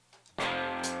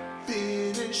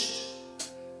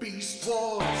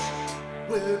Wars,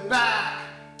 we're back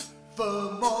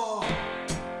for more.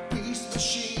 Beast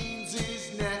Machines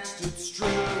is next, it's true.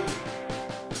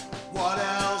 What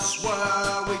else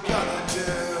were we gonna do?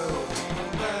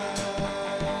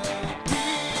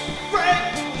 Break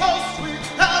host with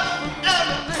help from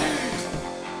Emily.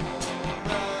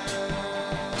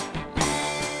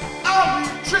 I'll be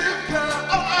trivia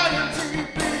on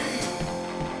IMDb.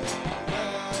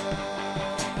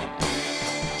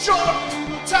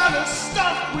 Jordan will tell us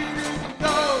stuff we didn't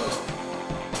know.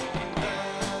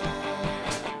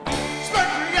 Spent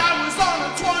 3 hours on a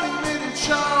 20-minute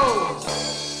show.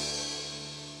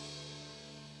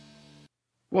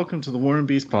 Welcome to the War and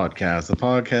Beast podcast, the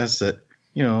podcast that,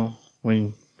 you know,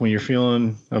 when you're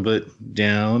feeling a bit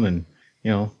down and, you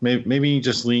know, maybe you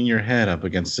just lean your head up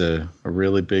against a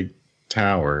really big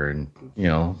tower and, you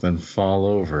know, then fall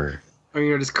over. Or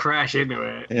you'll just crash into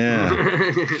it. Yeah.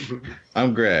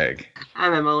 I'm Greg.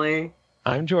 I'm Emily.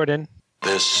 I'm Jordan.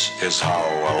 This is how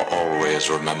I'll always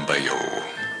remember you.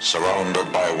 Surrounded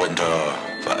by winter,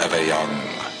 forever young,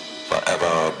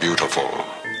 forever beautiful.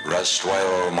 Rest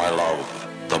well, my love.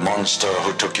 The monster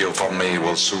who took you from me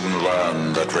will soon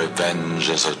learn that revenge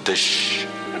is a dish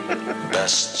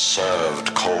best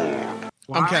served cold.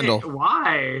 I'm Kendall.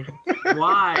 Why?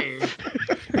 Why?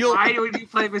 Why would you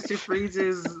play Mr.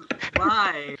 Freeze's?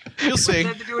 Why? You'll see.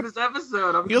 What does that have to do with this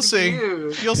episode? I'm You'll see.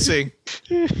 confused. You'll see.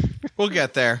 We'll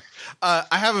get there. I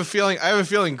have a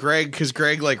feeling Greg, because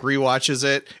Greg like rewatches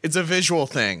it. It's a visual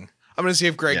thing. I'm gonna see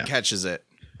if Greg catches it.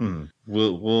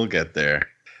 We'll get there.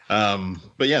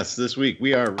 But yes, this week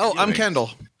we are. Oh, I'm reviewing-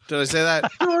 Kendall. Did I say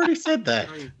that? You already said that.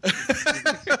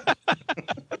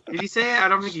 Did he say it? I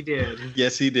don't think he did.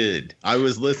 Yes, he did. I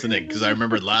was listening because I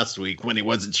remembered last week when he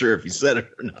wasn't sure if he said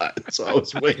it or not, so I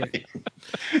was waiting.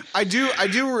 I do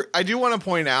want to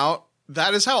point out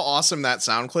that is how awesome that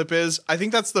sound clip is. I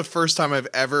think that's the first time I've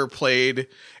ever played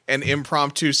an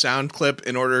impromptu sound clip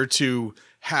in order to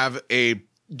have a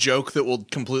joke that will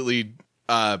completely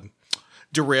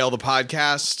derail the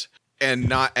podcast and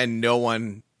no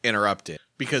one interrupt it,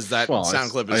 because that sound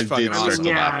clip is fucking awesome.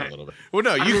 Yeah. A little bit. Well,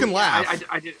 no, you can laugh.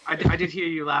 I did hear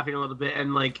you laughing a little bit,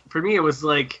 and like for me, it was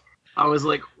like I was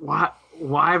like, what?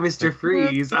 Why Mr.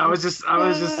 Freeze? I was just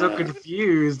so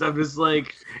confused. I'm just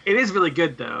like, it is really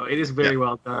good though. It is very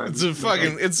well done.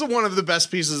 It's one of the best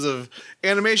pieces of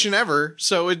animation ever,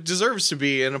 so it deserves to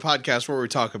be in a podcast where we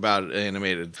talk about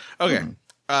animated. Okay.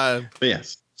 But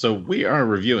yes, so we are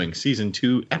reviewing season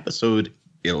 2, episode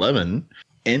 11,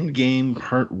 Endgame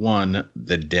Part 1,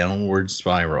 The Downward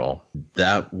Spiral.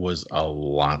 That was a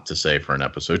lot to say for an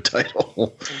episode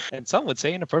title. And some would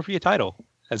say an appropriate title,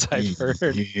 as I've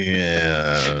heard.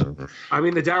 Yeah. I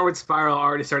mean, the downward spiral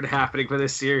already started happening for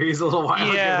this series a little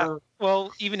while ago.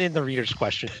 Well, even in the reader's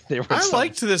question, there was I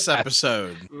liked this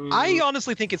episode. I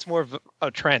honestly think it's more of a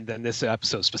trend than this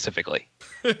episode specifically.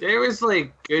 There was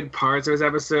like good parts of this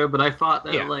episode, but I thought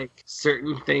that like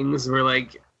certain things were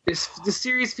like the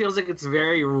series feels like it's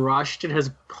very rushed and has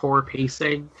poor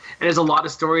pacing, and there's a lot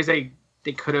of stories they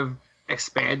could have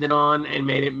expanded on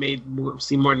and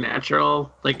seem more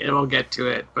natural. Like, and we'll get to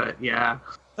it, but yeah.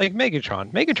 Like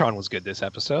Megatron. Megatron was good this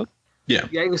episode. Yeah.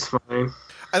 Yeah, he was fine.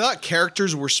 I thought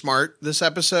characters were smart this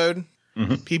episode.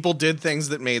 Mhm. People did things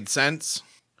that made sense.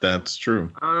 That's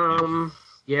true.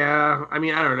 Yeah, I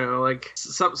mean, I don't know, like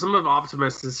some of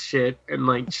Optimus's shit, and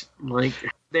like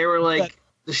they were like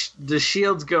the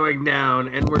shield's going down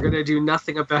and we're gonna do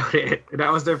nothing about it, and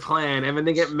that was their plan, and then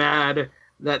they get mad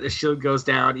that the shield goes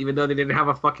down even though they didn't have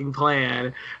a fucking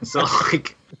plan. So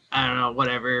like, I don't know,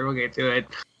 whatever, we'll get to it.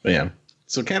 But yeah.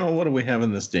 So, Kendall, what do we have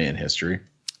in this day in history?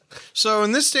 So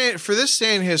for this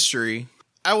day in history,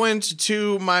 I went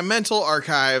to my mental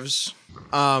archives.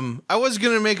 I was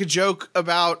going to make a joke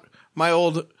about my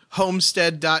old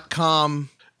homestead.com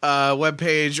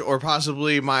webpage, or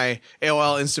possibly my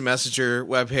AOL Instant Messenger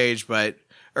webpage,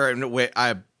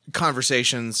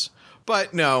 conversations.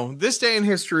 But no, this day in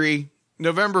history,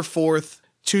 November 4th,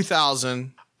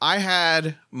 2000, I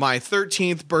had my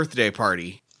 13th birthday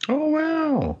party. Oh,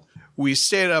 wow. We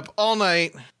stayed up all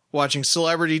night watching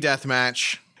Celebrity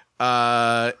Deathmatch.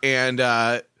 I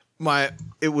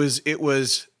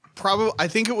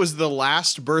think it was the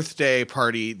last birthday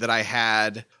party that I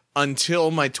had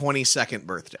until my 22nd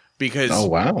birthday. Because,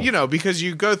 because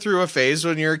you go through a phase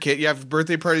when you're a kid. You have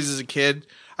birthday parties as a kid.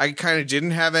 I kind of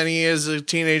didn't have any as a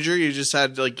teenager. You just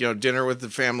had dinner with the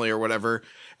family or whatever.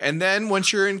 And then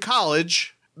once you're in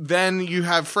college, then you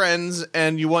have friends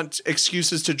and you want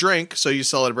excuses to drink. So you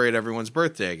celebrate everyone's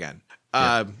birthday again.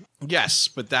 Yes,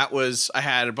 but I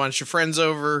had a bunch of friends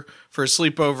over for a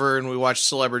sleepover and we watched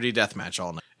Celebrity Deathmatch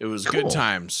all night. It was good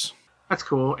times. That's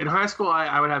cool. In high school,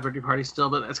 I would have birthday parties still,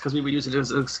 but that's because we would use it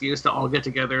as an excuse to all get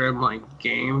together and like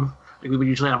game. Like we would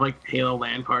usually have like Halo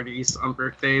LAN parties on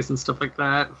birthdays and stuff like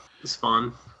that. It's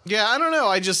fun. Yeah, I don't know.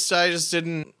 I just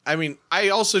didn't. I mean, I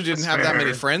also didn't have that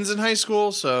many friends in high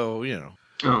school, so you know.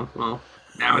 Oh well,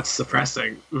 now it's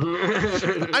suppressing.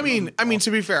 I mean, to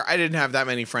be fair, I didn't have that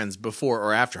many friends before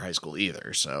or after high school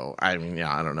either. So I mean,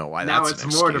 yeah, I don't know why now that's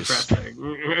it's more depressing.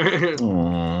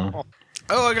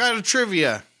 Oh, I got a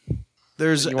trivia.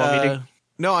 There's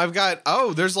no, I've got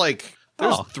there's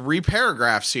 3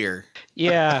 paragraphs here.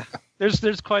 Yeah, there's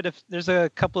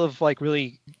a couple of like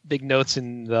really big notes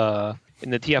in the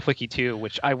TF Wiki too,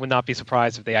 which I would not be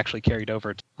surprised if they actually carried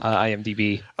over to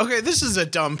IMDb. Okay, this is a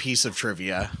dumb piece of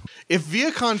trivia. If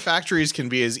Viacon factories can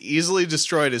be as easily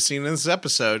destroyed as seen in this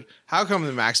episode, how come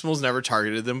the Maximals never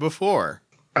targeted them before?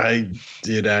 I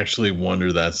did actually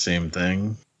wonder that same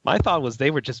thing. My thought was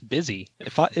they were just busy.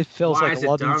 It feels like a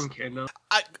lot of these...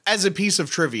 As a piece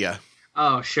of trivia.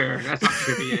 Oh, sure. That's not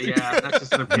trivia. Yeah, that's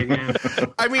just an opinion.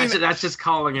 I mean, that's just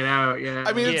calling it out. Yeah.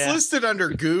 I mean, it's listed under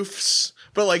goofs,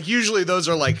 but like usually those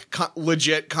are like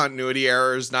legit continuity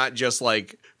errors, not just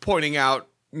like pointing out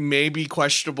maybe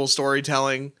questionable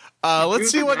storytelling.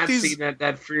 Let's see what these.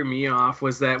 That threw me off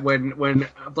was that when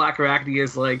Black Arachne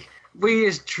is like, we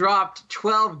just dropped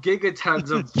 12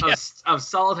 gigatons of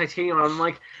solid titanium. I'm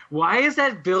like, why is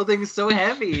that building so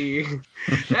heavy?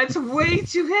 That's way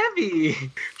too heavy.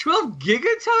 12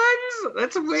 gigatons?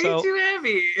 That's way too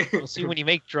heavy. Well, see, when you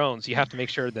make drones, you have to make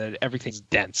sure that everything's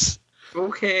dense.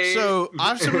 Okay. So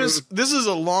Optimus, this is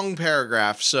a long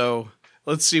paragraph, so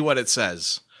let's see what it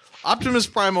says. Optimus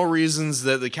Primal reasons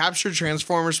that the captured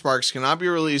Transformer Sparks cannot be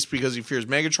released because he fears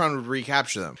Megatron would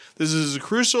recapture them. This is a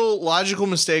crucial logical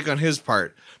mistake on his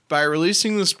part. By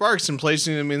releasing the Sparks and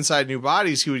placing them inside new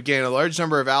bodies, he would gain a large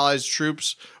number of allies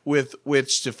troops with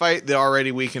which to fight the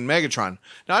already weakened Megatron.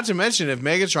 Not to mention, if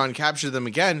Megatron captured them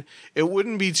again, it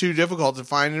wouldn't be too difficult to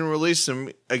find and release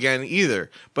them again either.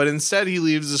 But instead, he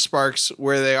leaves the Sparks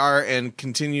where they are and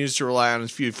continues to rely on his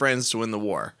few friends to win the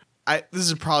war. This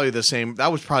is probably the same.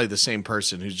 That was probably the same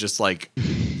person who's just like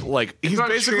he's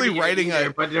basically writing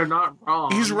but they're not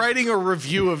wrong. He's writing a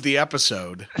review of the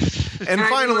episode, and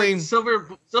finally,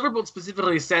 Silverbolt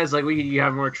specifically says like you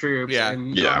have more troops. Yeah,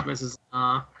 and Optimus is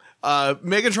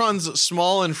Megatron's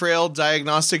small and frail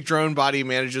diagnostic drone body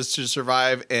manages to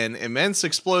survive an immense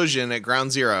explosion at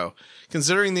Ground Zero.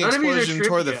 Considering the explosion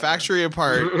tore the factory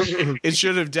apart, it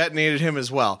should have detonated him as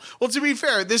well. Well, to be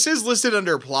fair, this is listed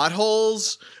under plot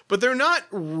holes, but they're not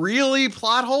really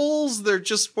plot holes. They're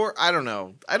just for, I don't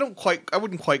know. I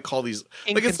wouldn't quite call these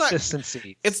like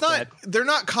they're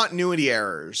not continuity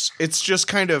errors. It's just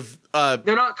kind of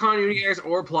they're not continuity errors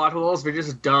or plot holes. They're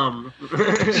just dumb.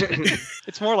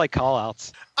 It's more like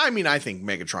call-outs. I mean, I think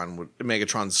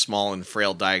Megatron's small and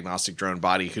frail diagnostic drone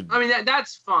body could. I mean,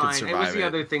 that's fine. It was the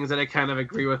other things that I kind of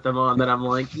agree with them on that I'm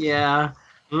like, yeah.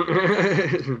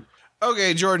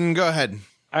 Okay, Jordan, go ahead.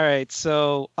 All right,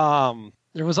 so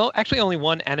there was actually only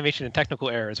one animation and technical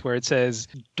errors where it says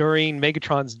during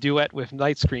Megatron's duet with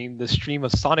Nightscream, the stream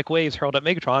of sonic waves hurled at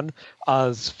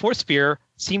Megatron's force sphere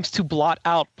seems to blot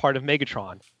out part of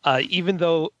Megatron, even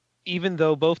though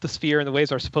both the sphere and the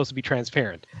waves are supposed to be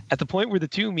transparent. At the point where the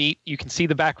two meet, you can see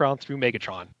the background through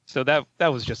Megatron. So that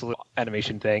was just a little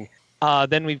animation thing.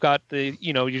 Then we've got the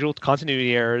usual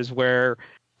continuity errors where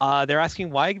they're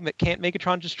asking why can't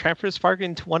Megatron just transfer his spark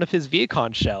into one of his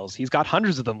Viacon shells? He's got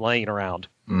hundreds of them laying around.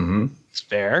 Mm-hmm. It's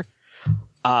fair.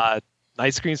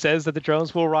 Nightscreen says that the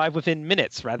drones will arrive within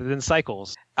minutes rather than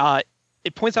cycles.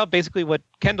 It points out basically what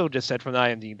Kendall just said from the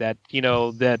IMD, that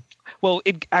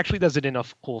it actually does it in a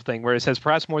cool thing where it says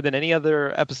perhaps more than any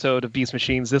other episode of Beast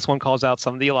Machines, this one calls out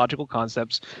some of the illogical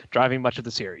concepts driving much of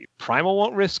the series. Primal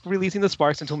won't risk releasing the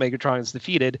Sparks until Megatron is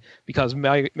defeated because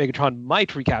Megatron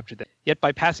might recapture them. Yet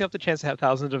by passing up the chance to have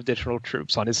thousands of additional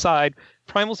troops on his side,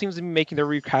 Primal seems to be making their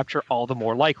recapture all the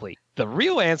more likely. The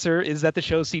real answer is that the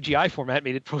show's CGI format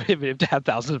made it prohibitive to have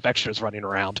thousands of extras running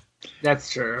around. That's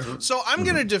true. So I'm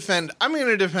going to defend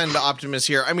Optimus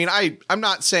here. I mean, I'm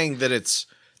not saying that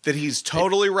he's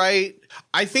totally right.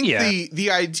 I think the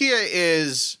idea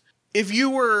is if you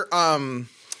were an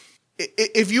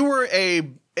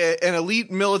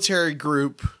elite military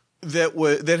group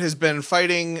that has been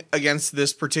fighting against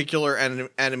this particular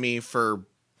enemy for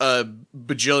a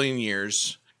bajillion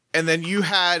years, and then you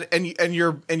had and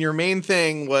your main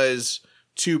thing was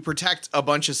to protect a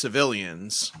bunch of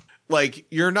civilians, like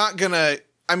you're not gonna.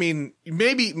 I mean,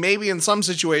 maybe in some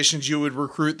situations you would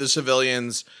recruit the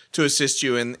civilians to assist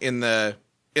you in the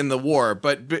war,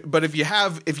 but if you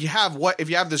have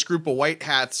this group of white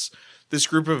hats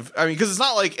group of, I mean, because it's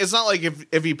not like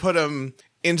if he put them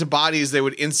into bodies, they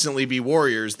would instantly be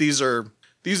warriors. These are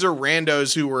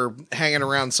randos who were hanging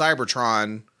around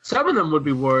Cybertron. Some of them would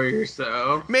be warriors,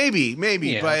 though. Maybe,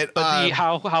 yeah, but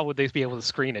how would they be able to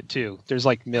screen it too? There's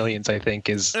like millions, I think.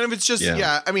 And if it's just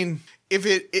I mean, if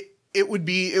it would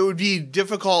be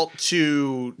difficult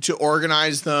to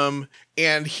organize them,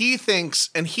 and he thinks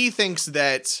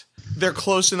that they're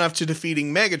close enough to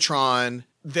defeating Megatron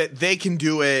that they can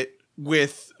do it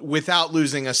without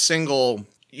losing a single,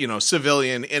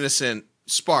 civilian innocent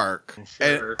spark.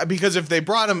 Sure. And because if they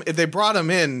brought him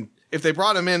in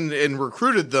and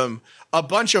recruited them, a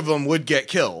bunch of them would get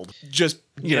killed. Just,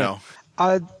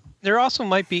 there also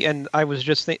might be, and I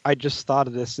just thought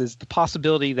of this, is the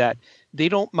possibility that they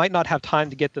might not have time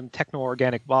to get them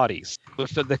techno-organic bodies.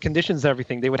 With the conditions and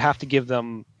everything, they would have to give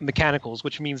them mechanicals,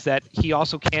 which means that he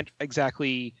also can't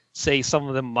exactly say some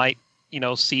of them might,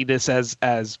 see this as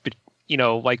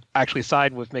like actually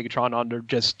side with Megatron under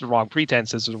just the wrong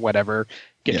pretenses or whatever,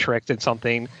 get tricked in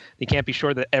something. They can't be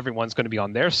sure that everyone's going to be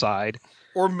on their side.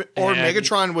 Or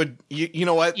Megatron would, you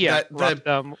know what? Yeah,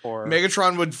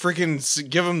 Megatron would freaking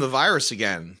give him the virus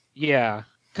again. Yeah,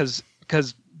 because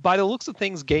by the looks of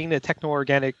things, getting a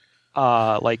techno-organic,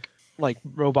 like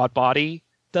robot body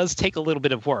does take a little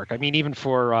bit of work. I mean, even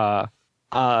for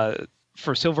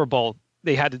Silverbolt,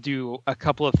 they had to do a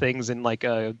couple of things in like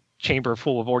a chamber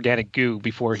full of organic goo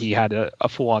before he had a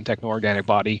full-on techno-organic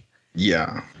body.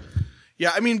 Yeah.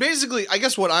 Yeah, I mean, basically, I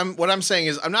guess what I'm saying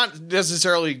is I'm not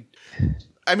necessarily,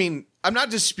 I mean, I'm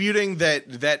not disputing that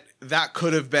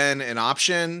could have been an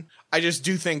option. I just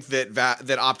do think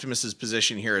that Optimus's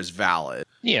position here is valid.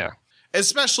 Yeah.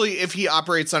 Especially if he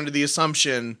operates under the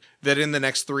assumption that in the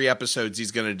next 3 episodes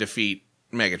he's going to defeat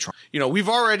Megatron. We've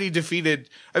already defeated,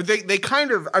 they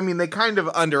kind of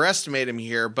underestimate him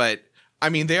here, but I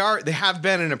mean, they have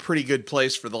been in a pretty good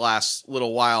place for the last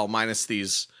little while, minus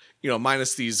these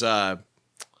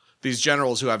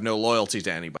generals who have no loyalty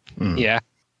to anybody. Yeah.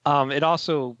 It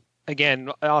also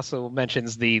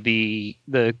mentions the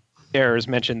errors,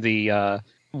 mentioned the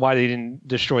why they didn't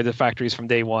destroy the factories from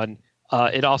day one.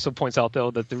 It also points out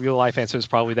though that the real life answer is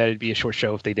probably that it'd be a short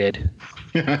show if they did.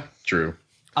 True.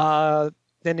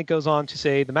 Then it goes on to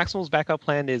say the Maximals' backup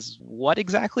plan is what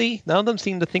exactly? None of them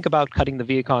seem to think about cutting the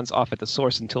Viacons off at the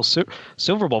source until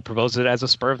Silverbolt proposed it as a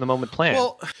spur of the moment plan.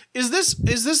 Well, is this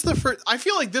the first? I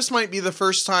feel like this might be the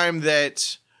first time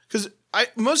that, because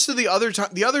most of the other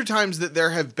times that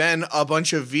there have been a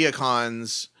bunch of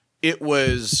Viacons, it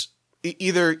was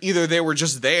either they were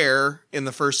just there in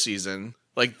the first season,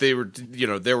 like they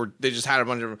just had a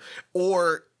bunch of,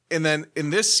 and then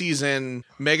in this season,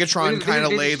 Megatron kind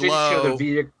of laid low.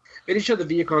 They didn't show the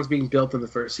Viacons being built in the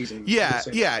first season. Yeah.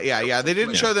 They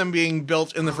didn't show them being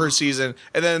built in the first season.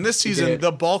 And then in this season,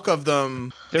 the bulk of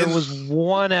them... There was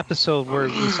one episode where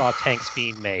we saw tanks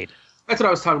being made. That's what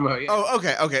I was talking about. Yeah. Oh,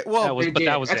 okay. Well,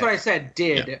 that's what I said.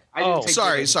 Did. Yeah. I didn't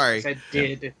say sorry. Did. I said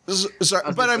did.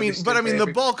 Sorry, but I mean,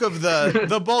 the bulk of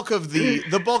the bulk of the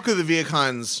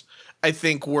Viacons, I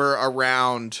think, were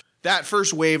around. That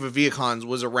first wave of Viacons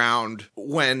was around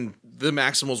when the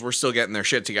Maximals were still getting their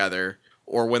shit together,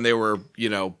 or when they were,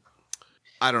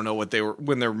 I don't know what they were,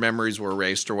 when their memories were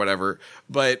erased or whatever.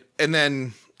 But and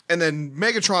then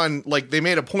Megatron, like, they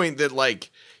made a point that like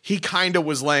he kind of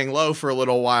was laying low for a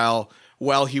little while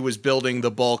he was building the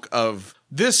bulk of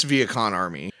this Viacon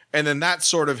army. And then that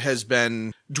sort of has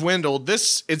been dwindled.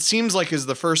 This, it seems like, is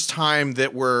the first time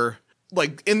that we're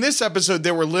like, in this episode,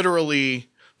 they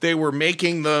were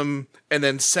making them and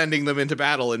then sending them into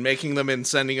battle, and making them and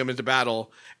sending them into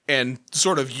battle, and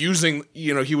sort of using,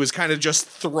 he was kind of just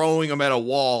throwing them at a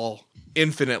wall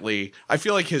infinitely. I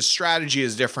feel like his strategy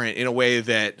is different in a way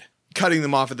that cutting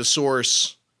them off at the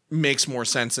source makes more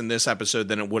sense in this episode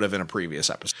than it would have in a previous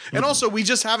episode. Mm-hmm. And also, we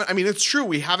just haven't, I mean, it's true,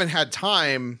 we haven't had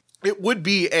time. It would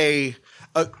be a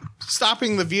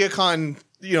stopping the Viacon,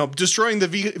 destroying the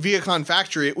Viacon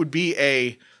factory. It would be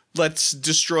a, go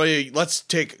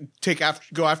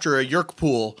after a Yerk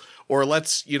pool, or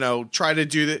let's, try to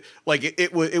do that. Like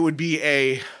it would be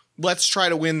a, let's try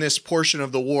to win this portion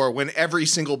of the war, when every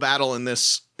single battle in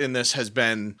this has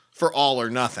been for all or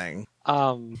nothing.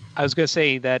 I was going to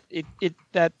say that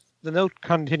that the note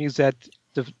continues that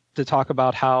to talk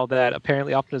about how that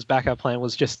apparently Optimus' backup plan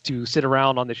was just to sit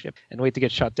around on the ship and wait to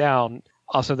get shut down.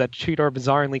 Also, that Cheetor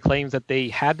bizarrely claims that they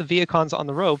had the Viacons on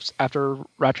the ropes after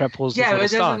Rattrap pulls the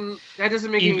stunt. That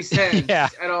doesn't make any sense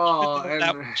at all.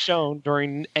 That was shown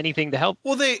during anything to help.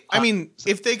 Well,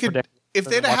 if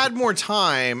they'd had more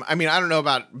time, I mean, I don't know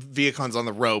about Viacons on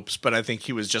the ropes, but I think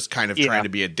he was just kind of trying to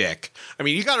be a dick. I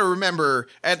mean, you got to remember,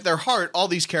 at their heart, all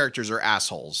these characters are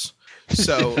assholes.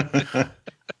 So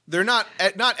they're not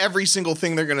every single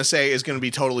thing they're going to say is going to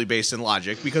be totally based in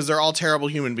logic because they're all terrible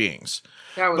human beings.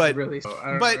 That was really.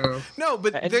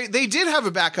 They did have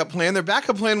a backup plan. Their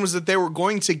backup plan was that they were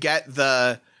going to get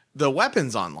the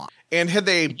weapons online, and had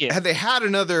they had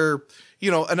another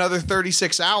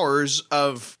 36 hours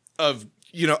of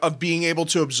being able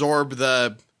to absorb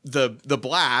the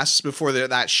blasts before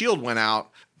that shield went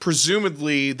out,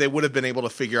 presumably they would have been able to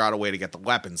figure out a way to get the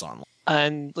weapons online.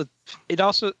 And it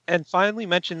also finally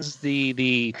mentions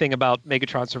the thing about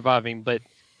Megatron surviving, but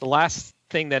the last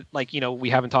thing that we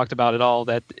haven't talked about at all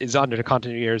that is under the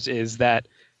continuity errors is that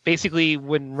basically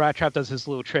when Rat Trap does his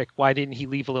little trick, why didn't he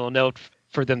leave a little note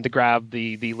for them to grab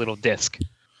the little disc,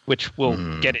 which we'll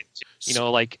get into.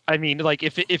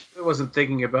 If I wasn't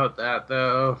thinking about that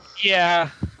though. Yeah,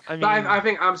 I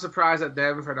think I'm surprised at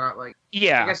them for not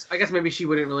Yeah, I guess maybe she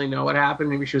wouldn't really know what happened.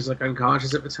 Maybe she was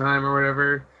unconscious at the time or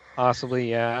whatever. Possibly,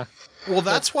 yeah. Well,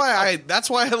 that's why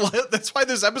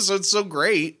this episode's so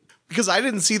great, because I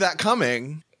didn't see that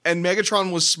coming, and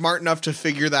Megatron was smart enough to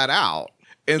figure that out.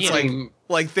 It's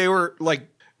they were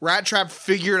Rat Trap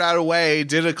figured out a way,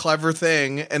 did a clever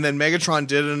thing, and then Megatron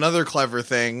did another clever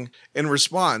thing in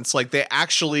response. They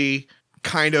actually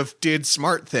kind of did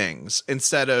smart things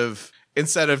instead of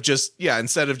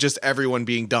just everyone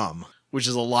being dumb, which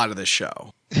is a lot of this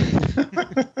show.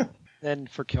 Then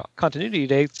for continuity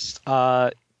dates,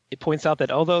 it points out that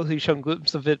although he's shown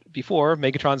glimpses of it before,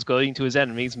 Megatron's goading to his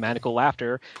enemies, maniacal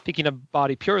laughter, picking a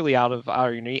body purely out of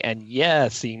irony, and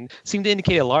seemed to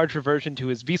indicate a large reversion to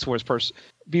his Beast Wars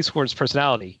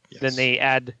personality. Yes. Then they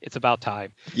add, "It's about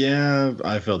time." Yeah,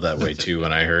 I felt that way too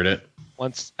when I heard it.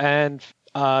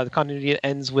 The continuity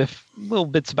ends with little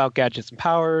bits about gadgets and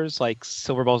powers, like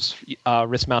Silverball's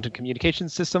wrist-mounted communication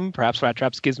system, perhaps Rat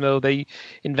Trap's gizmo they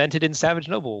invented in Savage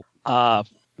Noble.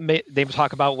 They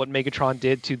talk about what Megatron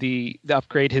did to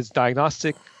upgrade his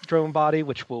diagnostic drone body,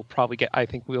 which we'll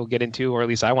get into, or at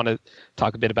least I want to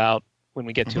talk a bit about when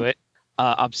we get to it.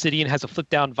 Obsidian has a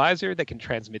flip-down visor that can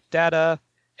transmit data,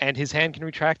 and his hand can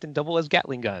retract and double as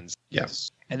Gatling guns.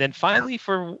 Yes. And then finally,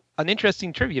 for an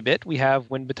interesting trivia bit, we have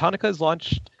when Botanica is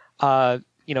launched,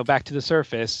 back to the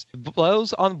surface,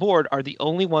 those on board are the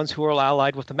only ones who are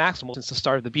allied with the Maximals since the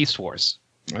start of the Beast Wars.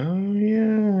 Oh,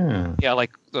 yeah. Yeah,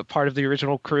 part of the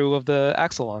original crew of the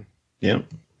Axelon. Yep,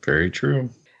 very true.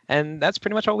 And that's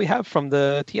pretty much all we have from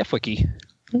the TF Wiki.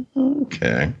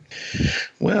 Okay.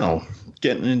 Well,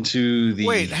 getting into the...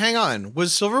 Wait, hang on.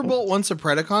 Was Silverbolt once a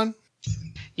Predacon?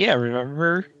 Yeah,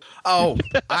 remember? Oh,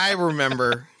 I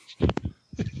remember.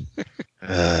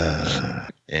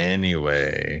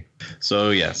 Anyway,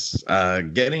 so yes,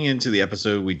 getting into the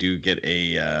episode, we do get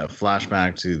a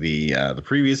flashback to the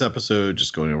previous episode,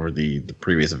 just going over the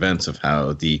previous events of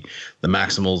how the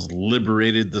Maximals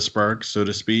liberated the Spark, so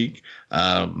to speak.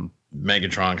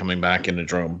 Megatron coming back in a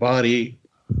drone body,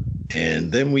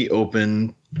 and then we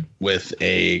open with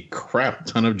a crap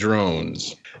ton of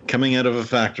drones coming out of a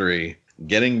factory,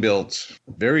 getting built.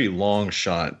 Very long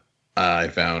shot I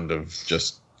found of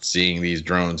just seeing these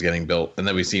drones getting built. And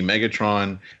then we see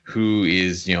Megatron, who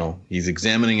is, he's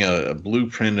examining a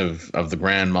blueprint of the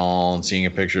Grand Mall and seeing a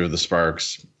picture of the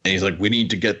Sparks. And he's like, we need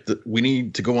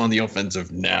to go on the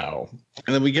offensive now.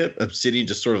 And then we get Obsidian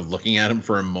just sort of looking at him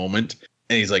for a moment.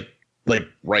 And he's like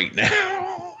right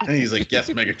now. And he's like, yes,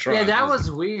 Megatron. Yeah, that was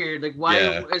weird. Why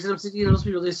is Obsidian supposed to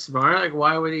be really smart?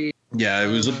 Why would he? Yeah, it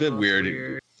was a bit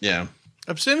weird. Yeah.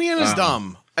 Obsidian is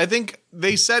dumb. I think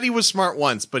they said he was smart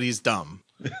once, but he's dumb.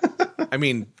 I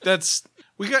mean,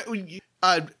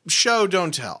 show,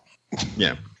 don't tell.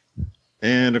 Yeah.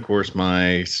 And of course,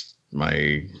 my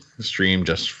stream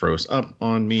just froze up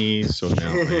on me, so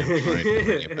now I am trying to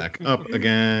bring it back up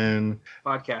again.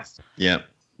 Podcast. Yeah,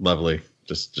 lovely.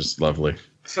 Just lovely.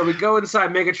 So we go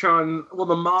inside Megatron,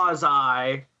 the Maz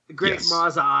Eye, the Great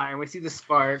Maz Eye, and we see the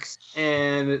Sparks,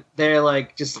 and they're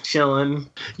just chilling.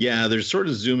 Yeah, they're sort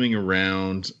of zooming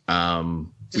around.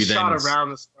 Around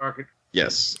the Spark.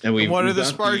 Yes, and what do the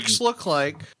Sparks look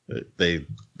like? They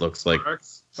looks like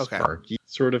Sparky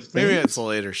sort of thing. Maybe it's a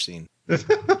later scene.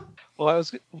 Well,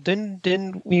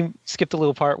 didn't we skip the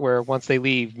little part where once they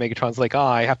leave, Megatron's like,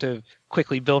 I have to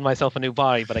quickly build myself a new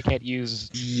body, but I can't use...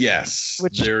 Yes,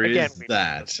 there is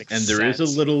that. And there is a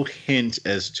little hint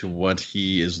as to what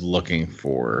he is looking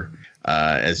for.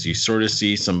 As you sort of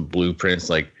see some blueprints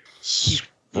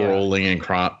rolling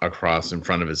across in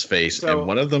front of his face. And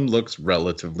one of them looks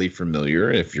relatively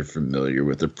familiar, if you're familiar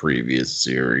with the previous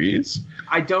series.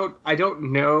 I don't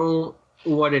know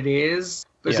what it is.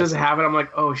 But as soon as I have it, I'm like,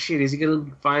 oh shit, is he going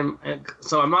to find...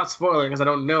 So I'm not spoiling because I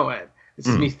don't know it. This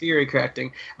is me theory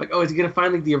correcting. Like, oh, is he going to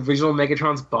find the original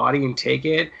Megatron's body and take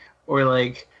it? or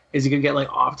like is he gonna get like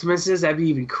Optimus's? That'd be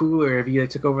even cooler if he like,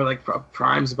 took over like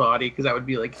Prime's body, because that would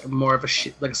be like more of a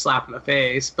like a slap in the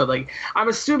face. But like I'm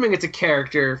assuming it's a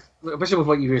character, especially with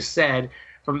what you just said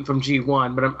from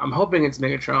G1. But I'm hoping it's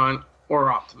Megatron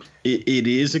or Optimus. It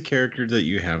is a character that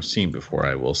you have seen before.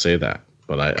 I will say that,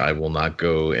 but I will not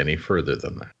go any further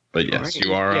than that. But yes, right.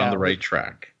 You are on the right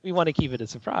track. We want to keep it a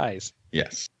surprise.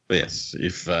 Yes, but yes.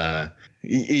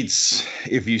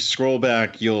 If you scroll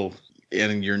back,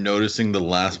 and you're noticing the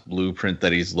last blueprint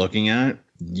that he's looking at,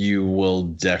 you will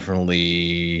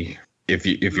definitely, if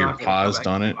you're paused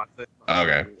on it.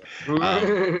 Okay.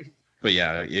 But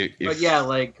yeah, if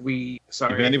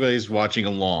anybody's watching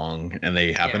along and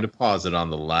they happen to pause it on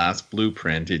the last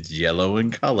blueprint, it's yellow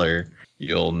in color.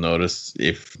 You'll notice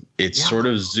if it's sort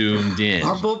of zoomed in.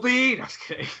 Bumblebee? No, I'm just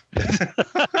kidding.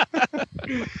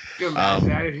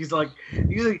 He's like,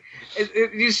 he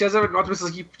just shows up and Optimus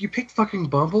is like, you picked fucking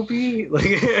Bumblebee? Like,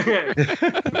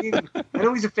 I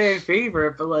know he's a fan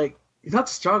favorite, but like, he's not as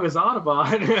strong as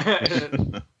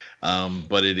Autobot.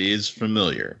 But it is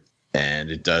familiar,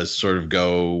 and it does sort of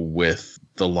go with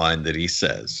the line that he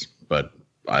says, but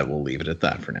I will leave it at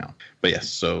that for now. But yes,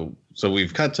 so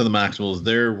we've cut to the Maximals.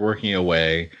 They're working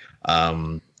away.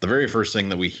 The very first thing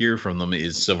that we hear from them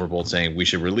is Silverbolt saying we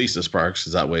should release the Sparks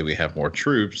because that way we have more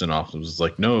troops. And Optimus is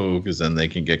like, no, because then they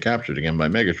can get captured again by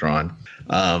Megatron.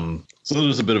 So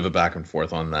there's a bit of a back and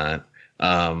forth on that.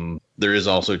 There is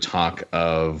also talk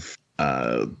of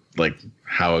like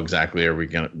what exactly are we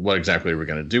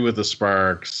gonna do with the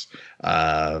Sparks?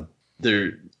 I'm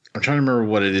trying to remember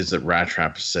what it is that Rat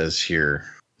Trap says here.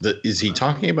 Is he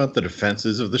talking about the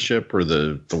defenses of the ship or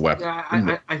the weapon?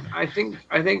 Yeah, I think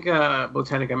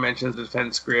Botanica mentions the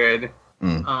defense grid.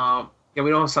 Yeah,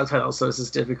 we don't have subtitles, so this is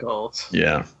difficult.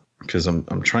 Yeah, because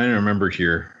I'm trying to remember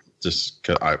here. Just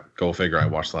go figure. I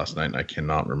watched last night and I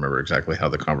cannot remember exactly how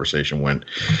the conversation went.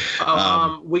 She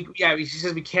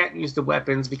says we can't use the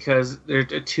weapons because they're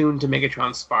attuned to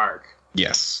Megatron's spark.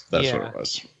 Yes, that's what it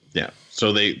was. Yeah,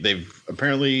 so they've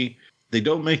apparently. They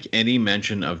don't make any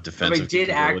mention of defensive. They did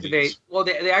activate. Well,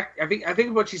 I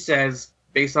think what she says,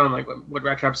 based on like what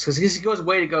Rat Trap, because he goes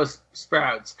away to go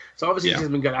Sprouts. So obviously she's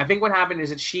been good. I think what happened is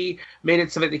that she made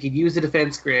it so that they could use the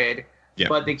defense grid,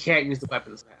 but they can't use the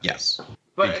weapons now. Yes.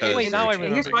 But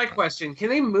here's my question: can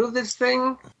they move this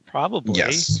thing? Probably.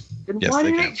 Yes. Then why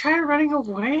did they try running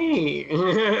away?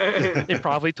 It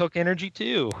probably took energy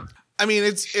too. I mean,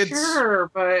 it's sure,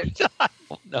 but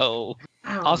no.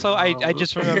 Also, I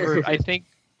just remember, I think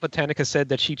Botanica said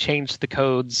that she changed the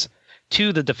codes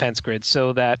to the defense grid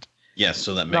so that... Yes,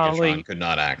 so that Megatron could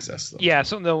not access them. Yeah,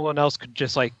 so no one else could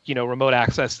just, remote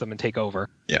access them and take over.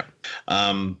 Yeah.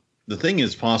 The thing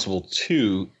is possible,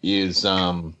 too, is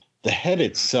the head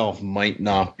itself might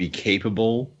not be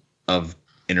capable of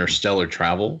interstellar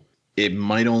travel. It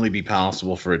might only be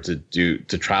possible for it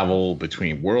to travel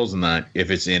between worlds and that if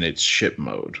it's in its ship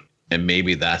mode. And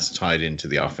maybe that's tied into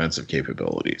the offensive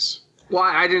capabilities. Well,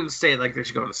 I didn't say like they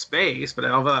should go into space, but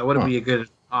although that wouldn't be a good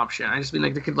option. I just mean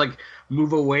like they could like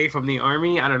move away from the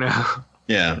army. I don't know.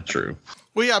 Yeah, true.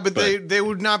 Well, yeah, but they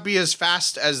would not be as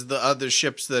fast as the other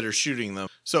ships that are shooting them.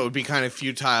 So it would be kind of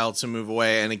futile to move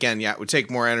away. And again, it would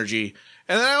take more energy.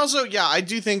 And then I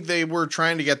do think they were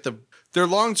trying to get their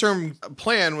long-term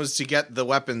plan was to get the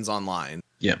weapons online.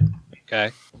 Yeah.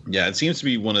 Okay. Yeah, it seems to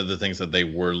be one of the things that they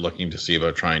were looking to see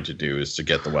about trying to do is to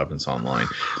get the weapons online.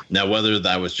 Now, whether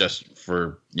that was just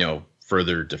for,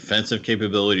 further defensive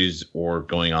capabilities or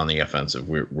going on the offensive,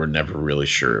 we're never really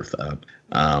sure of that.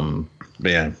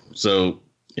 But yeah, so,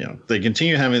 they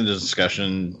continue having the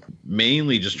discussion,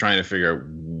 mainly just trying to figure out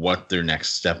what their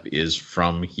next step is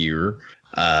from here.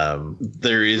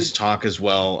 There is talk as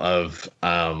well of,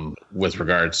 with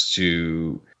regards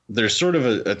to, there's sort of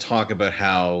a talk about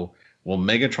how, well,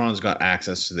 Megatron's got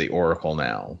access to the Oracle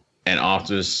now, and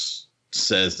Optimus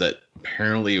says that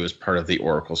apparently it was part of the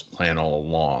Oracle's plan all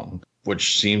along,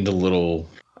 which seemed a little,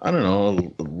 I don't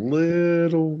know, a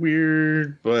little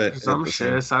weird, but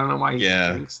presumptuous. I don't know why he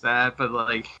thinks that, but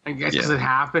like, I guess because it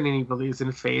happened and he believes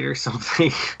in fate or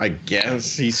something. I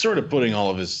guess he's sort of putting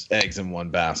all of his eggs in one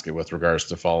basket with regards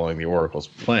to following the Oracle's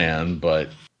plan, but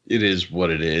it is what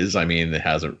it is. I mean, it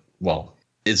hasn't, well,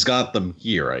 it's got them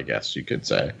here, I guess you could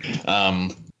say.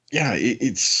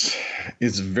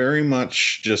 It's very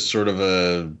much just sort of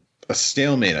a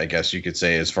stalemate, I guess you could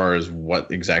say, as far as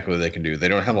what exactly they can do. They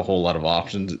don't have a whole lot of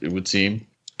options, it would seem.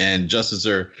 And just as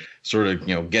they're sort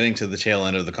of, getting to the tail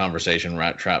end of the conversation,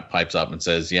 Rat Trap pipes up and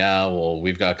says, yeah, well,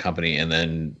 we've got company. And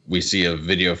then we see a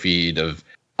video feed of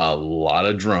a lot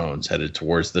of drones headed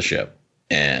towards the ship.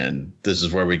 And this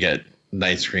is where we get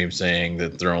Night Scream saying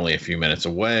that they're only a few minutes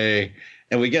away.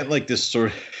 And we get like this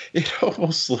sort of, it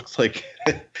almost looks like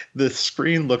the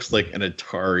screen looks like an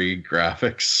Atari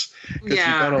graphics. Because you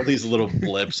got all these little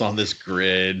blips on this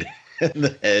grid. And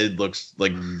the head looks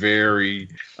like very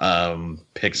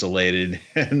pixelated.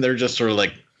 And they're just sort of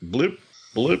like bloop,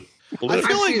 bloop. I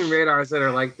feel like radars that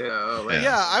are like that.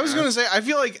 I was going to say, I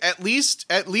feel like at least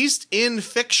in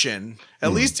fiction,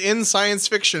 at least in science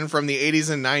fiction from the 80s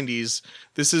and 90s,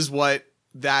 this is what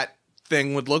that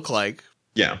thing would look like.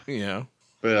 Yeah.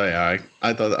 But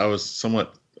I thought I was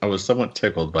somewhat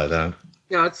tickled by that.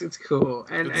 Yeah, it's cool.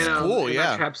 And cool,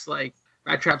 Rat Trap's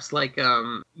like,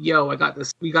 yo, we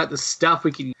got this stuff,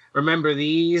 we can remember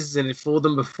these, and it fooled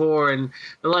them before, and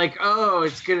they're like, oh,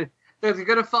 they're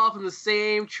gonna fall from the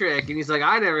same trick, and he's like,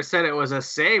 I never said it was a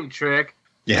same trick.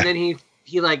 Yeah. And then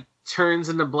he like turns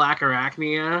into Black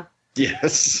Arachnia.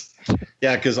 Yes.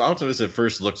 Yeah, because Optimus at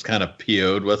first looks kind of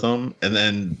PO'd with him, and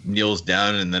then kneels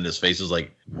down, and then his face is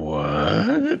like,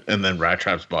 what? And then Rat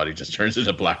Trap's body just turns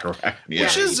into Black Arachnia.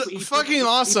 Which is fucking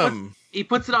awesome. He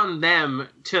puts it on them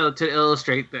to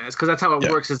illustrate this, because that's how it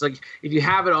works. It's like, if you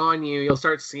have it on you, you'll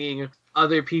start seeing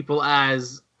other people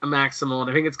as a Maximal,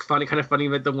 and I think it's kind of funny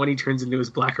that the one he turns into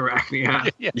is Black Arachnia.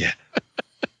 Yeah.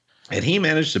 And he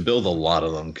managed to build a lot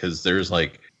of them, because there's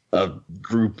like a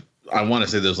group, I want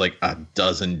to say there's like a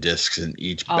dozen discs in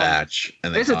each batch.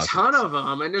 And there's a ton of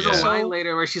them. And there's a line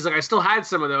later where she's like, I still had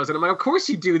some of those. And I'm like, of course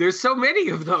you do. There's so many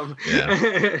of them. Yeah.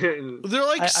 They're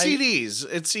like CDs.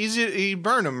 It's easy. You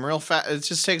burn them real fast. It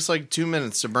just takes like 2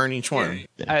 minutes to burn each one.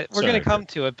 Yeah. We're going to come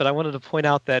to it, but I wanted to point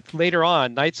out that later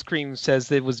on, Night Scream says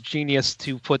that it was genius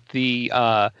to put the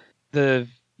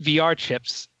VR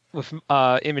chips with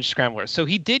image scramblers. So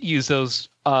he did use those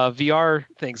VR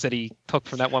things that he took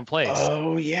from that one place.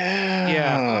 Oh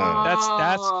yeah,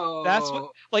 that's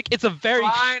what, like, it's a very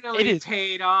finally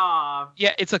paid off.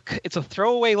 Yeah, it's a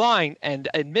throwaway line, and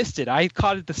I missed it. I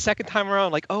caught it the second time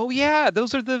around. Like, oh yeah,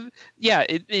 those are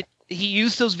he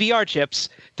used those VR chips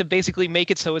to basically make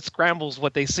it so it scrambles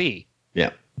what they see.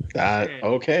 Yeah.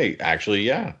 Okay. Actually,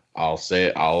 yeah.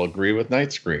 I'll agree with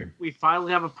Night Scream. We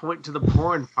finally have a point to the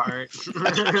porn part.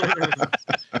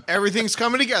 Everything's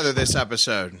coming together this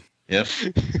episode. Yep.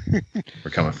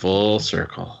 We're coming full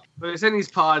circle. But they send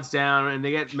these pods down, and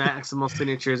they get Maximal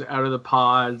signatures out of the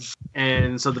pods,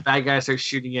 and so the bad guys start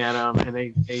shooting at them,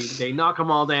 and they knock them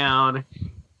all down,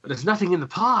 but there's nothing in the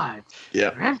pods. Yeah.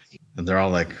 They're empty. And they're all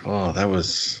like, oh, that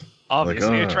was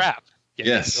obviously a trap.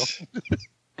 Yes.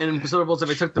 And Silver Bolt's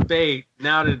like, I took the bait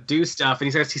now to do stuff,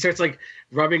 and he starts like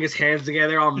rubbing his hands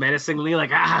together all menacingly, like,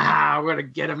 we're gonna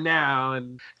get him now.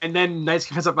 And then Night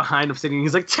Scream comes up behind him sitting, and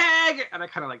he's like, tag! And I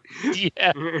kind of like,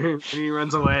 yeah. And he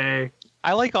runs away.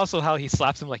 I like also how he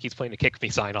slaps him like he's playing a kick me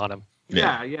sign on him.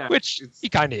 Yeah. Which he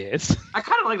kind of is. I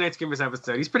kind of like Night Scream this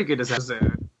episode. He's pretty good this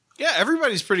episode. Yeah,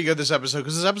 everybody's pretty good this episode,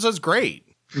 because this episode's great.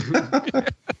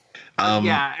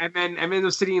 And then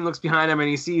Obsidian looks behind him and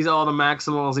he sees all the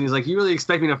Maximals, and he's like, "You really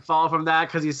expect me to fall from that?"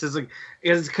 Because he says, like,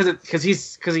 because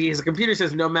his computer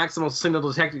says no Maximal signal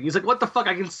detected. He's like, "What the fuck?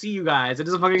 I can see you guys. It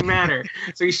doesn't fucking matter."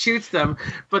 So he shoots them,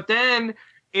 but then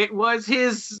it was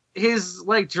his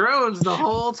like drones the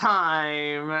whole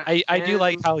time. I do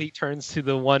like how he turns to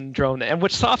the one drone, and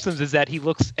what stops him is that he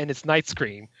looks, and it's Night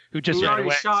Scream who just ran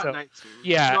away. Shot Night Scream.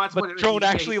 Yeah, but the drone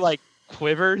actually like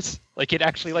quivers, like it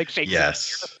actually like shakes.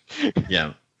 Yes.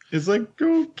 Yeah. It's like,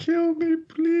 go kill me,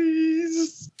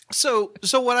 please. So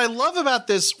what I love about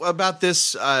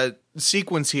this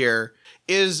sequence here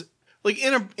is, like,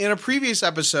 in a previous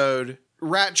episode,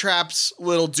 Rat Trap's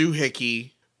little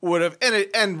doohickey would have,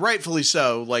 and rightfully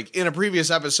so, like, in a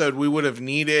previous episode, we would have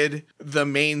needed the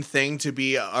main thing to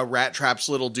be a Rat Trap's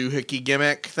little doohickey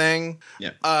gimmick thing.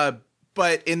 Yeah.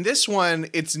 But in this one,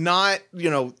 it's not,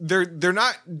 they're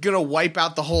not going to wipe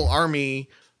out the whole army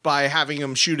by having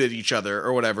them shoot at each other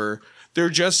or whatever. They're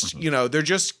just, they're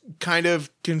just kind of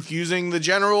confusing the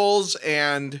generals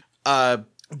and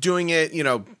doing it,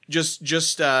 just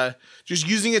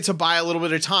using it to buy a little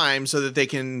bit of time so that they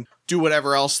can do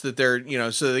whatever else that they're,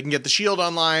 so they can get the shield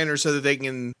online, or so that they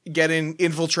can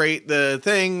infiltrate the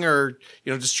thing, or,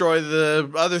 destroy the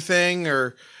other thing,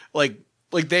 or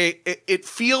it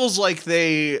feels like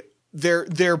they're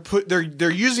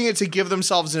using it to give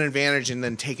themselves an advantage and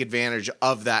then take advantage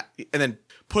of that and then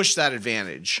push that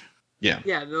advantage. Yeah.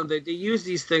 Yeah, no, they use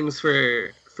these things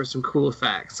for some cool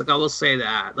effects. Like, I will say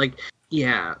that. Like,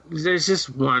 yeah, there's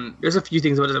a few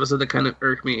things about this episode that kind of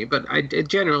irk me, but it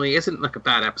generally isn't like a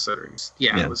bad episode.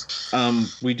 It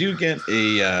was. We do get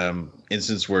a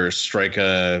instance where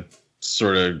Stryka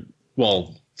sort of,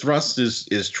 Thrust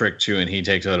is tricked too, and he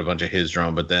takes out a bunch of his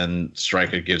drone, but then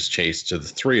Stryka gives chase to the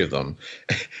three of them.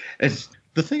 And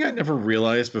The thing I never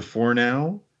realized before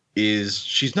now is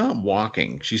she's not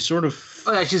walking. She's sort of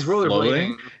she's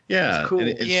rollerblading. Yeah, cool.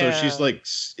 So she's like,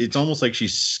 it's almost like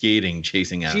she's skating,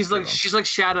 chasing after them. She's like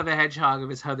Shadow the Hedgehog of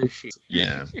his other sheep.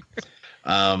 Yeah.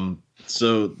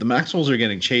 So the Maximals are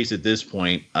getting chased at this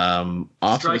point.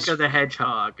 Optimus, Striker the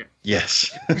Hedgehog.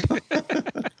 Yes.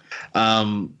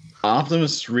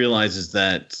 Optimus realizes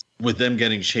that with them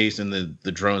getting chased and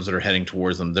the drones that are heading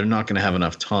towards them, they're not going to have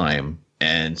enough time.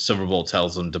 And Silverbolt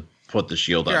tells them to put the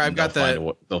shield up. I've got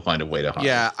they'll find a way to hide.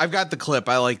 Yeah, I've got the clip.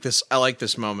 I like this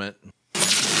moment.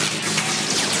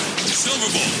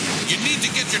 Silverbolt, you need to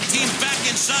get your team back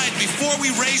inside before we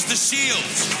raise the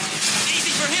shields. Easy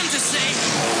for him to say.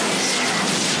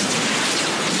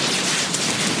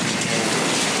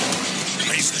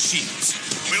 Raise the shields.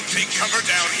 We'll take cover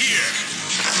down here.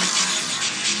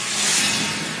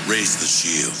 Raise the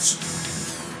shields.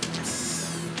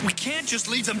 We can't just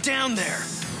leave them down there.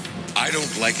 I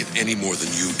don't like it any more than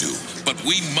you do, but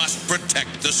we must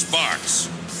protect the Sparks.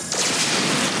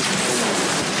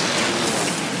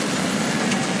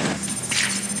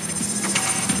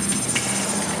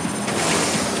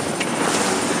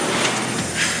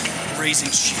 Raising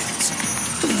shields.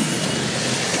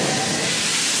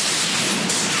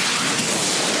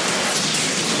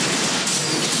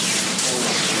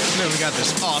 And then we got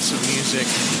this awesome music.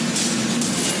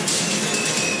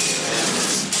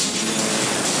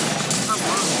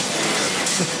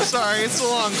 Sorry, it's a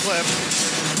long clip.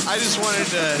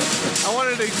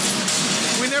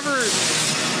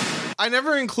 I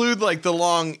never include like the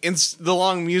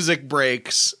long music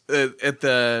breaks at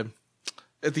the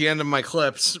end of my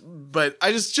clips, but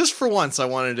I just for once I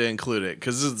wanted to include it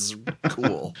because it's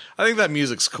cool. I think that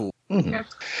music's cool.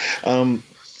 Mm-hmm.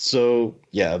 So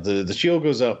yeah, the shield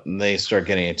goes up and they start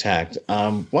getting attacked.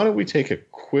 Why don't we take a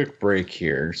quick break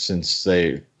here since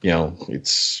they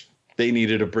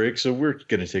needed a break, so we're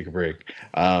gonna take a break,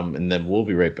 and then we'll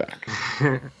be right back.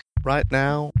 Right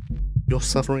now, you're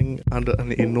suffering under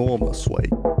an enormous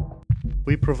weight.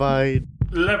 We provide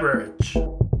leverage,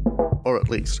 or at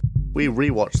least we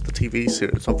rewatch the TV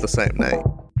series of the same name.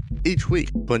 Each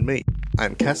week, join me,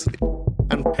 I'm Cassidy,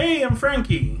 and hey, I'm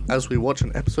Frankie, as we watch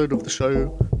an episode of the show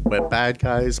where bad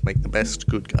guys make the best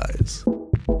good guys.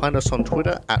 Find us on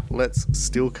Twitter at Let's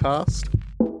Steelcast,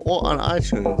 or on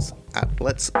iTunes at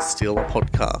Let's Steal a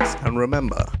Podcast. And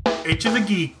remember, H of the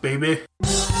Geek, baby.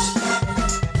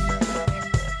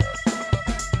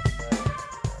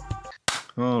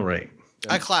 All right.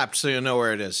 I clapped so you know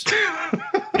where it is.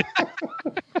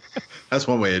 That's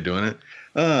one way of doing it.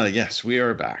 Yes, we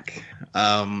are back.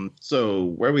 So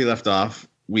where we left off,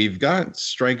 we've got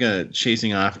Striker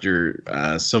chasing after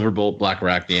Silverbolt, Black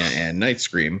Arachnia, and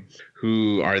Nightscream,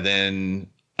 who are then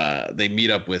they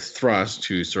meet up with Thrust,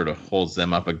 who sort of holds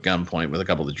them up at gunpoint with a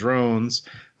couple of drones.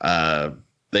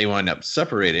 They wind up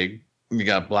separating. We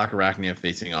got Black Arachnia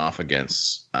facing off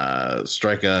against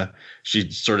Striker. She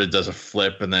sort of does a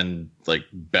flip and then like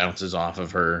bounces off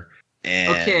of her.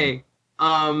 And okay.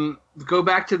 Go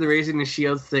back to the raising the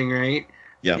shields thing, right?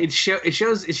 Yeah. It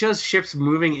shows ships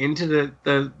moving into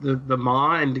the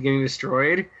maw and getting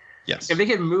destroyed. Yes. If they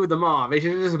could move the maw, they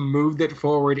should have just moved it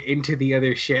forward into the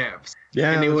other ships.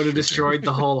 Yeah. And they would have destroyed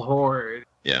the whole horde.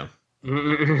 Yeah.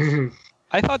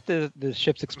 I thought the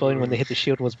ships exploding when they hit the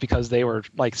shield was because they were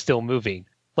like still moving,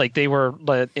 like they were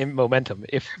in momentum.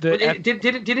 If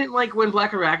didn't like when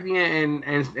Black Arachnia and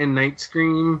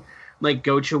Nightscream like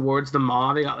go towards the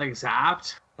maw, they got like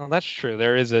zapped. Well, that's true.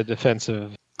 There is a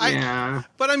defensive.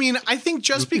 But I mean, I think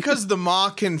just because the maw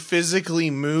can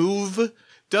physically move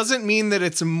doesn't mean that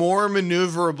it's more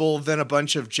maneuverable than a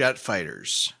bunch of jet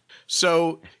fighters.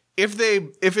 So if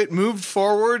it moved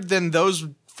forward, then those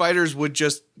fighters would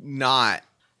just not,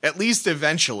 at least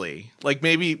eventually. Like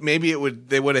maybe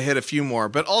they would have hit a few more,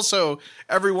 but also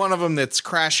every one of them that's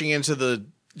crashing into the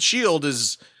shield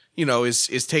is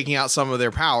taking out some of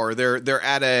their power. They're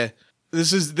at a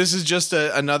this is just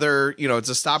another, it's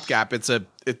a stopgap.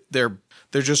 They're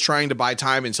just trying to buy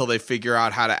time until they figure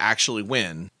out how to actually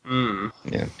win.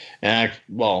 Yeah. And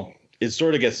well, it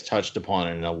sort of gets touched upon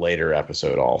in a later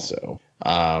episode also.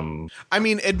 I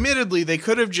mean, admittedly, they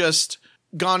could have just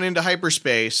gone into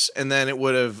hyperspace and then it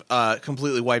would have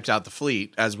completely wiped out the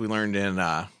fleet, as we learned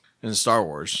in Star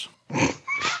Wars.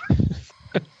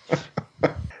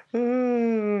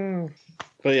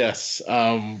 But yes,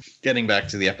 getting back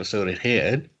to the episode at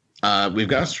hand, we've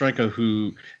got Striker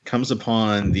who comes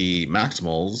upon the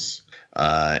Maximals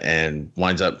and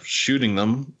winds up shooting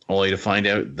them, only to find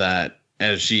out that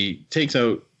as she takes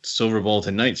out Silverbolt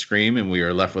and Nightscream, and we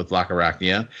are left with Black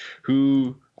Arachnia,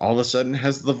 who all of a sudden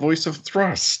has the voice of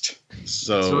Thrust.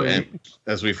 So, and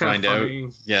as we find out,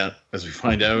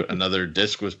 another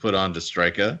disc was put on to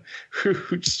Strika,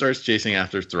 who starts chasing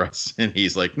after Thrust, and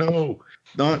he's like, "No,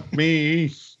 not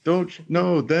me! Don't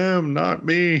know them, not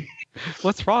me."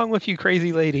 What's wrong with you,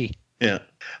 crazy lady? Yeah.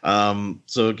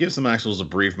 So it gives the Maxwells a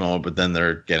brief moment, but then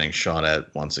they're getting shot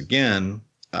at once again.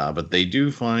 But they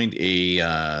do find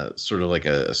a sort of like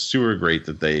a sewer grate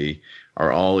that they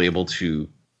are all able to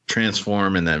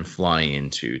transform and then fly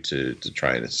into to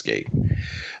try and escape.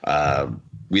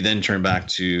 We then turn back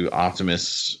to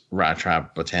Optimus, Rat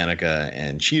Trap, Botanica,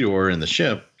 and Cheetor in the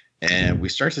ship, and we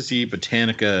start to see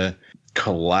Botanica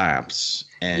collapse.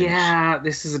 And yeah,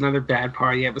 this is another bad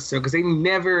part of the episode because they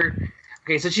never.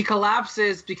 Okay, so she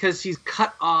collapses because she's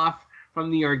cut off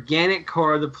from the organic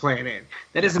core of the planet.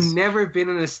 That has never been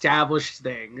an established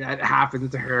thing that happens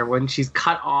to her when she's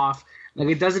cut off. Like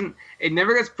it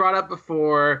never gets brought up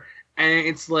before, and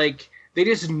it's like they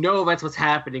just know that's what's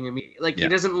happening. I mean, like it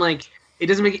doesn't make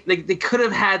like they could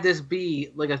have had this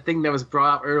be like a thing that was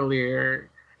brought up earlier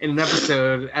in an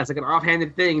episode as like an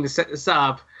offhanded thing to set this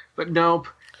up, but nope.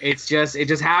 It just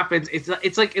happens.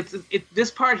 It's like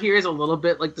this part here is a little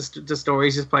bit like the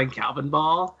story's just playing Calvin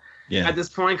Ball at this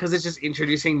point because it's just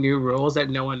introducing new rules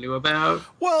that no one knew about.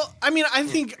 Well, I mean, I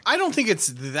don't think it's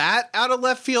that out of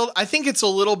left field. I think it's a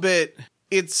little bit.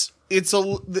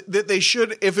 That they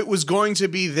should, if it was going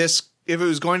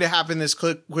to happen this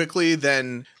quickly,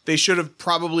 then they should have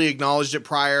probably acknowledged it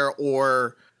prior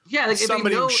or. Yeah, like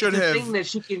somebody if they know should the have. Thing that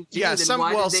she can do, yeah,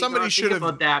 somebody should have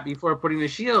about that before putting the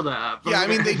shield up. Yeah, I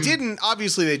mean they didn't.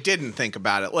 Obviously, they didn't think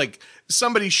about it. Like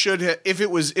somebody should have. If it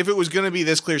was going to be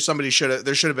this clear, somebody should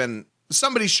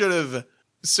have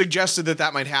suggested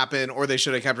that might happen, or they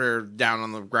should have kept her down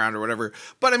on the ground or whatever.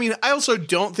 But I mean, I also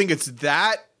don't think it's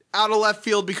that out of left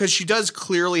field because she does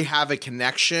clearly have a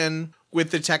connection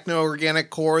with the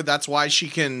techno-organic core. That's why she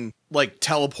can like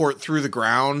teleport through the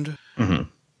ground. Mm-hmm.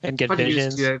 And get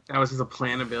visions. That was just a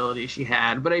plan ability she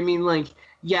had. But I mean, like,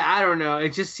 yeah, I don't know.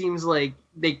 It just seems like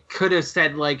they could have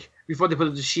said, like, before they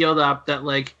put the shield up, that,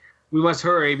 like, we must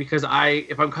hurry because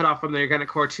if I'm cut off from the organic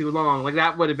core too long, like,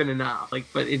 that would have been enough. Like,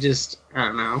 but it just, I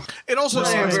don't know. It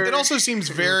also seems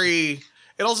very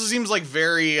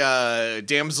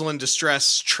damsel in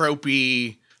distress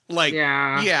tropey. Like,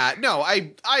 no,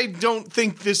 I don't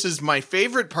think this is my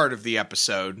favorite part of the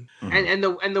episode. And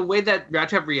the way that Rat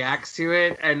Trap reacts to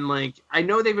it, and like, I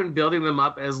know they've been building them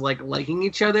up as like liking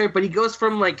each other, but he goes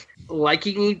from like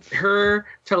liking her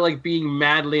to like being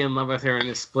madly in love with her in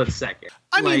a split second.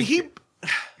 I mean,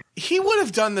 he would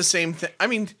have done the same thing. I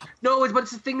mean, no, but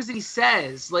it's the things that he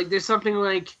says. Like, there's something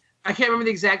like, I can't remember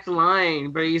the exact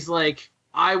line, but he's like,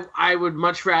 I would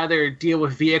much rather deal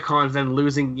with Viacons than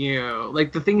losing you.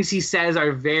 Like, the things he says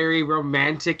are very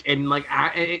romantic and like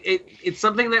it's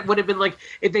something that would have been like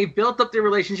if they built up their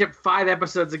relationship 5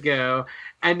 episodes ago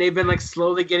and they've been like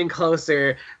slowly getting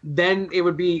closer, then it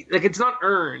would be like it's not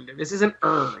earned. This isn't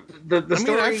earned. The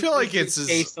story I feel like it's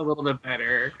tastes a little bit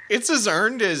better. It's as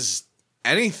earned as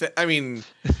anything. I mean,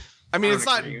 it's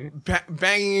not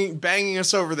banging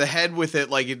us over the head with it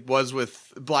like it was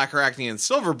with Black Arachne and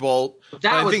Silverbolt.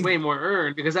 That was way more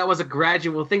earned because that was a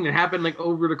gradual thing that happened like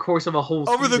over the course of a whole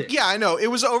season. I know. It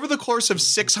was over the course of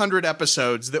 600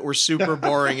 episodes that were super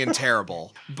boring and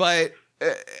terrible. But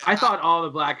I thought all the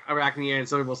Black Arachne and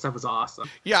Silverbolt stuff was awesome.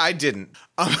 Yeah, I didn't.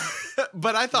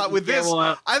 But I thought with this,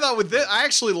 I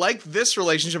actually liked this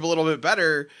relationship a little bit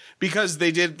better because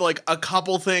they did like a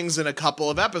couple things in a couple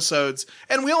of episodes,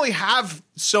 and we only have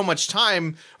so much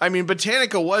time. I mean,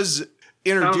 Botanica was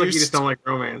introduced. Sounds like you just don't like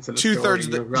romance. And 2/3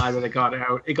 of the glad that it got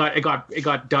out. It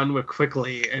got done with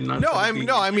quickly. And not I mean,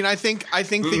 I think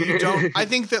that you don't. I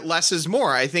think that less is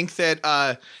more. I think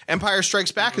that Empire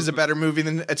Strikes Back is a better movie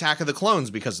than Attack of the Clones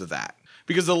because of that.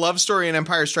 Because the love story in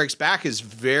Empire Strikes Back is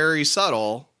very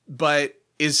subtle, but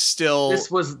is still. This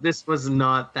was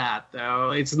not that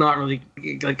though. It's not really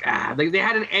like they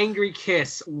had an angry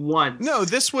kiss once. No,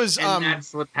 this was and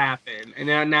that's what happened. And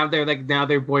now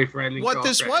they're boyfriend and girlfriend.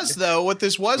 This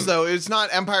was though, it's not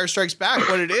Empire Strikes Back.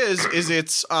 What it is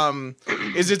it's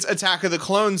Attack of the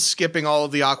Clones skipping all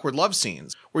of the awkward love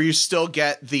scenes where you still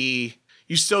get that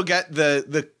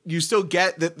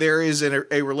there is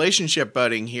a relationship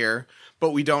budding here,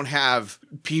 but we don't have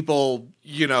people,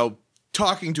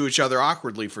 talking to each other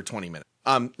awkwardly for 20 minutes.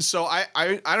 So I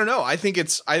don't know. I think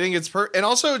it's and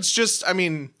also it's just, I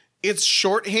mean, it's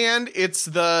shorthand. It is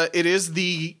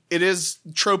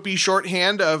tropey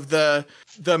shorthand of the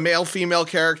male female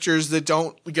characters that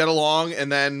don't get along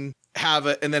and then have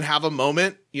a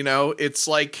moment, it's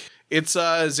like It's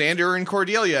Xander and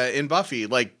Cordelia in Buffy.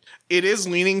 Like, it is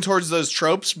leaning towards those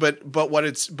tropes, but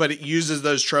it uses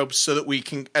those tropes so that we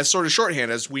can, as sort of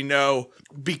shorthand, as we know,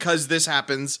 because this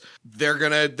happens, they're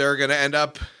gonna end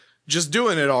up just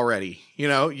doing it already. You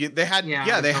know, they had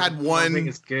one. I think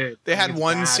it's good. They had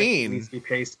one bad. Scene. It needs to be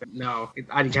paced, but no,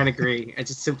 I can't agree.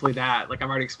 It's just simply that. Like, I've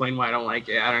already explained why I don't like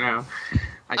it. I don't know.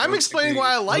 I'm explaining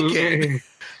why I like it.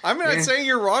 I'm not saying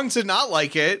you're wrong to not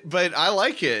like it, but I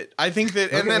like it. I think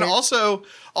that, and then also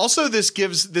this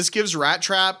gives Rat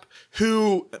Trap,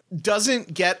 who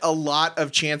doesn't get a lot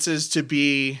of chances to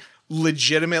be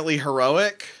legitimately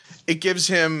heroic. It gives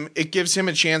him a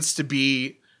chance to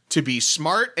be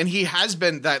smart, and he has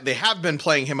been that they have been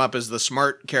playing him up as the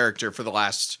smart character for the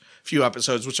last few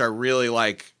episodes, which I really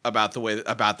like about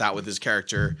that with his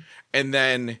character. And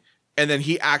then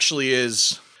he actually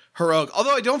is heroic.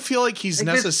 Although I don't feel like he's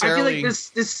necessarily. I feel like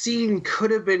this scene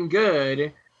could have been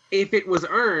good if it was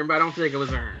earned, but I don't feel like it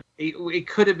was earned. It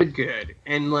could have been good,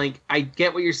 and like I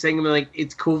get what you're saying. I mean, like,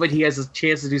 it's cool that he has a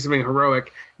chance to do something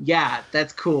heroic. Yeah,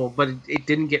 that's cool, but it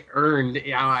didn't get earned.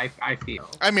 Yeah, I feel.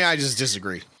 I mean, I just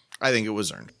disagree. I think it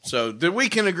was earned. So that we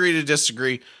can agree to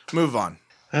disagree. Move on.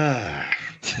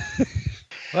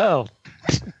 Well,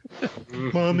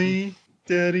 Mommy,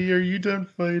 Daddy, are you done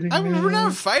fighting? We're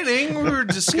not fighting. We're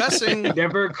discussing.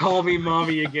 Never call me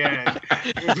mommy again.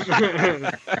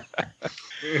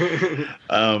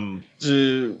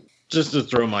 Just to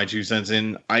throw my 2 cents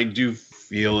in, I do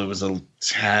feel it was a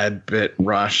tad bit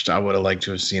rushed. I would have liked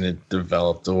to have seen it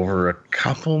developed over a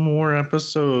couple more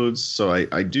episodes. So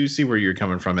I do see where you're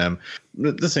coming from, Em.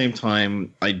 At the same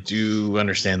time, I do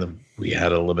understand that we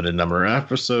had a limited number of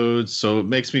episodes. So it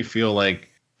makes me feel like,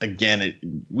 again,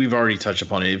 we've already touched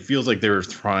upon it. It feels like they were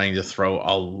trying to throw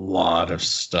a lot of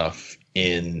stuff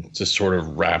in to sort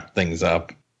of wrap things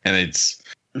up. And it's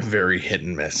very hit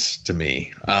and miss to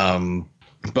me.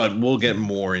 But we'll get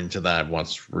more into that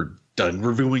once we're done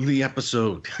reviewing the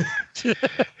episode.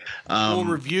 We'll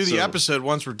review the episode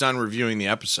once we're done reviewing the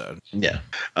episode. Yeah.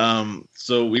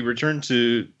 So we return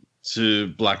to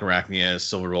Black Arachnia,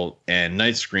 Silverbolt, and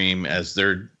Night Scream as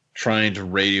they're trying to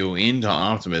radio into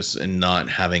Optimus and not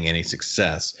having any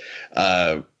success.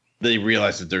 They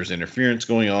realize that there's interference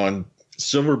going on.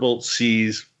 Silverbolt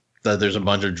sees that there's a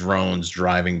bunch of drones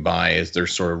driving by as they're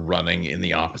sort of running in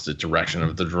the opposite direction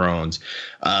of the drones.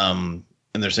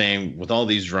 And they're saying, with all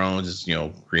these drones, it's,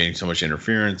 creating so much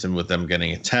interference, and with them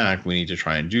getting attacked, we need to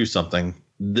try and do something.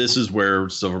 This is where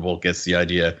Silverbolt gets the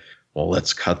idea, well,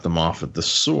 let's cut them off at the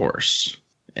source.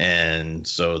 And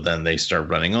so then they start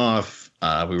running off.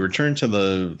 We return to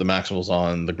the Maximals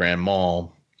on the Grand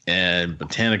Mall, and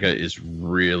Botanica is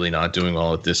really not doing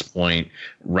well at this point.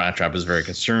 Rat Trap is very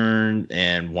concerned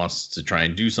and wants to try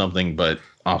and do something, but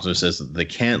Optimus says that they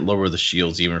can't lower the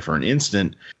shields even for an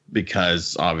instant,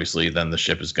 because obviously then the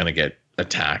ship is going to get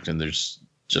attacked and there's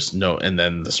just and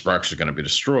then the sparks are going to be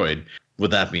destroyed.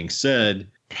 With that being said,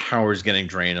 power's getting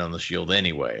drained on the shield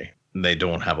anyway. They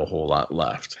don't have a whole lot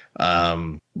left.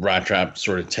 Rat Trap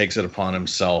sort of takes it upon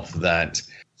himself that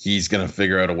he's going to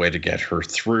figure out a way to get her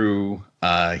through.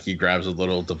 He grabs a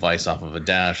little device off of a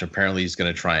dash. Apparently he's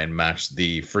going to try and match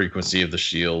the frequency of the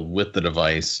shield with the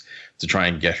device to try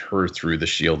and get her through the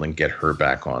shield and get her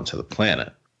back onto the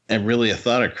planet. And really, a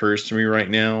thought occurs to me right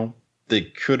now. They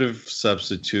could have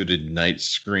substituted Night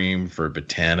Scream for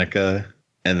Botanica,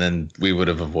 and then we would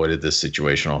have avoided this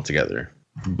situation altogether.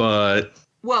 But...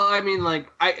 Well, I mean,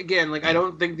 I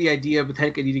don't think the idea of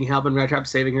Botanica needing help and Rat Trap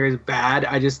saving her is bad.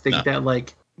 I just think that, I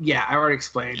already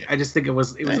explained. I just think it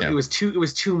was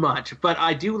too much. But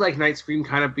I do like Night Scream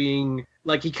kind of being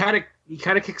he kind of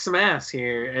kicks some ass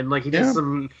here, and he does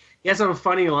he has some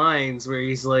funny lines where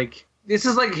he's like, this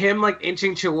is like him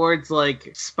inching towards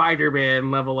Spider-Man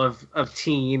level of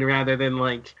teen rather than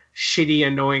shitty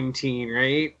annoying teen,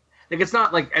 right? It's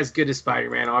not as good as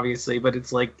Spider-Man, obviously, but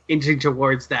it's inching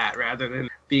towards that rather than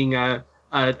being a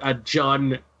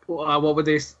John.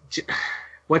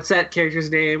 What's that character's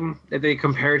name that they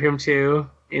compared him to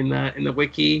in the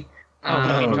wiki?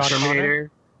 John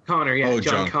Terminator. Connor, yeah,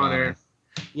 John Connor.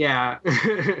 Yeah.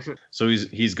 So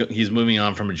he's moving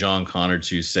on from a John Connor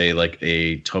to say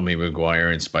a Tobey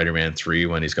Maguire in Spider-Man 3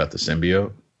 when he's got the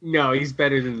symbiote. No, he's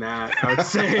better than that, I would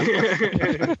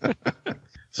say.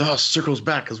 So it circles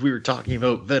back because we were talking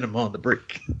about Venom on the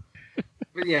break.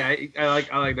 But yeah, I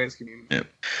like Night Scream. Yeah.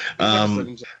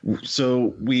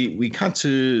 So we cut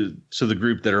to the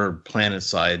group that are planet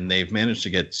side, and they've managed to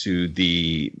get to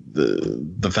the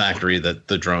factory that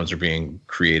the drones are being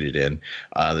created in.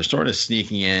 They're sort of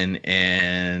sneaking in,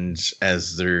 and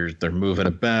as they're moving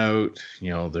about,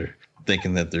 they're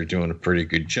thinking that they're doing a pretty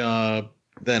good job.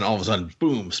 then all of a sudden,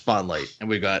 boom, spotlight. And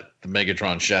we got the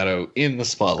Megatron shadow in the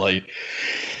spotlight.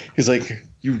 He's like,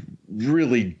 you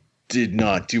really did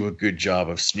not do a good job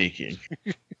of sneaking.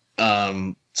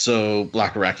 So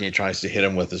Black Arachnia tries to hit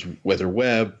him with her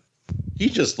web. He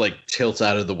just like tilts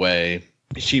out of the way.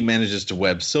 She manages to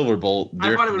web Silverbolt.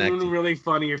 I thought it would have been really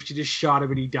funny if she just shot him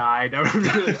and he died. That would have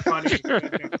been really funny.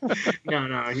 No.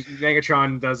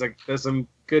 Megatron does some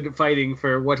good fighting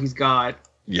for what he's got.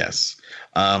 Yes.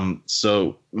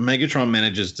 So Megatron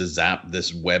manages to zap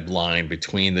this web line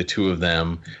between the two of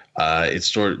them. It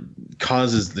sort of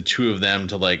causes the two of them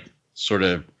to like sort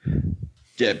of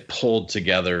get pulled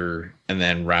together and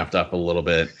then wrapped up a little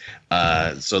bit.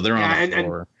 So they're on the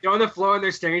floor. And they're on the floor and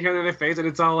they're staring each other in the face, and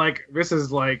it's all like, this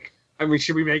is like, I mean,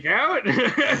 should we make out?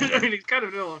 I mean, it's kind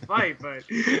of a fight, but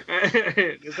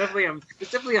it's definitely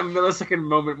a millisecond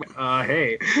moment.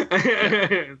 Hey.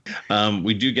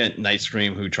 We do get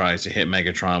Nightscream, who tries to hit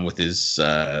Megatron with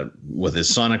his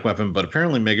sonic weapon, but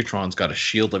apparently Megatron's got a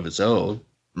shield of its own.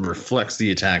 Reflects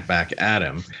the attack back at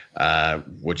him,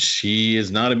 which he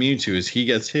is not immune to, as he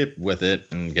gets hit with it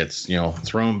and gets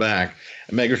thrown back.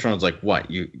 And Megatron's like,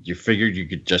 "What? You figured you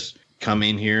could just come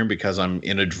in here because I'm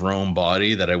in a drone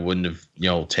body that I wouldn't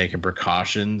have taken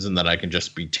precautions, and that I can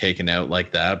just be taken out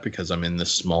like that because I'm in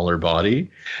this smaller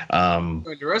body?"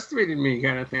 Underestimated me,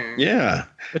 kind of thing. Yeah,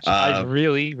 which I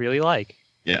really, really like.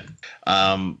 Yeah,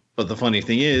 but the funny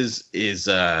thing is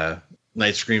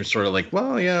Nightscream's sort of like,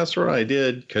 well, yeah, sort of I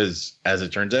did, because as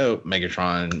it turns out,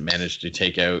 Megatron managed to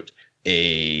take out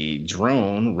a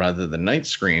drone rather than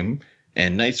Nightscream,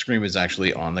 and Nightscream is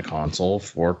actually on the console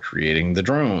for creating the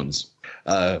drones.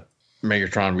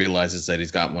 Megatron realizes that he's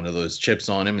got one of those chips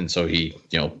on him, and so he,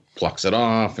 plucks it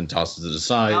off and tosses it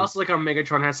aside. I also like how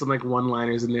Megatron has some like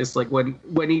one-liners in this, like when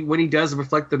he does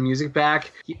reflect the music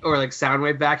back or like sound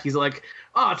wave back, he's like,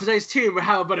 "Oh, today's tune, but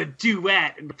how about a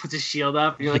duet?" and puts his shield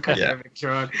up, and you're like, yeah.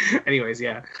 Megatron. Anyways,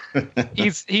 yeah.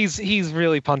 he's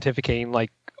really pontificating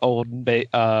like old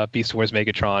Beast Wars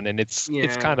Megatron, and it's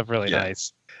kind of really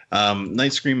nice.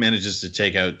 Nightscream manages to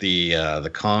take out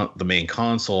the main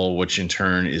console, which in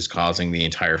turn is causing the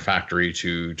entire factory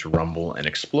to rumble and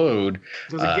explode.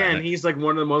 Because again, he's like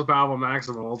one of the most powerful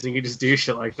Maximals. He can just do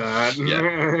shit like that.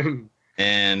 Yeah.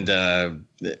 And an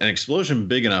explosion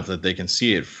big enough that they can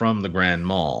see it from the Grand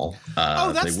Mall.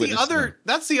 That's the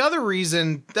other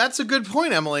reason. That's a good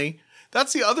point, Emily.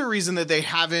 That's the other reason that they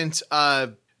haven't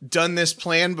done this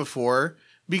plan before.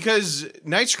 Because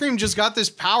Nightscream just got this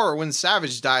power when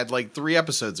Savage died like 3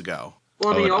 episodes ago.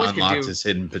 Well, it unlocked his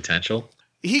hidden potential.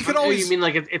 He could always. You mean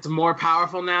like it's more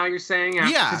powerful now? You're saying?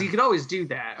 Yeah, because he could always do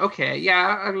that. Okay,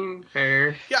 yeah. I mean,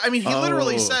 fair. Yeah, I mean, he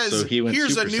literally says, so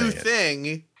 "Here's Super a new Saiyan.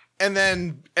 thing," and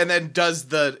then does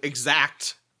the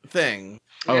exact thing.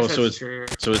 Oh, so it's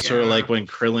sort of like when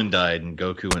Krillin died and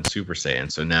Goku went Super Saiyan.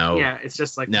 So now, it's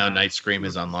just like now Nightscream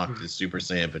has unlocked his Super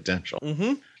Saiyan potential.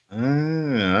 Mm-hmm.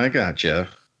 I gotcha.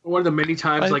 One of the many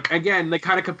times, like again, they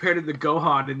kind of compared it to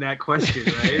Gohan in that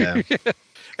question, right? Yeah.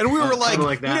 And we were like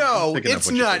no,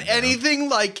 it's not anything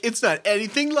like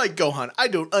Gohan. I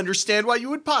don't understand why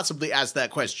you would possibly ask that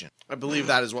question. I believe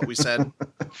that is what we said.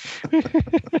 I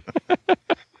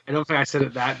don't think I said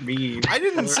it that mean. I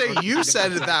didn't say you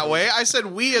said it that way. I said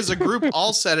we as a group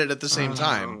all said it at the same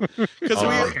time.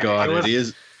 God,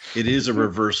 it is a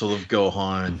reversal of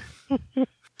Gohan.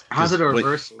 How's it a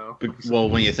reversal, though? Well,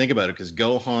 when you think about it, because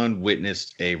Gohan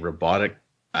witnessed a robotic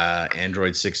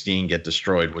Android 16 get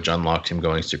destroyed, which unlocked him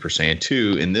going Super Saiyan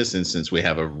 2. In this instance, we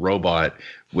have a robot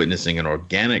witnessing an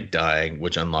organic dying,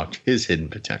 which unlocked his hidden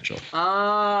potential. Oh,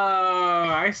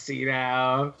 I see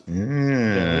now. Yeah.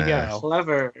 There you go.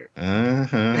 Clever.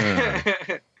 Uh-huh.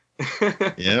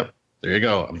 Yep. There you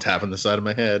go. I'm tapping the side of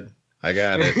my head. I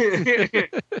got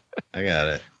it. I got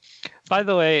it. By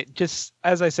the way, just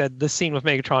as I said, the scene with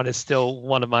Megatron is still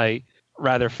one of my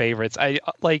rather favorites. I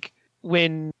like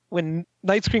when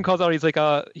Nightscream calls out. He's like,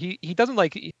 he doesn't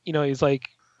like, he's like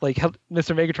Mr.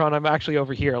 Megatron, I'm actually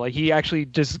over here. Like he actually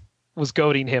just was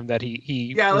goading him that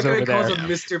he was over there. Calls him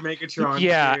Mr. Megatron.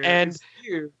 Yeah,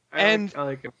 here. and I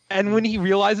like him. And when he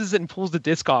realizes it and pulls the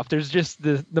disc off, there's just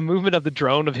the movement of the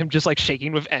drone of him just like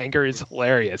shaking with anger is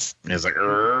hilarious. It's like,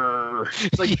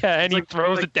 and he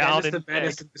throws it down and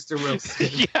Mr.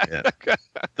 Wilson. Yeah.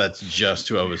 That's just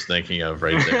who I was thinking of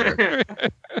right there.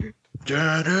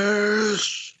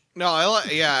 Dennis. No,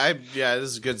 this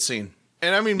is a good scene.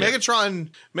 And I mean,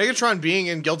 Megatron being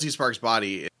in Guilty Spark's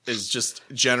body is just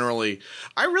generally,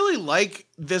 I really like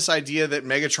this idea that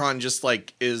Megatron just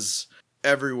like is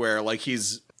everywhere. Like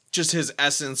he's just his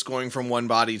essence going from one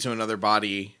body to another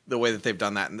body, the way that they've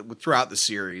done that throughout the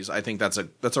series, I think that's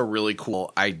a really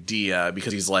cool idea,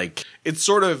 because he's like, it's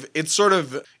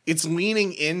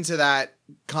leaning into that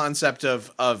concept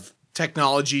of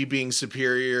technology being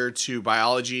superior to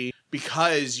biology,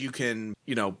 because you can,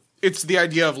 it's the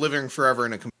idea of living forever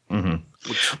in a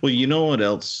Well, you know what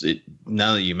else?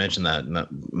 Now that you mention that,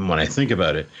 when I think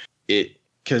about it,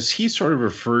 because he sort of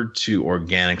referred to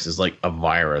organics as like a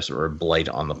virus or a blight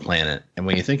on the planet. And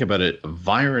when you think about it, a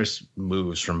virus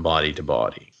moves from body to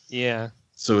body. Yeah.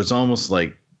 So it's almost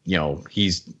like,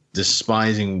 he's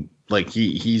despising, like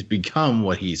he's become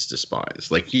what he's despised.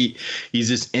 Like he's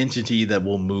this entity that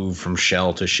will move from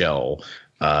shell to shell,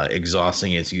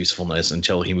 exhausting its usefulness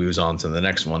until he moves on to the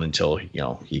next one, until,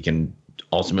 he can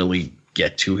ultimately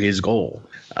get to his goal,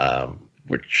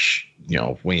 which,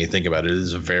 when you think about it,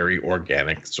 is a very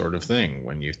organic sort of thing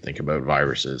when you think about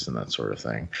viruses and that sort of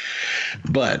thing.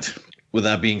 But with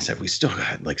that being said, we still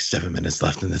got like 7 minutes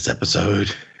left in this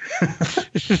episode.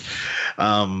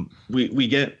 We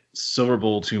get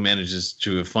Silverbolt, who manages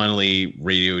to have finally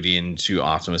radioed in to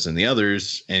Optimus and the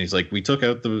others, and he's like, we took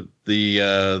out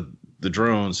the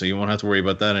drone, so you won't have to worry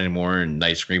about that anymore. And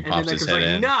Nightscream pops his head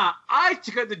in. Nah, I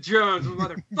took out the drones,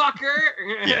 motherfucker.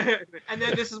 Yeah. And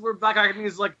then this is where Black Academy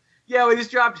is like, yeah, we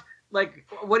just dropped, like,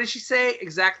 what did she say?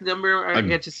 Exact number? I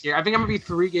get just here. I think I'm going to be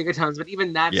 3 gigatons, but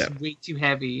even that's way too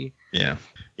heavy. Yeah.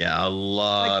 Yeah, a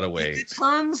lot of weight.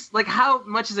 Gigatons? Like, how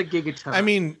much is a gigaton? I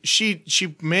mean, she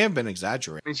may have been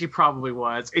exaggerating. And she probably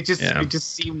was. It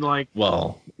just seemed like...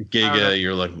 Well, giga,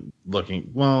 you're looking...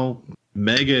 Well,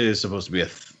 mega is supposed to be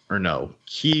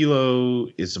kilo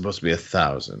is supposed to be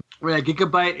 1,000. Right, a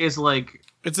gigabyte is like...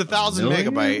 It's 1,000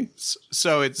 megabytes,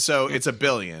 so it's a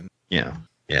billion. Yeah.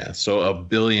 Yeah, so 1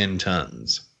 billion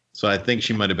tons. So I think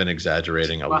she might have been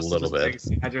exaggerating a little bit.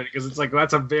 Exaggerating, because it's like,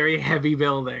 that's a very heavy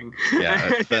building.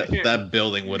 Yeah, that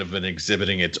building would have been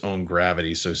exhibiting its own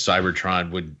gravity, so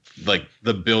Cybertron would, like,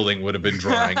 the building would have been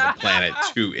drawing the planet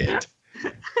to it.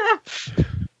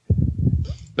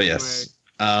 But yes.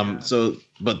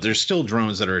 But there's still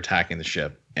drones that are attacking the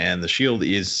ship, and the shield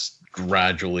is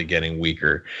gradually getting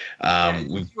weaker.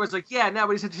 He was like, now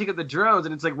we just have to take out the drones,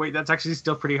 and it's like, wait, that's actually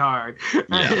still pretty hard.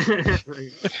 Yeah.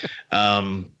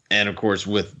 And of course,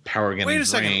 with power getting Wait a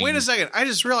second. I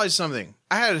just realized something.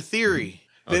 I had a theory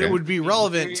that it would be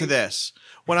relevant to this.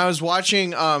 When I was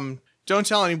watching, don't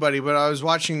tell anybody, but I was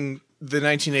watching the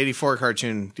 1984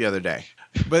 cartoon the other day.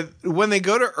 But when they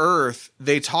go to Earth,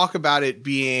 they talk about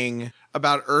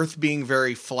Earth being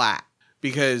very flat,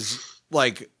 because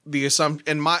like the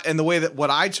assumption and the way that what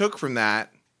I took from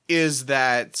that is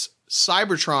that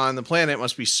Cybertron, the planet,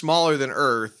 must be smaller than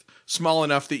Earth, small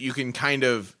enough that you can kind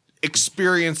of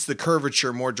experience the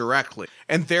curvature more directly,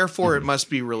 and therefore it must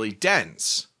be really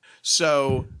dense.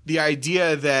 So the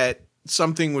idea that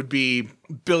something would be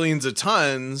billions of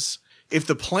tons, if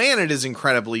the planet is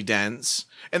incredibly dense,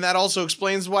 and that also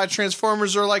explains why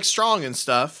Transformers are like strong and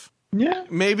stuff. Yeah,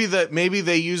 maybe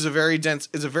they use a very dense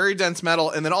metal,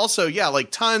 and then also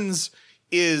like tons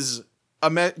is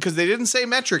because they didn't say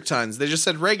metric tons, they just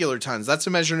said regular tons. That's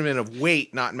a measurement of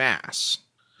weight, not mass.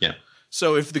 Yeah.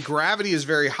 So if the gravity is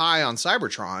very high on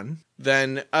Cybertron,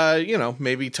 then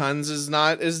maybe tons is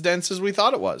not as dense as we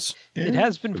thought it was. Yeah, it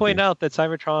has been pointed out that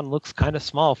Cybertron looks kind of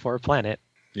small for a planet.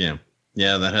 Yeah.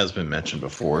 Yeah, that has been mentioned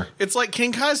before. It's like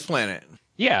King Kai's planet.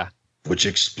 Yeah. Which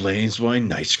explains why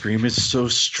Nightscream is so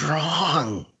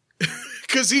strong.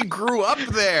 Because he grew up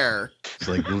there. It's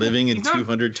like living in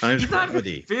 200 times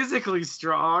gravity. Physically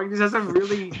strong. He just has a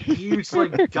really huge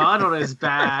gun on his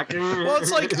back. Well,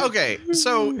 it's like, okay,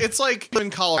 so it's like in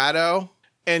Colorado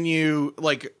and you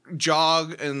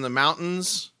jog in the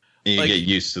mountains. And you get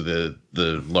used to the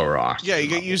lower oxygen. Yeah, you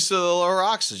get used to the lower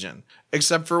oxygen,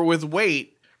 except for with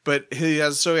weight. But he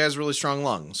has really strong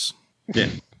lungs. Yeah.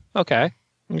 Okay.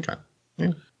 Yeah.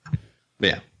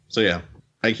 Yeah. So yeah,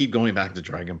 I keep going back to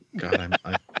Dragon. God,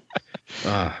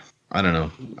 I don't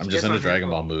know. I'm just in a Dragon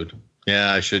Ball mood.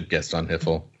 Yeah, I should guest on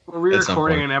Hiffle. We're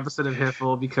re-recording an episode of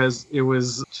Hiffle because it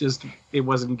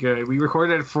wasn't good. We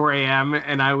recorded at 4 a.m.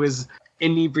 and I was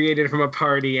inebriated from a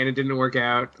party and it didn't work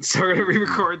out. So we're gonna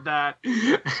re-record that.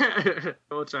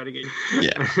 We'll try to get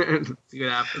see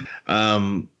what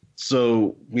happens.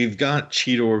 So we've got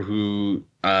Cheetor, who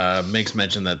makes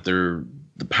mention that the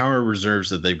power reserves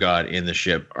that they've got in the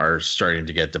ship are starting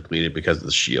to get depleted because of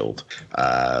the shield.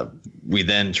 We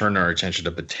then turn our attention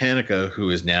to Botanica, who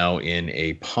is now in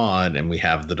a pod, and we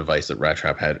have the device that Rat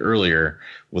Trap had earlier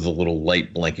with a little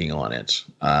light blinking on it.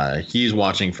 He's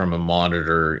watching from a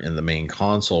monitor in the main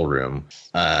console room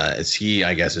as he,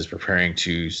 I guess, is preparing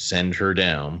to send her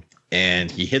down.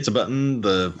 and he hits a button.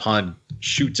 The pod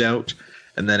shoots out,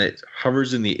 and then it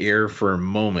hovers in the air for a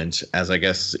moment as I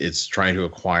guess it's trying to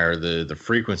acquire the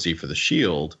frequency for the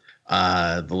shield.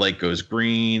 The light goes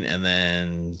green, and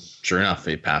then sure enough,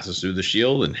 it passes through the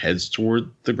shield and heads toward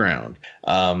the ground.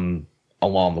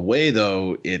 Along the way,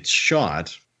 though, it's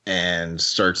shot and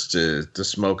starts to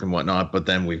smoke and whatnot. But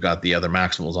then we've got the other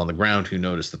Maximals on the ground who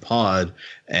notice the pod,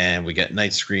 and we get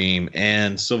Night Scream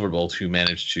and Silverbolt who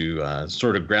manage to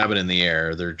sort of grab it in the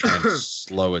air. They're trying to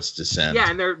slow its descent.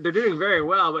 Yeah, and they're doing very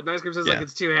well. But Night Scream says like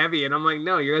it's too heavy, and I'm like,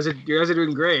 no, you guys are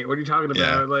doing great. What are you talking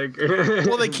about? Like,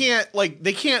 well, they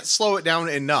can't slow it down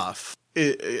enough.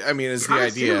 I mean, is the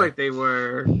idea. Seemed like they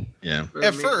were. Yeah.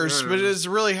 At first, but it's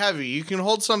really heavy. You can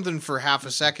hold something for half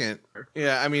a second.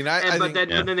 Yeah, I mean, but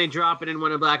then they drop it in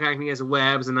one of Black Acne as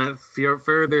webs, and that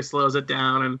further slows it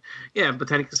down. And yeah,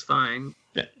 Botanica's fine.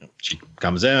 Yeah, she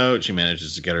comes out. She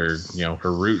manages to get her,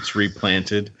 her roots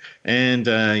replanted, and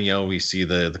we see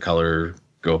the color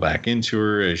go back into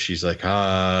her as she's like, no,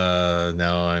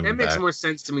 I'm. It makes more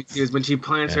sense to me too. Is when she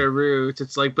plants her roots,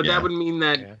 it's like, but that would mean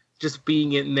that. Yeah. Just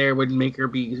being in there would make her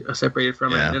be separated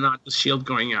from it and not the shield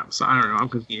going out. So I don't know. I'm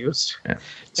confused. Yeah.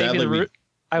 Sadly,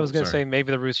 I was going to say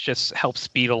maybe the roots just help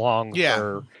speed along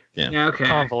her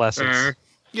convalescence. Fair.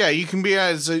 Yeah, you can be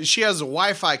she has a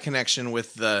Wi-Fi connection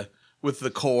with the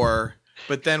core,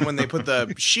 but then when they put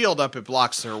the shield up, it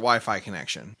blocks their Wi-Fi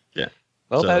connection. Yeah.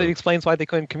 Well, that explains why they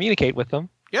couldn't communicate with them.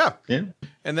 Yeah. Yeah.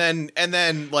 And then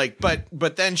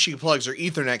but then she plugs her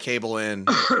Ethernet cable in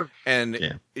and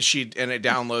it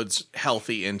downloads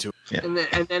healthy into it. Yeah.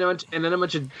 And then a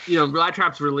bunch of Rat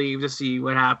Trap's relieved to see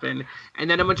what happened. And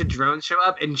then a bunch of drones show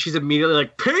up and she's immediately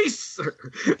like, peace.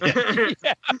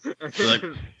 Like,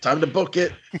 time to book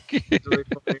it.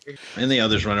 And the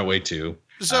others run away too.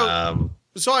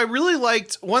 So I really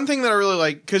liked one thing that I really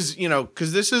liked because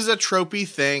this is a tropey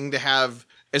thing to have,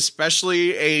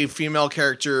 especially a female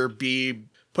character be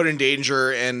put in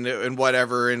danger and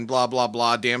whatever and blah, blah,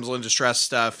 blah, damsel in distress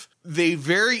stuff. They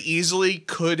very easily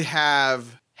could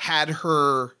have had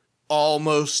her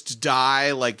almost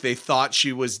die, like they thought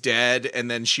she was dead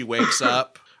and then she wakes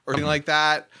up or something like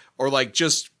that, or like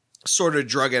just sort of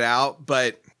drug it out.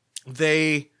 But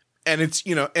it's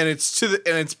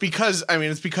because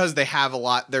they have a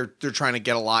lot. They're trying to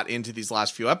get a lot into these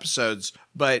last few episodes,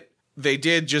 but they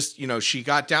did just, she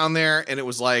got down there and it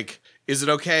was like, is it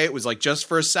okay? It was like just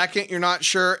for a second, you're not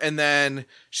sure. And then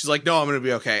she's like, no, I'm going to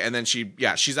be okay. And then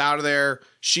she's out of there.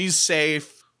 She's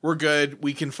safe. We're good.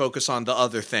 We can focus on the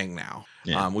other thing now,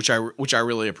 which I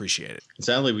really appreciated.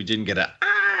 Sadly, we didn't get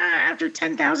after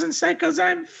 10,000 cycles,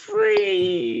 I'm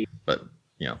free. But,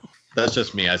 that's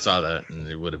just me. I saw that and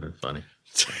it would have been funny.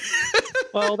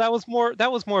 Well, that was more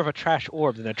of a trash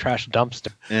orb than a trash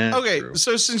dumpster. Yeah, okay, true.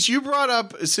 So since you brought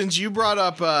up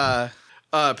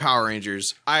Power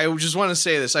Rangers, I just want to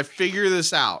say this. I figured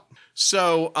this out.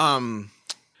 So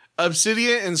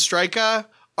Obsidian and Strika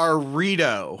are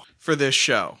Rito for this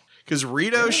show. Because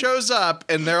Rito shows up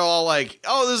and they're all like,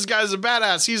 oh, this guy's a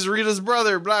badass. He's Rita's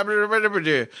brother, blah, blah, blah, blah,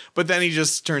 blah. But then he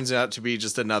just turns out to be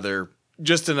just another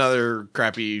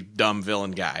crappy, dumb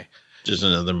villain guy. Just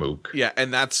another mook. Yeah,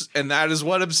 and that is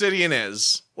what Obsidian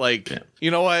is. Like,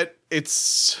 you know what?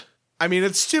 It's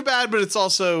too bad, but it's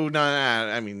also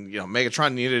not.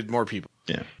 Megatron needed more people.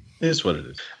 Yeah, it is what it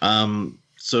is.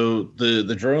 So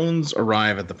the drones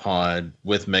arrive at the pod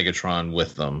with Megatron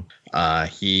with them.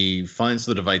 He finds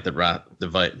the device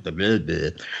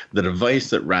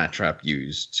that Rat Trap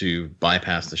used to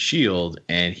bypass the shield,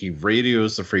 and he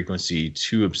radios the frequency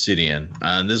to Obsidian.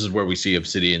 And this is where we see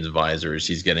Obsidian's visors.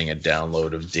 He's getting a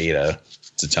download of data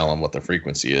to tell him what the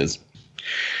frequency is.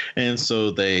 And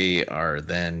so they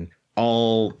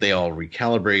all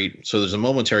recalibrate. So there's a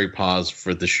momentary pause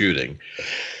for the shooting,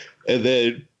 and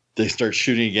then they start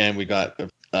shooting again. We got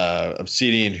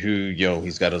Obsidian, who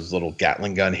he's got his little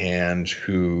Gatling gun hand,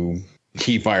 who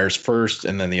he fires first,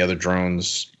 and then the other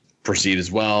drones proceed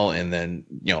as well. And then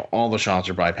all the shots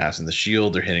are bypassing the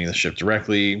shield. They're hitting the ship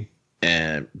directly.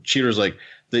 And Cheetor's like,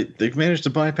 they've managed to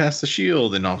bypass the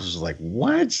shield, and Officer's like,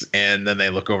 what? And then they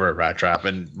look over at Rat Trap,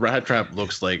 and Rat Trap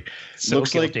looks like it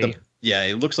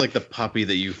looks like the puppy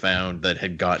that you found that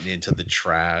had gotten into the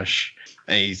trash.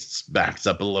 And he backs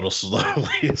up a little slowly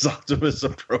as Optimus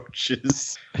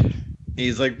approaches.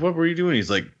 He's like, what were you doing? He's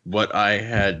like, what I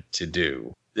had to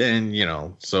do. And,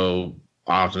 so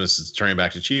Optimus is turning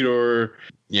back to Cheetor.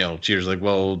 Cheetor's like,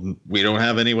 well, we don't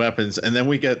have any weapons. And then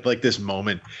we get like this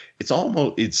moment.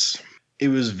 It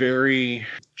was very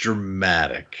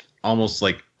dramatic, almost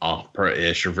like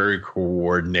opera-ish or very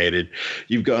coordinated.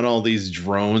 You've got all these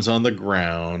drones on the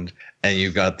ground, and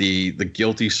you've got the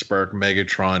guilty Spark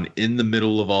Megatron in the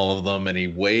middle of all of them, and he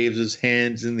waves his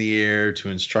hands in the air to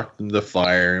instruct them to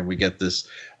fire, and we get this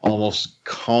almost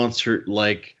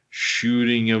concert-like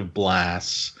shooting of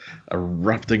blasts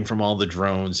erupting from all the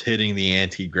drones, hitting the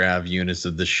anti-grav units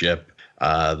of the ship.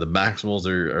 The Maximals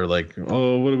are like,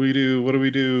 oh, what do we do? What do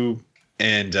we do?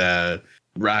 And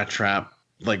Rat Trap,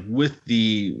 like with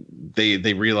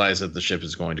they realize that the ship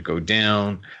is going to go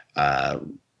down.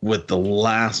 With the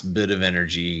last bit of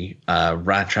energy,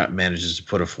 Rat Trap manages to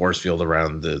put a force field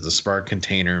around the Spark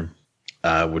container,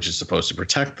 which is supposed to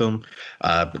protect them.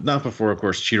 But not before, of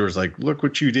course, Cheetor's like, look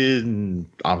what you did. And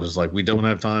Optimus is like, we don't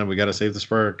have time. We got to save the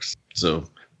Sparks. So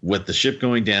with the ship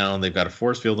going down, they've got a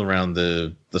force field around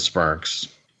the Sparks.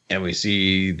 And we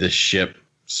see the ship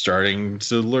starting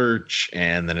to lurch.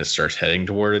 And then it starts heading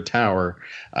toward a tower.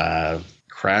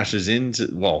 Crashes into,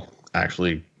 well,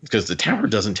 actually, because the tower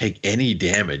doesn't take any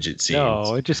damage, it seems.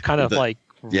 No, it just kind of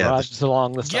rushes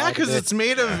along the side. Yeah, because it's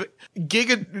made of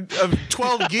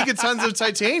 12 gigatons of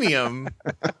titanium.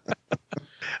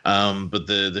 But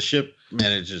the ship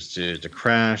manages to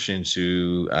crash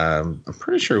into. I'm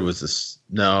pretty sure it was this.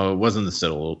 No, it wasn't the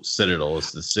Citadel.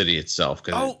 It's the city itself.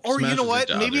 Oh, or you know what?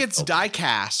 Maybe it's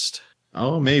die-cast.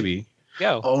 Oh, maybe.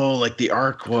 Yeah. Oh, like the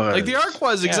Ark was. Like the Ark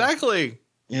was, exactly.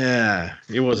 Yeah,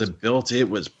 it wasn't built; it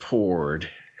was poured.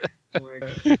 So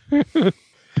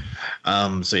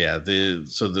yeah,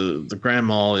 the Grand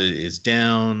Mall is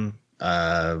down.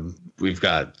 We've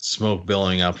got smoke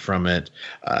billowing up from it.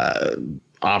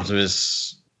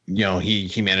 Optimus,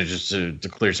 he manages to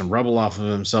clear some rubble off of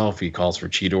himself. He calls for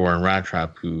Cheetor and Rat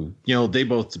Trap, who, they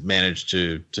both manage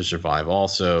to survive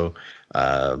also.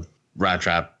 Rat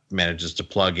Trap manages to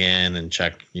plug in and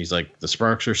check. He's like, the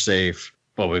Sparks are safe,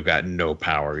 but we've got no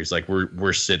power. He's like,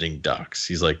 we're sitting ducks.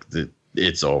 He's like,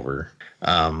 it's over.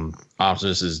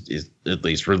 Optimus is at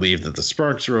least relieved that the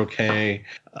Sparks are okay.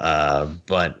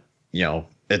 But,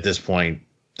 at this point,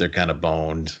 they're kind of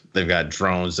boned. They've got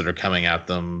drones that are coming at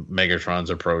them. Megatron's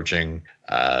approaching.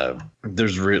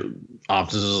 Optimus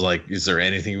is like, is there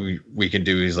anything we can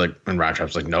do? He's like, and Rat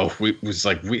Trap's like, no. We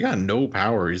got no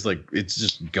power. He's like, it's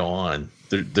just gone.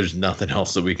 There's nothing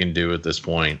else that we can do at this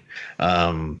point.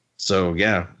 So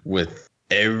yeah, with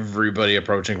everybody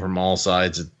approaching from all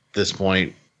sides at this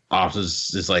point,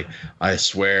 Optimus is like, I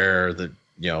swear that,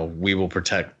 we will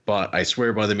protect, but I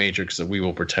swear by the Matrix that we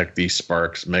will protect these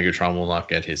Sparks. Megatron will not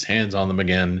get his hands on them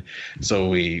again. So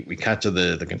we cut to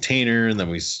the container, and then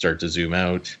we start to zoom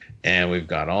out, and we've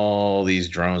got all these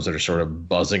drones that are sort of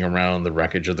buzzing around the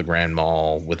wreckage of the Grand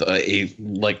Mall with a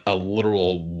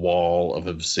literal wall of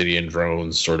obsidian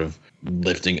drones sort of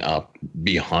lifting up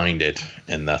behind it.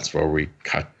 And that's where we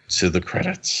cut to the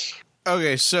credits.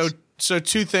 Okay, so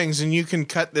two things, and you can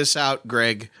cut this out,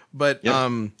 Greg, but yep.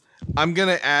 I'm going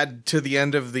to add to the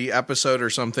end of the episode or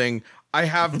something. I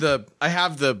have the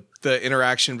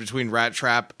interaction between Rat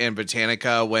Trap and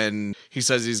Botanica when he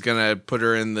says he's going to put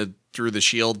her in through the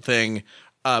shield thing.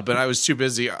 But I was too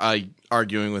busy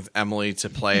arguing with Emily to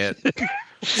play it.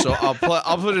 So I'll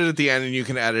put it at the end, and you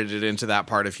can edit it into that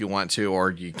part if you want to,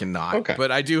 or you cannot. Okay.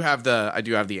 But I do have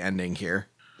the ending here.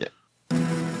 Yeah.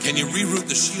 Can you reroute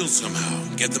the shield somehow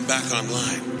and get them back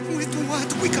online? With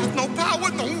what? We got no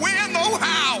power, no where, no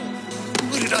how.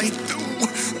 What did I do?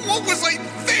 What was I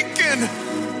thinking?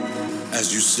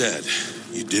 As you said,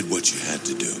 you did what you had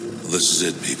to do. This is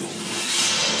it, people.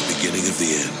 The beginning of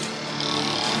the end.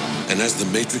 And as the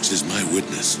Matrix is my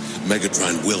witness,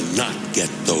 Megatron will not get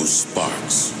those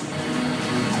sparks.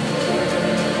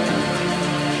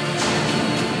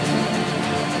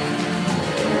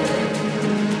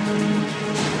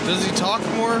 Does he talk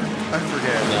more? I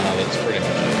forget. No, that's pretty much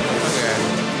it.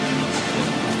 Okay.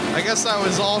 I guess that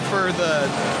was all for the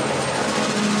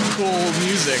cool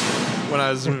music when I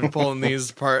was pulling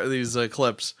these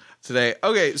clips today.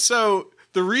 Okay, so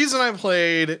the reason I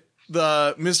played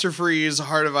the Mr. Freeze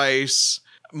Heart of Ice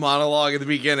monologue at the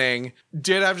beginning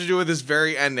did have to do with this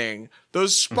very ending.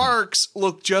 Those sparks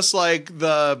look just like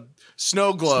the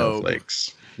snow globe.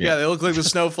 Snowflakes. Yeah, they look like the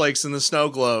snowflakes in the snow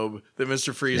globe that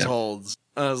Mr. Freeze holds.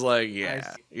 I was like,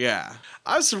 yeah.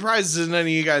 I was surprised that none of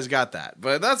you guys got that,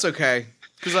 but that's okay.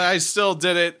 Because I still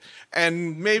did it,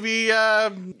 and maybe,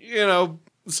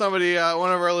 somebody,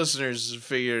 one of our listeners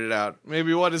figured it out.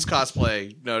 Maybe What Is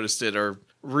Cosplay noticed it, or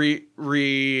Ryuki?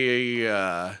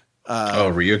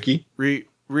 Rhea?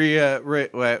 Rhea.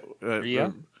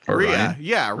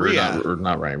 Yeah, Rhea. Or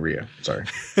not Ryan, Rhea. Sorry.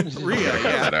 Rhea,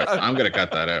 I'm going to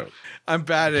cut that out. I'm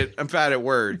bad at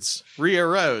words. Rhea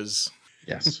Rose.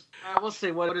 Yes. I will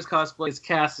say, what is cosplay is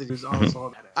Cassidy, who's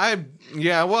also I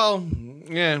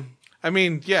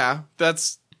mean, yeah,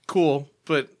 that's cool,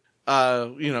 but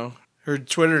her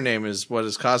Twitter name is what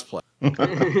is cosplay.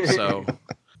 So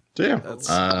yeah. That's,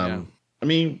 I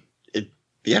mean,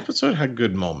 the episode had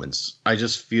good moments. I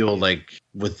just feel like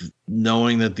with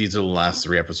knowing that these are the last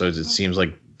 3 episodes, it seems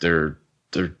like they're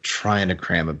trying to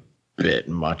cram a bit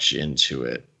much into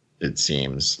it. It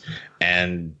seems,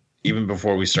 and even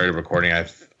before we started recording,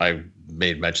 I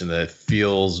made mention that it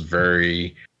feels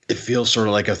sort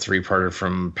of like a 3-parter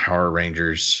from Power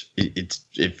Rangers.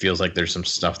 It feels like there's some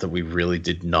stuff that we really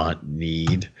did not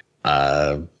need,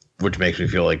 which makes me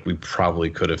feel like we probably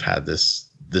could have had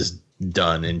this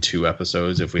done in 2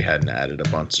 episodes if we hadn't added a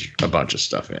bunch of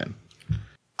stuff in.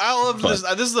 I love this.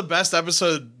 This is the best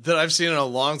episode that I've seen in a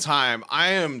long time.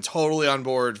 I am totally on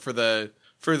board for the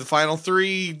final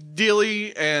 3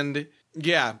 dealy, and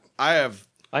yeah, I have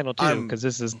final 2 because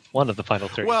this is one of the final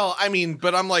 3. Well, I mean,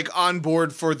 but I'm like on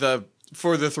board for the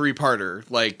 3-parter.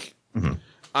 Like,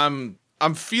 I'm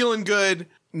feeling good.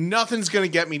 Nothing's gonna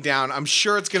get me down. I'm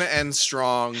sure it's gonna end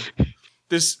strong.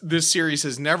 This series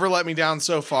has never let me down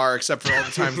so far, except for all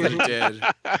the times that it did.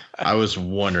 I was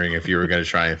wondering if you were going to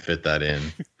try and fit that in.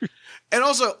 And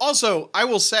also, I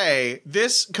will say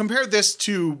compare this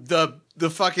to the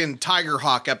fucking Tiger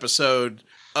Hawk episode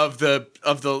of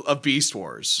Beast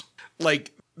Wars.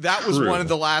 Like that was one of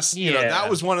the last. Yeah. That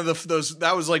was one of those.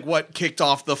 That was like what kicked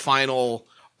off the final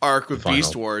arc of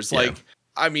Beast Wars. Yeah. Like,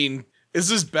 I mean, this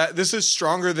is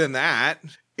stronger than that.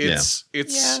 It's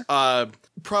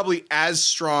probably as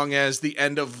strong as the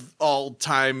end of All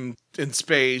Time in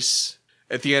Space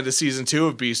at the end of season 2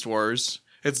 of Beast Wars.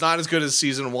 It's not as good as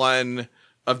season 1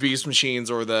 of Beast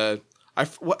Machines or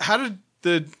how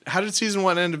did season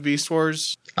 1 end of Beast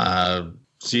Wars?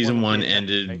 Season 1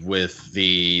 ended with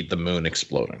the moon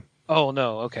exploding. Oh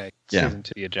no, okay. Yeah. Season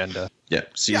 2 the agenda. Yeah,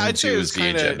 season 2 is the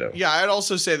agenda. Yeah, I'd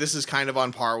also say this is kind of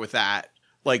on par with that.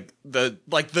 Like the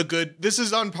good. This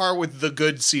is on par with the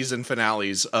good season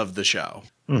finales of the show.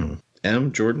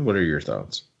 Jordan, what are your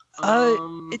thoughts?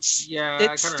 It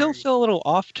still feel a little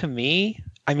off to me.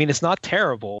 I mean, it's not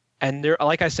terrible, and there,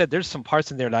 like I said, there's some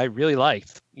parts in there that I really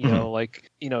liked.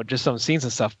 Just some scenes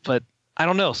and stuff. But I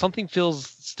don't know, something feels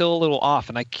still a little off,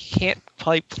 and I can't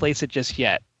quite place it just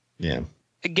yet. Yeah.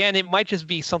 Again, it might just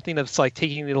be something that's like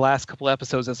taking the last couple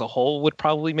episodes as a whole would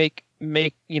probably make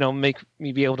me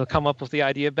be able to come up with the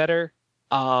idea better.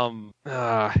 I'm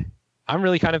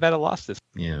really kind of at a loss this.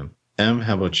 Yeah.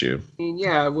 How about you? I mean,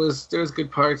 yeah, there was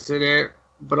good parts in it,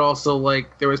 but also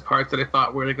like there was parts that I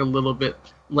thought were like a little bit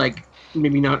like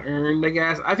maybe not earned. I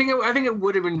guess I think it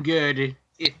would have been good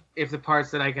if the parts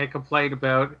that I complained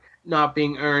about not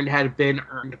being earned had been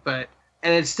earned, and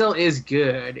it still is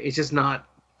good. It's just not.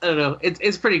 I don't know.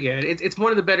 It's pretty good. It's one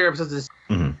of the better episodes of this.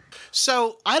 Mm-hmm.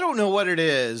 So I don't know what it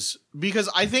is because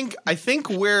I think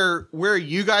where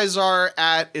you guys are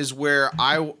at is where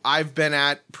I've been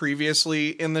at previously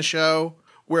in the show,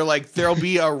 where like there'll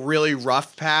be a really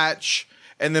rough patch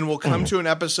and then we'll come to an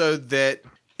episode that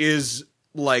is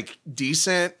like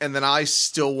decent, and then I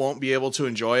still won't be able to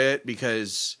enjoy it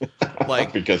because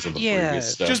like because of the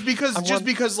previous stuff. Just because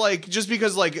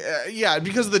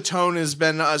the tone has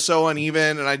been so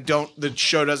uneven, and the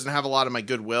show doesn't have a lot of my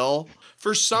goodwill.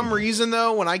 For some reason,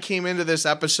 though, when I came into this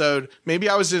episode, maybe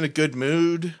I was in a good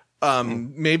mood.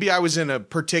 Maybe I was in a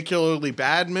particularly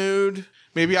bad mood.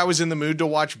 Maybe I was in the mood to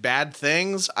watch bad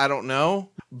things. I don't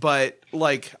know. But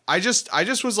like, I just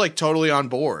was like totally on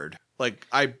board. Like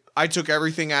I took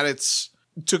everything at its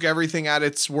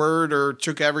word, or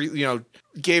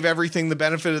gave everything the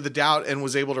benefit of the doubt, and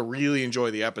was able to really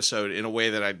enjoy the episode in a way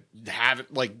that I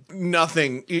haven't, like,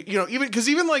 nothing,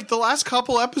 even like the last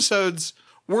couple episodes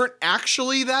weren't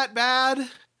actually that bad.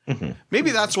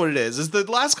 Maybe that's what it is the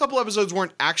last couple episodes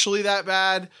weren't actually that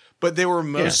bad, but they were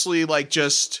mostly like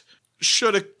just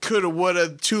shoulda, coulda,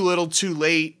 woulda, too little, too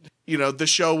late. The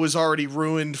show was already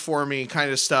ruined for me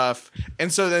kind of stuff.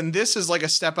 And so then this is like a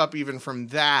step up even from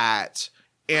that.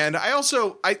 And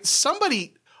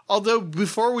although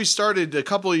before we started, a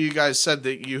couple of you guys said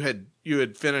that you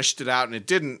had finished it out and it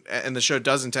didn't, and the show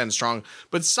doesn't end strong.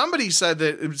 But somebody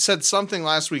said something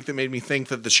last week that made me think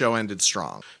that the show ended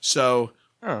strong. So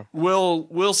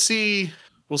we'll see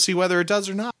whether it does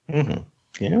or not. Mm-hmm.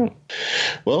 Yeah.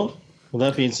 Well, with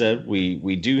that being said,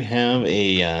 we do have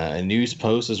a news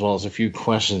post as well as a few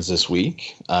questions this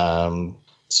week.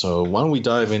 So why don't we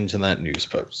dive into that news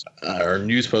post? Our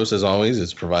news post, as always,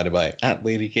 is provided by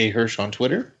 @LadyKHirsch on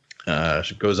Twitter.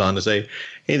 She goes on to say,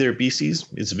 "Hey there, Beasties.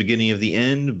 It's the beginning of the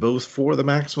end, both for the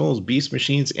Maximals, Beast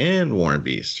Machines, and Warren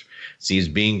Beast. Seems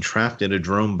being trapped in a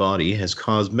drone body has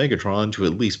caused Megatron to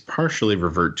at least partially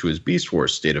revert to his Beast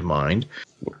Wars state of mind.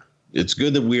 It's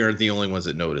good that we aren't the only ones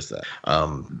that notice that.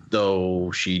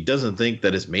 Though she doesn't think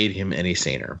that it's made him any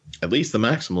saner. At least the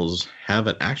Maximals have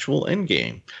an actual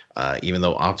endgame, even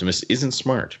though Optimus isn't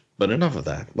smart. But enough of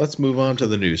that. Let's move on to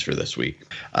the news for this week.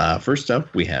 First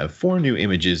up, we have 4 new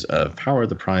images of Power of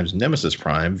the Prime's Nemesis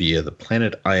Prime via the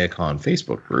Planet Iacon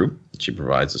Facebook group. She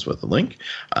provides us with a link.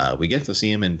 We get to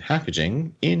see him in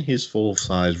packaging, in his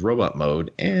full-size robot mode,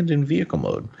 and in vehicle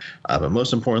mode. But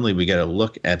most importantly, we get a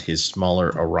look at his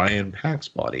smaller Orion Pax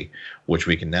body, which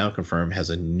we can now confirm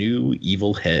has a new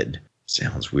evil head.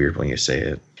 Sounds weird when you say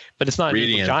it. But it's not an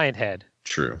evil giant head.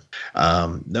 True.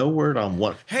 No word on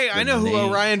what. Hey, I know who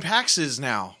Orion Pax is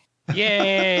now.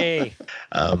 Yay!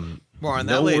 More on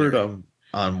that later. No word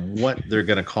on what they're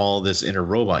going to call this inner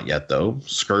robot yet, though.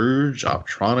 Scourge,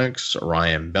 Optronics,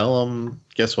 Orion Bellum.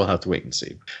 Guess we'll have to wait and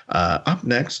see. Up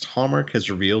next, Hallmark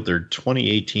has revealed their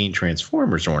 2018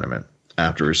 Transformers ornament.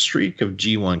 After a streak of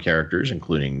G1 characters,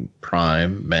 including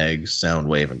Prime, Meg,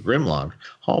 Soundwave, and Grimlock,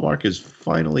 Hallmark is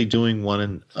finally doing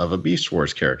one of a Beast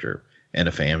Wars character. And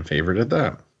a fan favorite at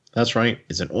that. That's right.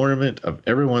 It's an ornament of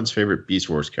everyone's favorite Beast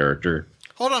Wars character.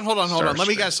 Hold on. Let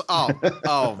me guess. Oh,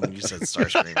 you said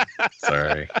Starscream.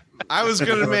 Sorry. I was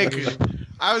gonna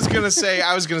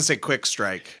say Quick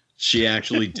Strike. She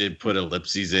actually did put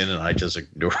ellipses in, and I just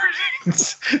ignored it.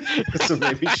 So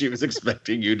maybe she was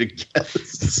expecting you to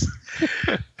guess.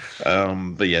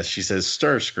 But yes, she says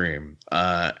Starscream,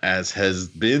 as has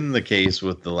been the case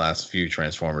with the last few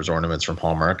Transformers ornaments from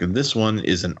Hallmark. And this one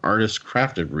is an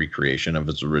artist-crafted recreation of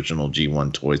its original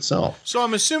G1 toy itself. So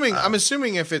I'm assuming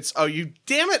if it's I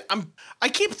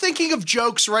keep thinking of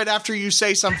jokes right after you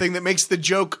say something that makes the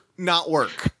joke not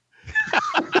work.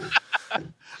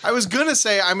 I was gonna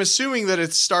say, I'm assuming that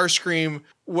it's Starscream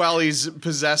while he's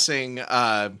possessing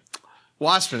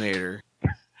Waspinator.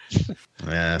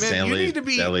 Yeah,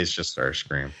 Sally's just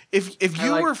Starscream. If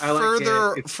you were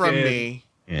further from me,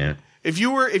 yeah. If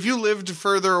you lived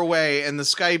further away and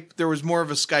there was more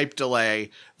of a Skype delay,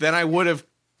 then I would have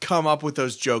come up with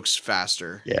those jokes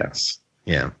faster. Yes.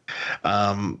 Yeah.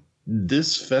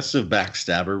 This festive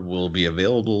backstabber will be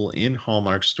available in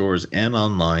Hallmark stores and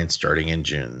online starting in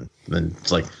June. Then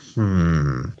it's like,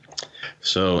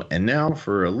 So, and now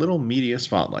for a little media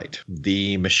spotlight.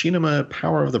 The Machinima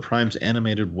Power of the Prime's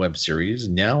animated web series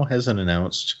now has an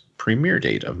announced premiere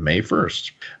date of May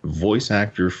 1st. Voice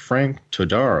actor Frank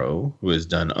Todaro, who has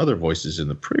done other voices in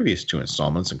the previous 2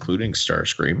 installments, including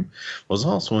Starscream, was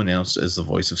also announced as the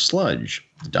voice of Sludge,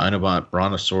 the Dinobot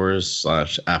Brontosaurus /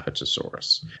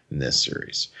 Apatosaurus in this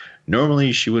series.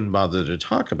 Normally, she wouldn't bother to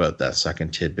talk about that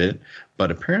second tidbit, but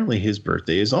apparently his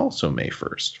birthday is also May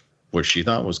 1st, which she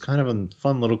thought was kind of a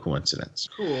fun little coincidence.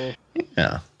 Cool.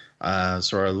 Yeah.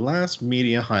 So our last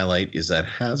media highlight is that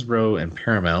Hasbro and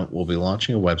Paramount will be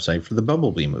launching a website for the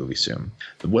Bumblebee movie soon.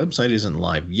 The website isn't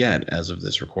live yet as of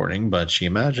this recording, but she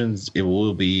imagines it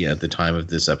will be at the time of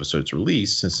this episode's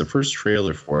release, since the first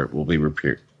trailer for it will be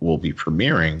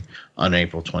premiering on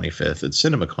April 25th at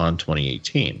CinemaCon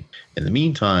 2018. In the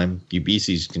meantime, you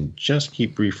BCs can just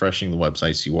keep refreshing the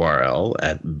website's URL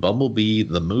at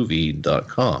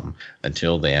bumblebeethemovie.com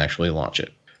until they actually launch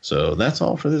it. So that's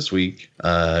all for this week.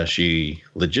 She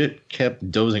legit kept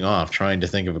dozing off trying to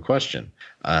think of a question.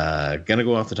 Gonna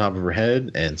go off the top of her head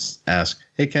and ask,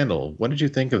 hey, Kendall, what did you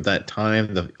think of that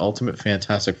time the Ultimate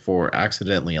Fantastic Four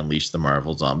accidentally unleashed the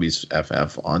Marvel Zombies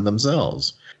FF on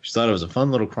themselves? She thought it was a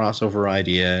fun little crossover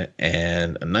idea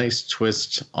and a nice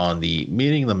twist on the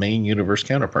meeting the main universe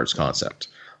counterparts concept.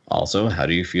 Also, how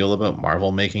do you feel about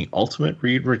Marvel making Ultimate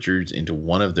Reed Richards into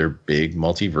one of their big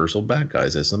multiversal bad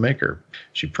guys as the maker?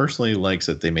 She personally likes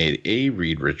that they made a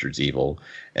Reed Richards evil,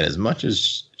 and as much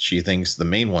as she thinks the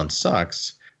main one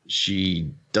sucks,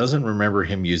 she doesn't remember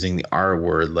him using the R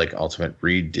word like Ultimate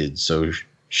Reed did, so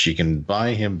she can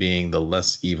buy him being the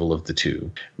less evil of the two.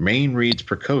 Main Reed's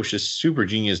precocious, super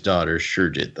genius daughter sure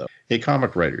did, though. Hey,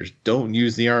 comic writers, don't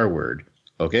use the R word.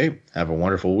 Okay, have a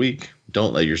wonderful week.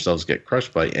 Don't let yourselves get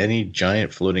crushed by any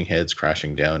giant floating heads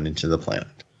crashing down into the planet.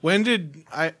 When did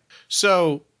I...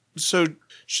 So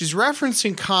she's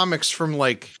referencing comics from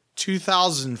like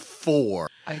 2004.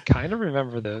 I kind of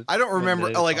remember those. I don't remember.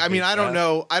 Like, I mean, I don't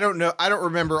know. I don't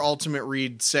remember Ultimate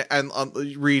Reed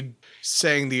Reed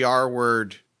saying the R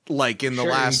word like in the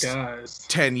last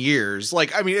 10 years.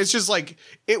 Like, I mean, it's just like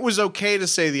it was okay to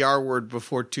say the R word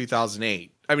before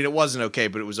 2008. I mean, it wasn't okay,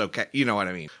 but it was okay. You know what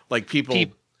I mean? Like people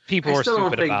people are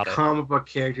stupid about it. Comic book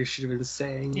characters should have been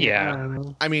saying. Yeah. I don't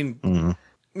know. I mean,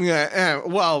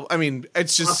 well, I mean,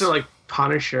 it's just also like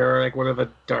Punisher, or like one of the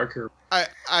darker. I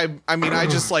mean, I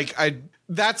just like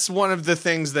that's one of the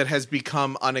things that has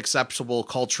become unacceptable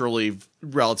culturally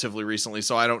relatively recently.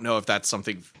 So I don't know if that's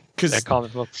something because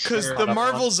the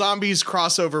Marvel Zombies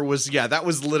crossover was that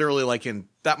was literally like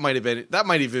that might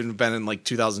even been in like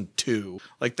 2002.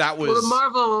 Like that was the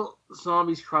Marvel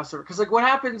Zombies crossover because like what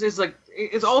happens is like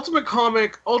it's Ultimate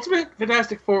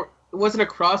Fantastic Four. It wasn't a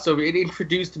crossover. It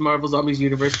introduced the Marvel Zombies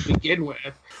universe to begin with.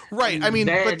 Right. I mean,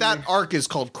 but that arc is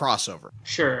called crossover.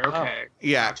 Sure. Okay.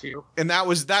 Yeah. And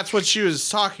that's what she was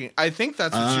talking. I think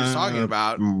that's what she was talking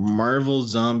about. Marvel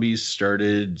Zombies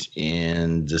started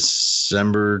in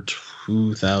December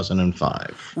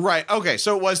 2005. Right. Okay.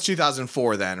 So it was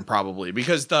 2004 then, probably,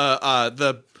 because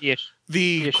the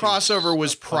crossover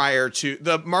was prior to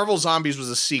the Marvel Zombies was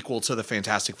a sequel to the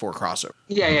Fantastic Four crossover.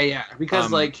 Yeah.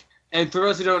 Because and for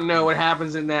those who don't know, what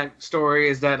happens in that story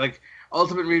is that like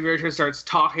Ultimate Reed Richards starts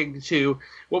talking to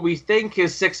what we think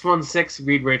is 616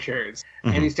 Reed Richards,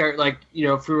 and he starts like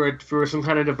through some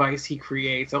kind of device he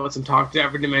creates that lets him talk to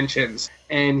different dimensions,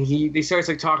 and he starts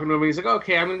like talking to him. And he's like,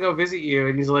 "Okay, I'm gonna go visit you,"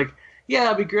 and he's like, "Yeah,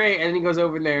 that'd be great." And then he goes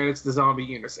over there, and it's the zombie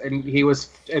universe, and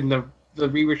the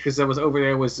Reed Richards that was over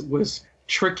there was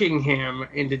tricking him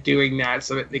into doing that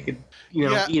so that they could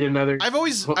eat another. I've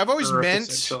always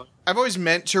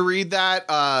meant to read that.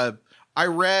 I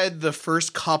read the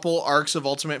first couple arcs of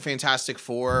Ultimate Fantastic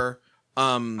Four.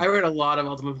 I read a lot of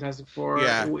Ultimate Fantastic Four,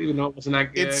 even though it wasn't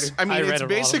that good. It's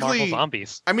basically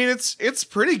Zombies. I mean, it's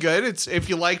pretty good. It's if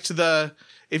you liked the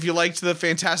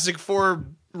Fantastic Four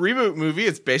reboot movie,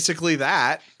 it's basically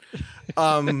that.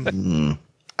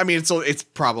 I mean, it's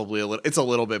probably a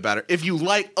little bit better. If you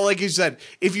like you said,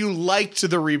 if you liked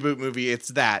the reboot movie, it's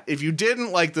that. If you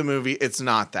didn't like the movie, it's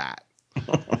not that.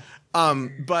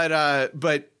 But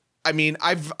I mean,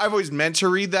 I've always meant to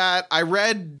read that. I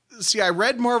read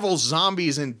Marvel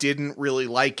Zombies and didn't really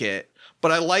like it,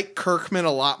 but I like Kirkman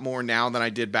a lot more now than I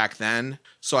did back then.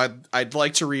 So I'd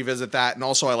like to revisit that, and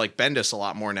also I like Bendis a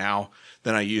lot more now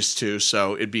than I used to.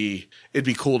 So it'd be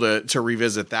cool to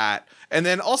revisit that. And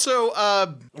then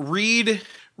also Reed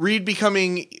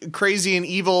becoming crazy and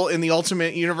evil in the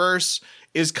Ultimate Universe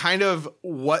is kind of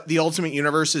what the Ultimate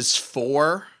Universe is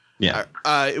for. Yeah.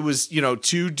 It was,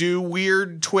 to do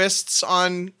weird twists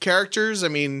on characters. I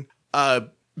mean,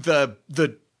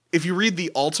 if you read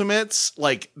the Ultimates,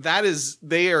 like those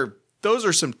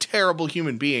are some terrible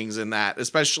human beings in that,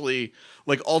 especially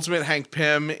like Ultimate Hank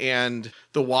Pym and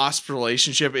the Wasp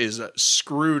relationship is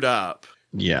screwed up.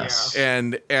 Yes.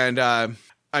 And I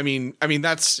mean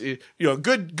that's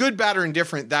good, bad, or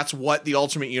indifferent. That's what the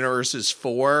Ultimate Universe is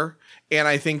for. And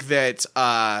I think that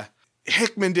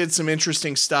Hickman did some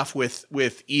interesting stuff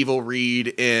with Evil Reed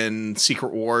in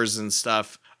Secret Wars and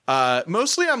stuff.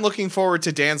 Mostly I'm looking forward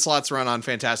to Dan Slott's run on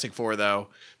Fantastic Four, though,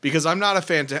 because I'm not a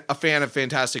fan of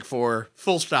Fantastic Four.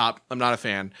 Full stop. I'm not a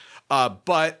fan.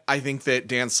 But I think that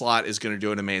Dan Slott is going to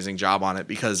do an amazing job on it,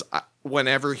 because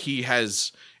whenever he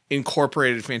has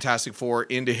incorporated Fantastic Four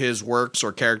into his works,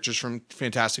 or characters from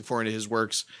Fantastic Four into his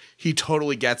works, he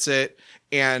totally gets it.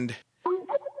 And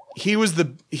he's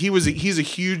a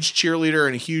huge cheerleader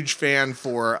and a huge fan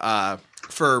for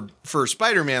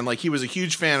Spider-Man. Like, he was a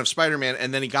huge fan of Spider-Man,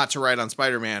 and then he got to write on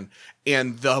Spider-Man.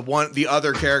 And the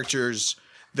other characters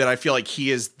that I feel like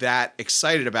he is that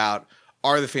excited about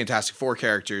are the Fantastic Four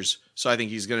characters. So I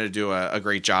think he's going to do a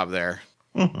great job there.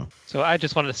 Mm-hmm. So I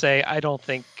just wanted to say, I don't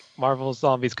think Marvel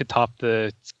Zombies could top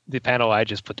the panel I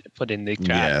just put in the chat.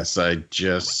 Yes, I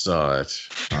just saw it.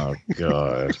 Oh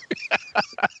God.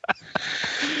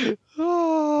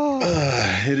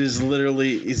 It is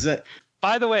literally. Is that?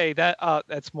 By the way,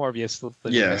 that's Morbius.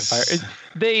 Yes.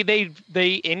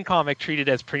 They in comic treated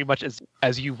as pretty much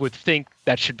as you would think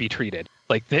that should be treated.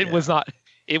 Like it was not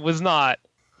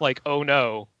like, oh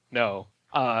no.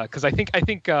 Because I think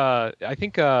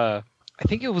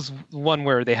it was one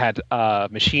where they had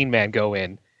Machine Man go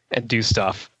in and do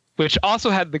stuff, which also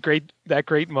had that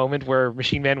great moment where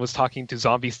Machine Man was talking to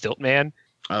Zombie Stiltman.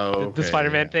 Oh, okay, the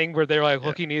Spider-Man thing where they're like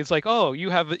looking. He's like, "Oh,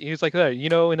 he's like,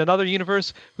 in another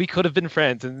universe, we could have been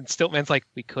friends." And Stiltman's like,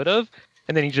 "We could have,"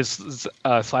 and then he just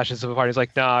slashes him apart. He's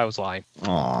like, "Nah, I was lying."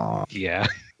 Aww. Yeah.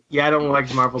 Yeah, I don't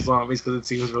like Marvel Zombies because it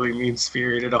seems really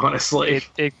mean-spirited, honestly.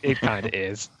 It kind of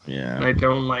is. Yeah. I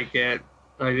don't like it.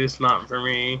 It's not for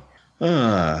me.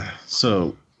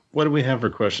 So what do we have for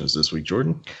questions this week,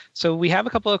 Jordan? So we have a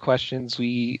couple of questions.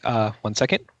 We 1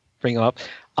 second, bring them up.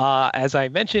 As I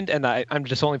mentioned, and I'm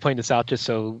just only pointing this out just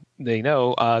so they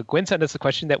know, Gwen sent us a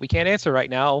question that we can't answer right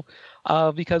now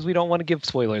because we don't want to give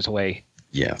spoilers away.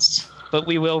 Yes. But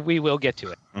we will get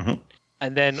to it. Mm-hmm.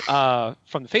 And then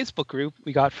from the Facebook group,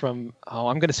 we got from,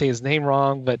 I'm going to say his name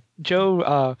wrong, but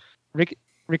Joe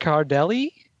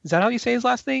Riccardelli. Is that how you say his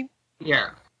last name? Yeah.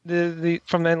 The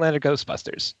from Atlanta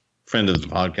Ghostbusters. Friend of the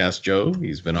podcast, Joe.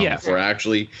 He's been on before,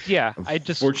 actually. Yeah.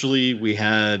 Unfortunately, we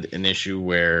had an issue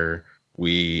where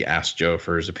we asked Joe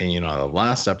for his opinion on the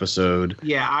last episode.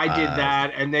 Yeah, I did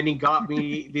that, and then he got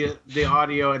me the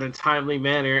audio in a timely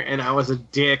manner, and I was a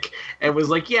dick and was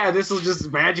like, yeah, this will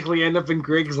just magically end up in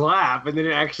Greg's lap, and then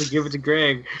actually give it to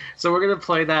Greg. So we're going to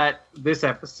play that this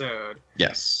episode.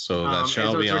 Yes, so that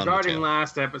shall be on the regarding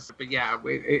last episode, but yeah,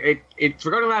 it's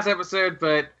regarding last episode,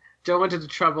 but Joe went to the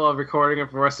trouble of recording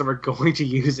it for us, so we're going to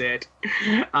use it.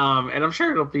 And I'm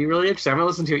sure it'll be really interesting. I haven't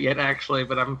listened to it yet, actually,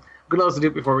 but I'm going to listen to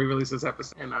it before we release this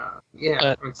episode. And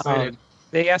I'm excited.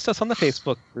 They asked us on the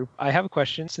Facebook group, I have a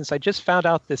question. Since I just found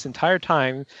out this entire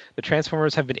time the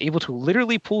Transformers have been able to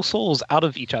literally pull souls out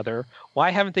of each other, why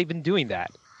haven't they been doing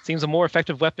that? Seems a more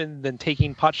effective weapon than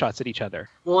taking pot shots at each other.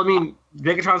 Well, I mean,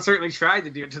 Megatron certainly tried to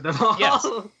do it to them all. Yes.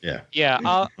 Yeah.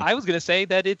 Yeah. I was going to say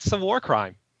that it's a war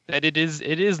crime. That it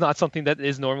is not something that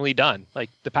is normally done. Like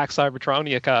the Pax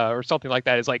Cybertronica or something like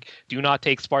that is like, do not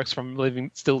take sparks from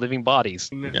still living bodies.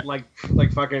 Yeah. Like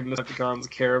fucking Decepticons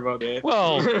care about it.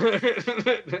 Well,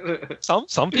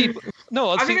 some people. No,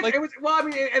 I think it was. Well, I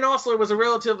mean, and also it was a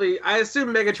relatively. I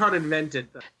assume Megatron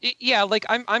invented them. Yeah, like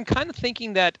I'm kind of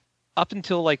thinking that up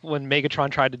until like when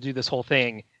Megatron tried to do this whole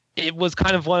thing, it was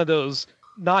kind of one of those.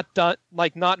 Not done,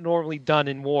 like not normally done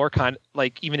in war, kind of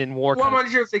like even in war. Well, I'm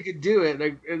not sure if they could do it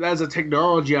like, as a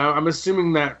technology. I'm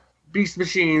assuming that Beast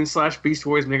Machine / Beast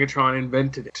Wars Megatron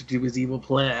invented it to do his evil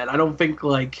plan. I don't think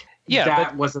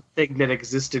that was a thing that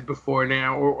existed before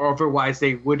now, or otherwise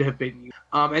they would have been used.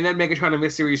 And then Megatron in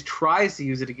this series tries to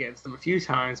use it against them a few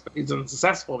times, but he's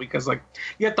unsuccessful because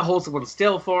you have to hold someone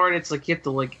still for it. It's like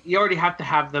you already have to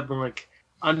have them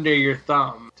under your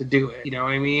thumb to do it. You know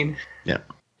what I mean? Yeah.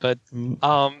 But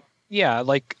yeah,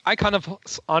 like I kind of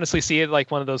honestly see it like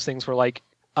one of those things where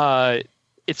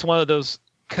it's one of those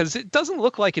because it doesn't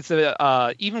look like it's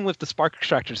even with the spark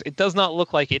extractors, it does not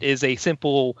look like it is a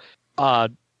simple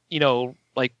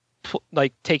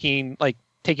taking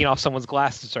off someone's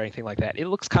glasses or anything like that. It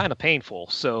looks kind of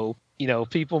painful. So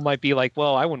people might be like,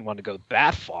 well, I wouldn't want to go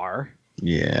that far.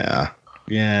 Yeah.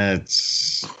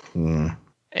 It's.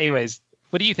 Anyways,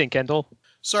 what do you think, Kendall?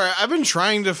 Sorry, I've been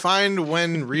trying to find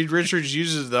when Reed Richards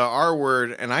uses the R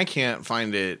word, and I can't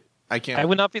find it. I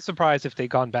would not be surprised if they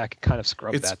gone back and kind of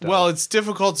scrubbed that. Though. Well, it's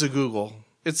difficult to Google.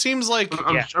 It seems like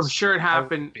I'm sure it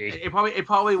happened. It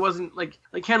probably wasn't like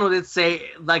Kendall did say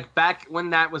back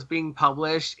when that was being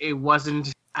published, it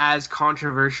wasn't as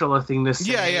controversial a thing to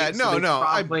say. Yeah. No.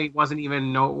 Probably wasn't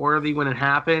even noteworthy when it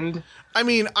happened. I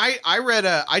mean,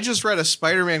 I just read a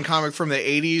Spider-Man comic from the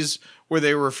 80s where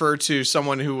they refer to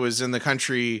someone who was in the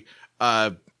country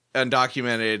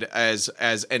undocumented as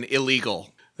an illegal.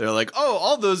 They're like, oh,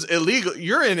 all those illegal.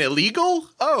 You're an illegal?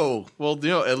 Oh, well,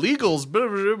 illegals. Blah,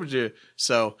 blah, blah, blah.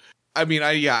 So, I mean,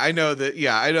 I know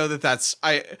that that's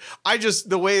I just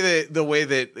the way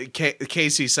that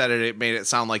Casey said it made it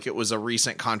sound like it was a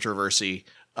recent controversy,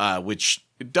 which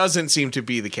doesn't seem to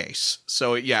be the case.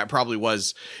 So yeah, it probably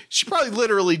was. She probably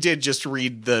literally did just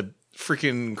read the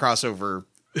freaking crossover.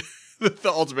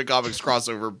 The Ultimate Comics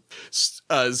crossover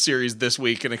series this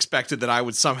week and expected that I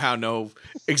would somehow know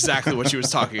exactly what she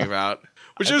was talking about,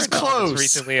 which is close.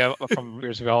 Recently from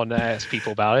years ago and asked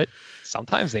people about it.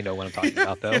 Sometimes they know what I'm talking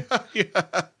about, though.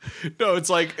 Yeah. No,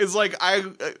 it's like I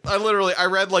literally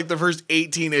read the first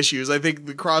 18 issues. I think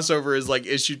the crossover is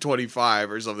issue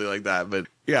 25 or something like that. But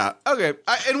yeah, okay.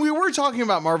 And we were talking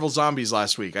about Marvel Zombies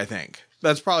last week. I think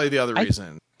that's probably the other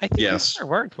reason. I think yes,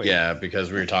 weren't we? Yeah,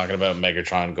 because we were talking about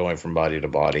Megatron going from body to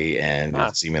body and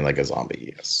it seeming like a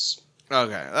zombie. Yes.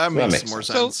 Okay, that makes more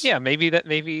sense. So yeah,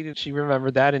 maybe she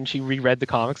remembered that and she reread the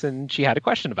comics and she had a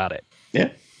question about it.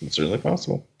 Yeah, it's certainly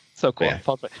possible. So cool.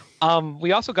 Yeah.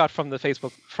 We also got from the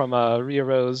Facebook from Rhea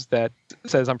Rose that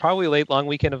says, "I'm probably late, long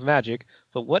weekend of magic,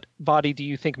 but what body do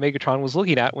you think Megatron was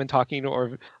looking at when talking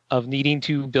of needing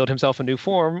to build himself a new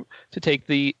form to take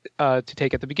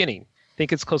at the beginning?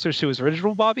 Think it's closer to his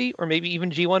original body, or maybe even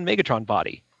G1 Megatron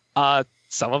body?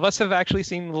 Some of us have actually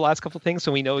seen the last couple of things,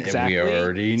 so we know exactly. And we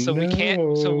already know.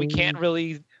 We can't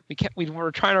really.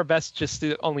 We're trying our best just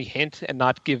to only hint and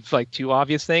not give too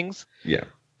obvious things. Yeah.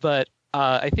 But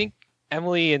I think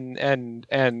Emily and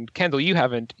Kendall, you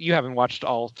haven't watched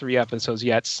all 3 episodes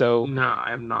yet, so no,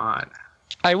 I'm not.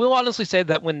 I will honestly say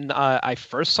that when I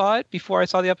first saw it, before I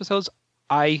saw the episodes,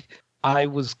 I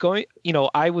was going,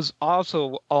 I was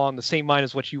also on the same mind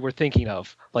as what you were thinking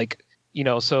of.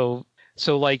 So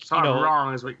So like, so I'm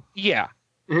wrong is what. Yeah.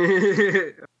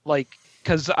 Like,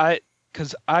 cause I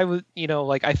was,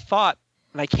 like I thought,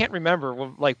 and I can't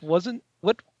remember, like wasn't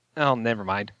what? Oh, never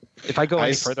mind. If I go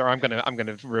any further, I'm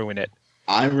gonna ruin it.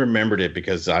 I remembered it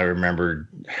because I remembered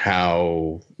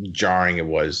how jarring it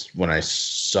was when I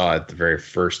saw it the very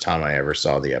first time I ever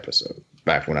saw the episode,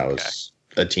 back when I was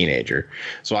a teenager.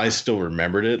 So I still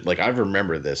remembered it. Like, I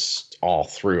remember this all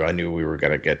through. I knew we were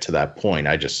going to get to that point.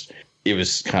 It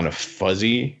was kind of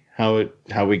fuzzy how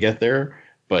we get there.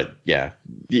 But yeah,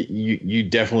 you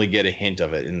definitely get a hint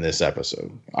of it in this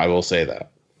episode. I will say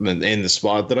that. In the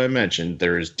spot that I mentioned,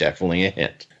 there is definitely a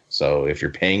hint. So if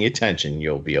you're paying attention,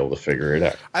 you'll be able to figure it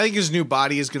out. I think his new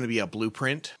body is going to be a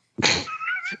blueprint.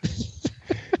 It's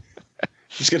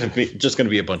just going to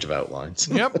be a bunch of outlines.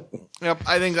 Yep.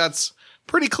 I think that's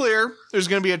pretty clear. There's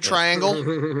going to be a triangle.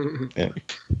 Yeah.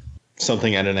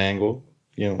 Something at an angle.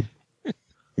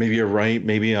 Maybe you're right.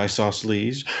 Maybe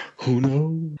isosceles. Who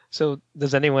knows? So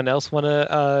does anyone else want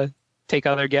to take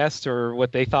on their guest or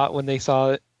what they thought when they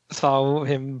saw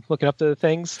him looking up the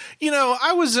things?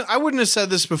 I wouldn't have said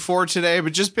this before today,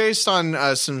 but just based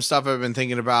on some stuff I've been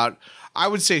thinking about, I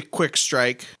would say Quick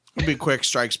Strike. It'd be Quick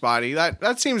Strike's body.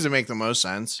 That seems to make the most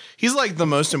sense. He's like the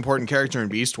most important character in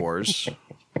Beast Wars.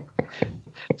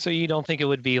 So you don't think it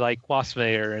would be like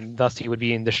Waspinator and thus he would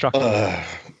be indestructible?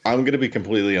 I'm going to be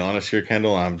completely honest here,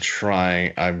 Kendall. I'm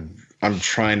trying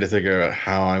to figure out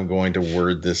how I'm going to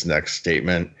word this next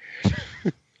statement.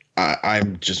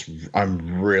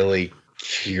 I'm really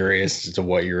curious as to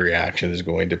what your reaction is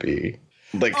going to be.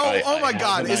 Like, oh my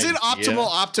God. Is it Optimal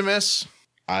Optimus?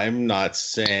 I'm not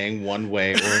saying one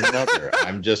way or another.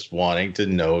 I'm just wanting to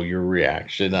know your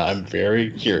reaction. I'm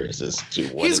very curious as to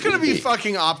what he's going to be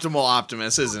fucking Optimal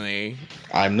Optimus, isn't he?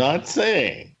 I'm not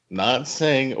saying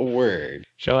a word.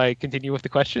 Shall I continue with the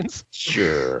questions?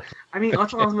 Sure. I mean,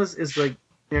 Optimal Optimus is like,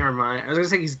 never mind. I was going to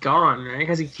say he's gone, right?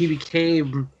 Because he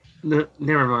became.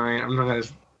 Never mind. I'm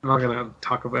not gonna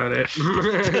talk about it.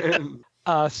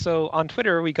 So on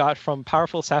Twitter, we got from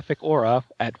Powerful Sapphic Aura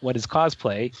at What Is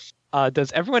Cosplay.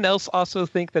 Does everyone else also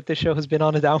think that this show has been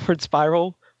on a downward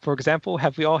spiral? For example,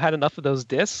 have we all had enough of those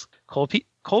discs? Cold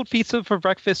pizza for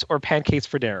breakfast or pancakes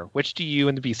for dinner? Which do you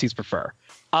and the BCs prefer?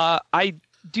 I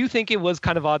do think it was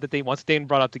kind of odd that they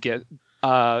brought up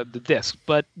the disc,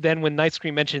 but then when Night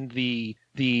Screen mentioned the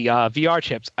VR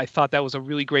chips, I thought that was a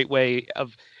really great way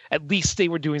of. At least they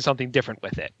were doing something different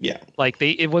with it. Yeah. Like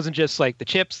it wasn't just like the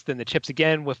chips, then the chips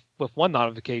again with one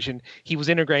notification. He was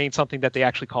integrating something that they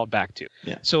actually called back to.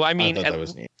 Yeah. So I mean, that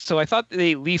was neat. So I thought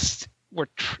they at least were,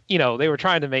 they were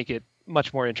trying to make it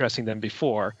much more interesting than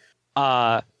before.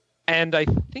 And I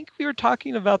think we were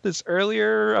talking about this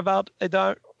earlier about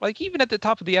like even at the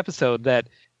top of the episode that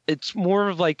it's more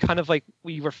of like kind of like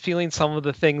we were feeling some of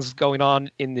the things going on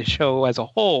in the show as a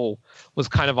whole was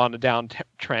kind of on a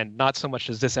downtrend, not so much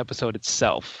as this episode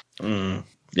itself.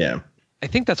 Yeah. I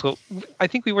think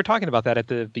we were talking about that at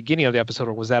the beginning of the episode,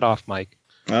 or was that off, Mike?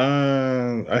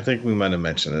 I think we might have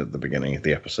mentioned it at the beginning of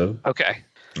the episode. Okay.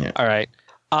 Yeah. All right.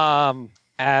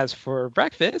 As for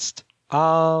breakfast,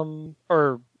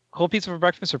 or cold pizza for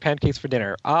breakfast or pancakes for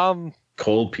dinner?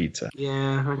 Cold pizza.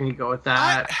 Yeah, I'm gonna go with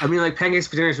that. I mean, like pancakes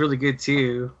for dinner is really good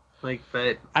too. Like,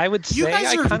 but I would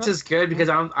say pizza's good because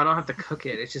I don't have to cook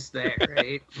it. It's just there,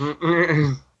 right?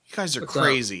 You guys are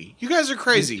crazy. You guys are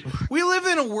crazy. We live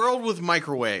in a world with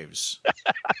microwaves.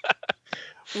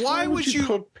 Why would you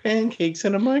cook pancakes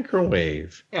in a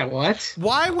microwave? Yeah, what?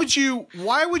 Why would you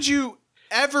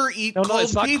ever eat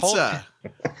cold pizza?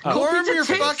 Warm your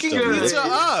fucking pizza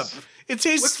up. It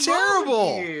tastes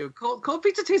terrible. Cold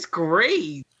pizza tastes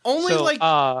great. I was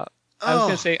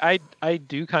gonna say I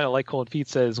do kind of like cold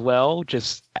pizza as well.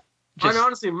 Just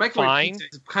honestly, microwave pizza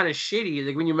is kind of shitty.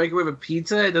 Like when you microwave a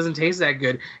pizza, it doesn't taste that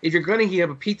good. If you're gonna heat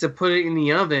up a pizza, put it in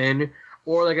the oven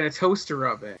or like in a toaster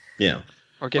oven. Yeah.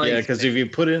 Because if you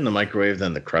put it in the microwave,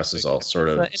 then the crust is all sort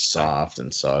of soft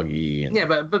and soggy. And... Yeah,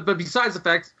 but besides the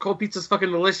fact, cold pizza is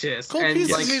fucking delicious. Cold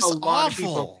pizza is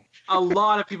awful. A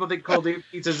lot of people think cold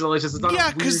pizza is delicious. It's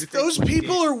not because those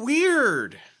people are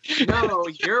weird. No,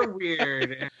 you're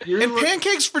weird.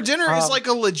 Pancakes for dinner is like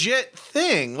a legit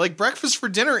thing. Like breakfast for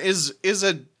dinner is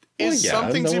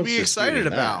something to be excited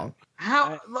about.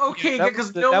 How? Okay,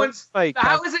 because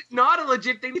how is it not a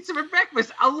legit thing? Pizza for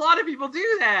breakfast. A lot of people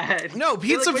do that. No,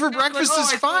 pizza for breakfast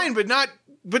is fine,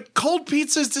 but cold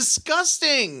pizza is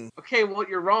disgusting. Okay, well,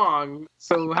 you're wrong.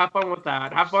 So have fun with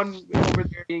that. Have fun over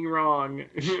there being wrong.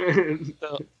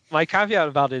 So, my caveat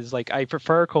about it is, like, I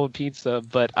prefer cold pizza,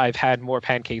 but I've had more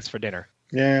pancakes for dinner.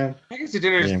 Yeah. Pancakes for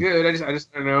dinner is good. I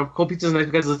just don't know. Cold pizza is nice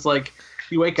because it's like,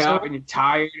 You wake up and you're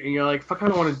tired and you're like, fuck, I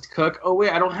don't want to cook. Oh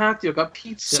wait, I don't have to. I got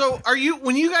pizza. So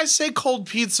when you guys say cold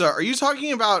pizza, are you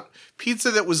talking about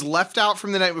pizza that was left out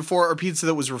from the night before or pizza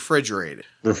that was refrigerated?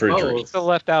 Refrigerated. Pizza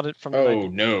left out from the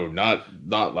night. No, not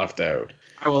left out.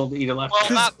 I will eat it left.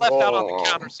 Well, not left out on the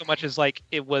counter so much as like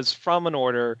it was from an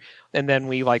order, and then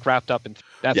we like wrapped up and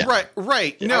that's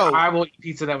right. No, I will eat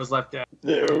pizza that was left out.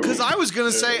 Because I was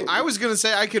gonna say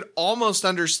I could almost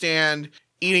understand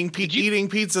eating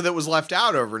pizza that was left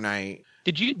out overnight.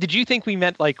 Did you think we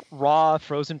meant like raw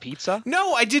frozen pizza?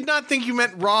 No, I did not think you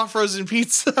meant raw frozen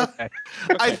pizza. Okay.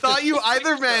 I thought you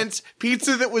either meant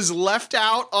pizza that was left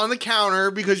out on the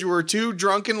counter because you were too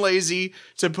drunk and lazy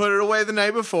to put it away the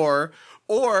night before,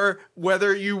 or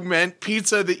whether you meant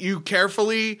pizza that you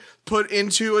carefully put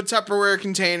into a Tupperware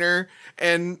container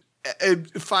and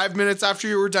 5 minutes after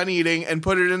you were done eating and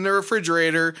put it in the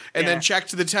refrigerator and then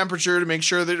checked the temperature to make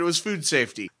sure that it was food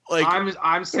safety. Like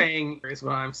I'm saying is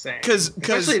what I'm saying. Because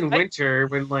especially in winter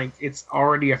when like it's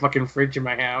already a fucking fridge in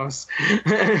my house.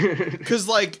 Because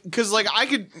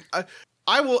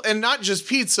I will, and not just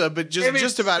pizza, but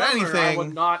just about summer, anything. I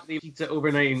would not leave pizza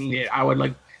overnight and eat it. I would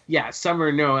like. Yeah,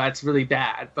 summer, no, that's really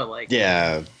bad. But like,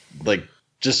 yeah, like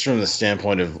just from the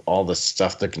standpoint of all the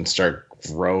stuff that can start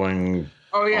growing.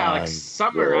 Oh yeah, like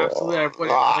summer, absolutely. Like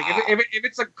if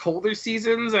it's like colder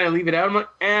seasons and I leave it out, I'm like,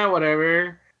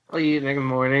 whatever. I'll eat it in the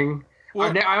morning.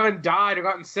 Well, I haven't died or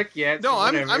gotten sick yet. No, so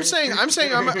I'm saying, I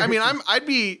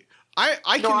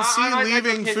can see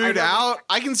leaving food out.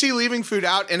 I can see leaving food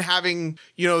out and having,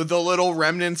 the little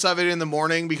remnants of it in the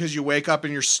morning because you wake up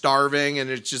and you're starving and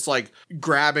it's just like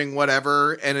grabbing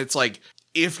whatever. And it's like,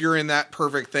 if you're in that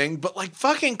perfect thing, but like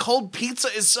fucking cold pizza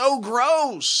is so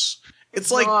gross. It's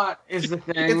like, is the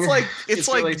thing. It's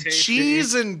like really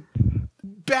cheese and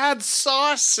bad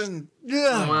sauce and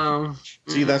wow.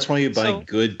 See, that's why you buy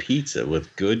good pizza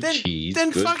with good cheese,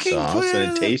 good sauce,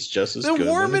 and it tastes just as good. Then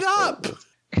warm it up.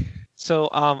 So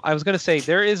I was going to say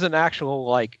there is an actual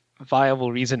like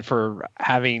viable reason for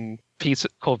having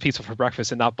cold pizza for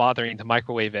breakfast and not bothering to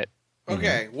microwave it.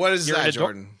 Okay, what is that,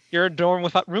 Jordan? You're a dorm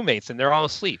without roommates and they're all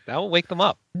asleep. That will wake them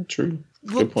up. True.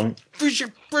 Good point.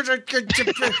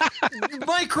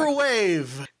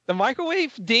 Microwave. The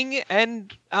microwave ding,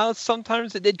 and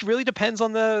sometimes it really depends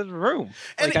on the room.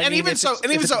 And even so,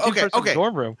 okay.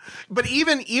 Dorm room. But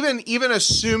even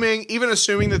assuming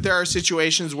that there are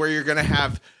situations where you're going to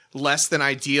have less than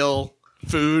ideal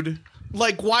food,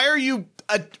 like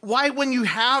why when you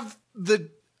have the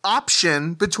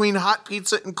option between hot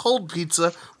pizza and cold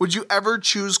pizza, would you ever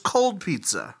choose cold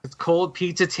pizza? Cold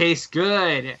pizza tastes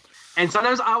good. And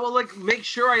sometimes I will like make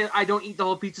sure I don't eat the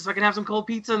whole pizza so I can have some cold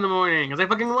pizza in the morning because I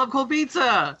fucking love cold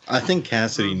pizza. I think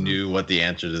Cassidy knew what the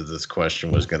answer to this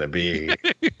question was going to be.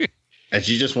 And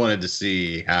she just wanted to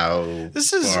see how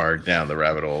far down the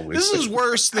rabbit hole we This is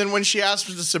worse than when she asked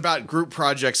us about group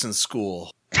projects in school.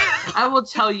 I will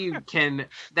tell you, Ken,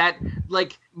 that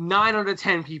like 9 out of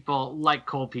 10 people like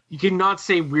cold pizza. You cannot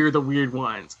say we're the weird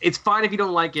ones. It's fine if you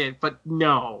don't like it, but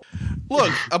no.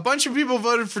 Look, a bunch of people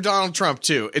voted for Donald Trump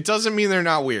too. It doesn't mean they're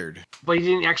not weird. But he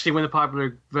didn't actually win the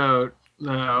popular vote.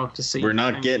 No, just so we're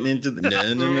not getting into the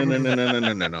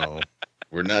no.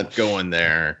 We're not going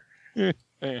there.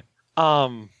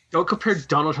 Don't compare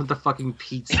Donald Trump to fucking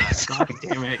pizza. God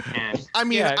damn it, man. I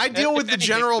mean, I deal with the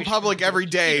general public every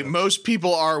day. Most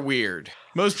people are weird.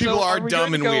 Most people are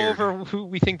dumb and weird. Over who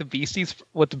we think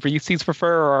what the Beasties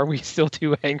prefer, or are we still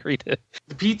too angry to?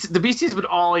 The Beasties would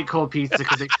all eat cold pizza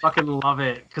because they fucking love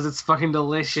it because it's fucking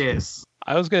delicious.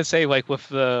 I was gonna say, like with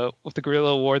the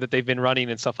guerrilla war that they've been running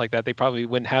and stuff like that, they probably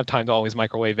wouldn't have time to always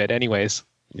microwave it, anyways.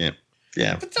 Yeah.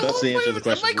 That's the answer to the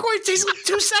question. The microwave takes like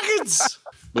 2 seconds.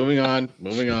 Moving on.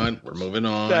 We're moving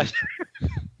on.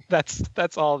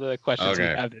 That's all the questions we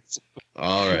have.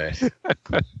 All right.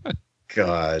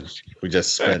 God, we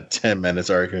just spent 10 minutes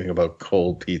arguing about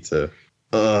cold pizza.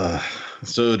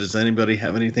 So does anybody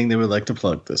have anything they would like to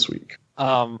plug this week?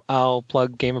 I'll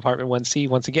plug Game Apartment 1C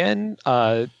once again.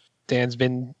 Dan's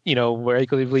been,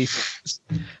 regularly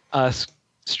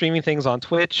streaming things on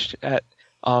Twitch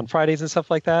on Fridays and stuff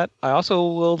like that. I also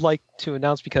would like to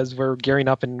announce, because we're gearing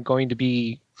up and going to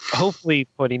be hopefully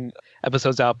putting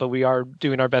episodes out, but we are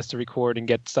doing our best to record and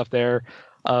get stuff there,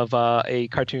 of a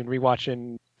cartoon rewatch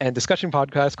and discussion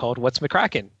podcast called What's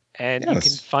McCracken. And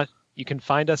you can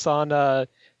find us on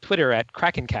Twitter at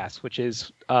Krakencast, which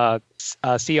is CRACKEN,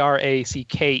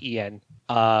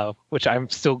 which I'm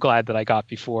still glad that I got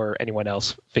before anyone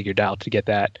else figured out to get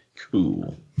that.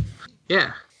 Cool.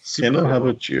 Yeah. Kendall, how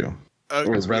about you?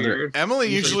 or rather, Emily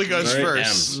usually goes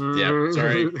first. Yeah,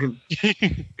 sorry. You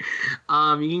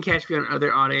can catch me on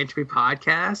other Auto Entropy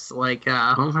podcasts like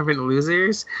Home for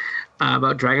Losers,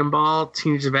 about Dragon Ball,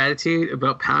 Teenagers of Attitude,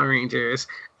 about Power Rangers,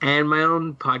 and my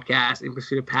own podcast, In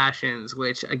Pursuit of Passions,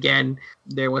 which, again,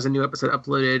 there was a new episode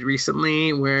uploaded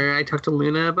recently where I talked to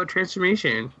Luna about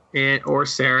transformation, or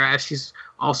Sarah, as she's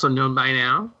also known by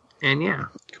now. And yeah.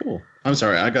 Cool. I'm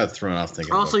sorry, I got thrown off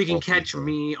thinking. Also, you can catch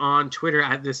me on Twitter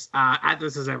at this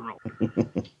is Emerald.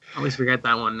 I always forget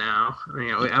that one now.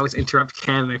 I always interrupt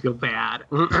Ken and I feel bad.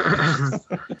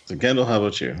 So Kendall, how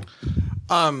about you?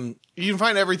 You can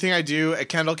find everything I do at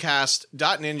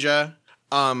kendallcast.ninja.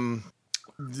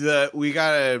 We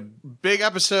got a big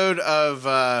episode of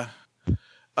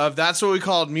That's What We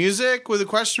Called Music with a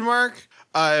question mark.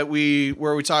 Where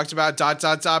we talked about ...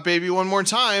 Baby One More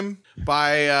Time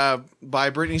by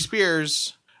Britney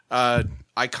Spears.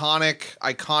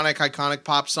 Iconic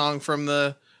pop song from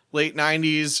the late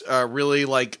 90s. Really,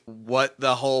 like, what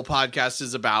the whole podcast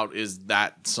is about is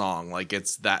that song. Like,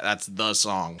 that's the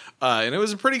song. And it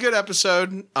was a pretty good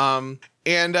episode.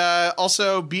 And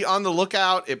also be on the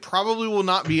lookout. It probably will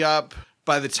not be up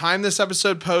by the time this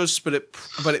episode posts, but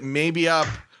it may be up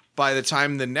by the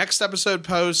time the next episode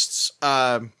posts.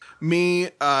 Me,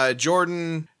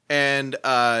 Jordan, and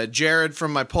Jared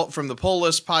from the Poll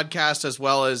List podcast, as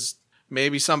well as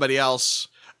maybe somebody else,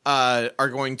 are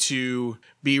going to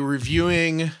be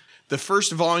reviewing the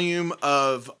first volume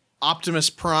of Optimus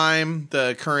Prime,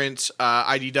 the current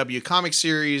IDW comic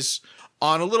series,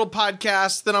 on a little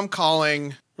podcast that I'm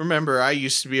calling, remember, I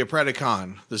used to be a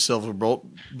Predacon, the Silver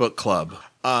Book Club.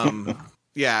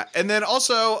 Yeah, and then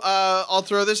also, I'll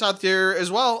throw this out there as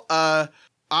well.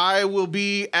 I will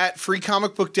be at Free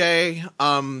Comic Book Day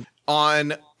on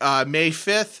May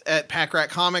 5th at Pack Rat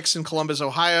Comics in Columbus,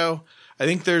 Ohio. I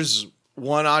think there's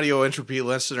one Audio Entropy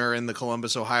listener in the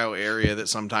Columbus, Ohio area that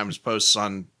sometimes posts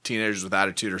on Teenagers with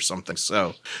Attitude or something.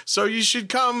 So you should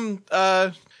come.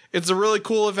 It's a really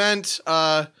cool event.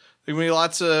 There's going to be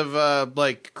lots of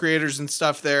like creators and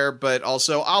stuff there, but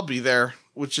also I'll be there,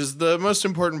 which is the most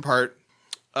important part.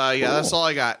 Yeah, cool. That's all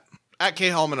I got. At K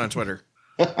Hellman on Twitter.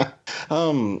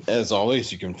 As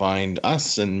always, you can find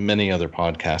us and many other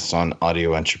podcasts on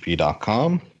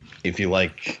audioentropy.com. If you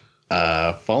like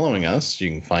following us,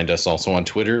 you can find us also on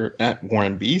Twitter at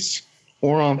Warren Beast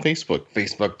or on Facebook,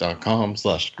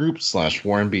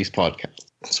 facebook.com/group/Warren Beast podcast.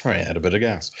 Sorry, I had a bit of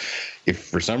gas. If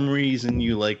for some reason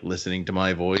you like listening to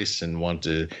my voice and want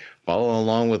to follow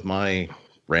along with my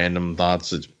random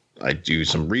thoughts, I do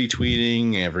some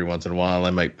retweeting. Every once in a while, I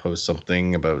might post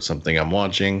something about something I'm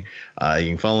watching. You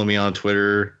can follow me on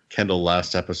Twitter. Kendall,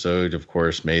 last episode, of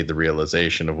course, made the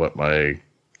realization of what my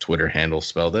Twitter handle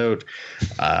spelled out.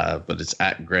 But it's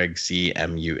at Greg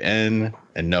CMUN.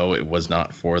 And no, it was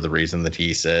not for the reason that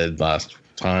he said last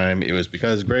time. It was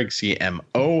because Greg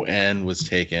CMON was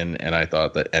taken, and I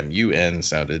thought that MUN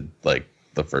sounded like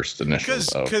the first initials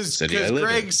of the city I live in.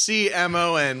 Greg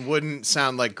CMON wouldn't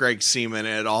sound like Greg Seaman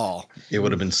at all. It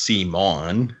would have been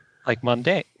Simon. Like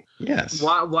Monday. Yes.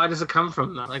 Why does it come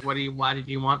from that? Like, why did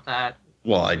you want that?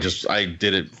 Well, I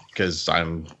did it because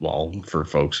for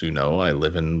folks who know, I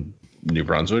live in New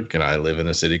Brunswick and I live in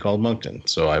a city called Moncton.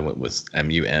 So I went with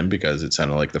MUN because it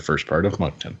sounded like the first part of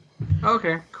Moncton.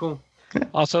 Okay, cool.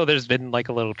 Also, there's been like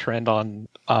a little trend on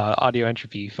Audio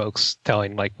Entropy folks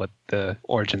telling like what the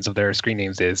origins of their screen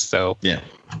names is. So yeah,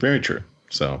 very true.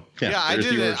 So yeah, I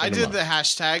did it. I did the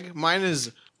hashtag. Mine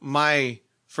is my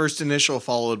first initial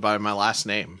followed by my last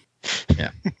name.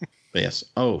 Yeah. But yes.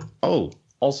 Oh.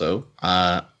 Also,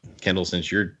 Kendall,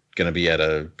 since you're going to be at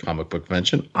a comic book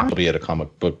convention, I'll be at a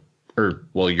comic book,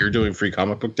 you're doing Free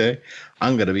Comic Book Day.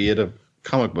 I'm going to be at a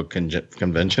comic book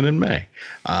convention in May.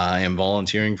 I am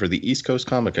volunteering for the East Coast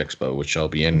Comic Expo, which I'll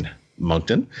be in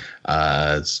Moncton.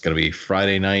 It's going to be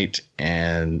Friday night,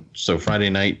 and so Friday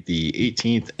night the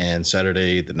 18th and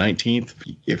Saturday the 19th.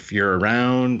 If you're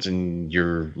around and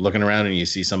you're looking around and you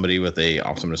see somebody with a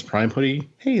Optimus Prime hoodie,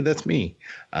 hey, that's me.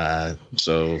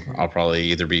 So I'll probably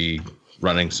either be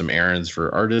running some errands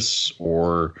for artists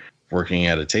or working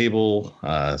at a table.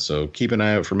 So keep an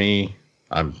eye out for me.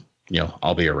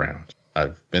 I'll be around.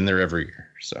 I've been there every year.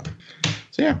 So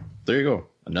yeah, there you go.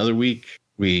 Another week.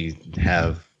 We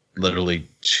have literally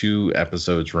 2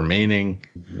 episodes remaining.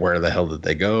 Where the hell did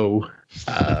they go?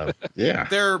 Yeah.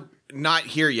 They're not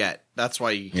here yet. That's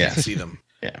why you can't see them.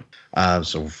 Yeah.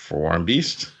 So for Warren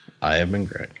Beast, I have been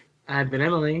Greg. I've been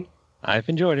Emily. I've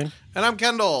been Jordan. And I'm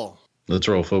Kendall. Let's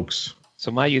roll, folks. So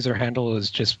my user handle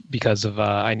is just because of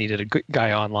I needed a good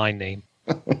guy online name.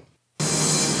 The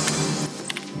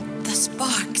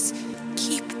sparks.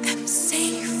 Keep them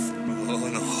safe. Oh,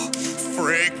 no.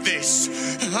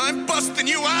 blasting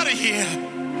you out of here.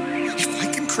 If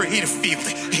I can create a field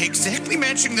exactly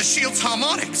matching the shield's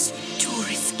harmonics. Too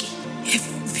risky. If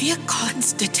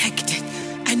Vehicons detect it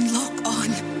and lock on.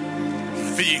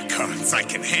 Vehicons I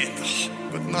can handle,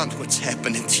 but not what's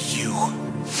happening to you.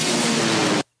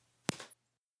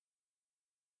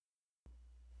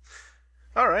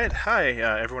 All right. Hi,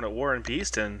 everyone at War and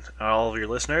Beast and all of your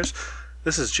listeners.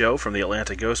 This is Joe from the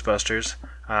Atlanta Ghostbusters.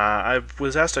 I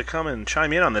was asked to come and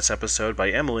chime in on this episode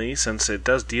by Emily since it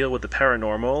does deal with the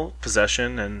paranormal,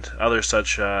 possession, and other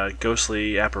such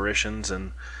ghostly apparitions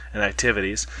and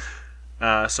activities.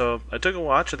 So I took a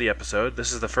watch of the episode.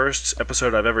 This is the first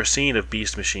episode I've ever seen of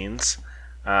Beast Machines.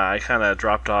 I kind of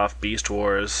dropped off Beast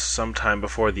Wars sometime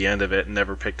before the end of it and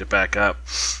never picked it back up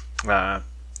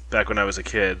back when I was a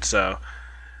kid. So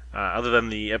other than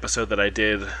the episode that I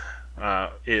did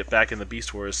back in the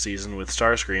Beast Wars season with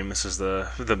Starscream, this is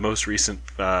the most recent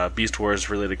Beast Wars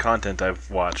related content I've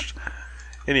watched.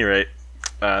 Any rate,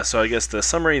 so I guess the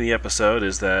summary of the episode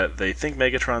is that they think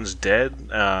Megatron's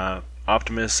dead.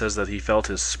 Optimus says that he felt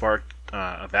his spark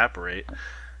evaporate,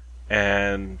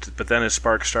 but then his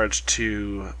spark starts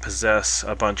to possess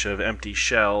a bunch of empty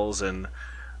shells and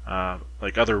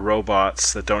like other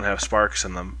robots that don't have sparks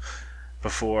in them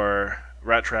before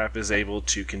Rat Trap is able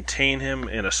to contain him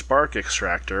in a spark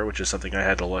extractor, which is something I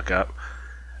had to look up,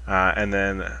 and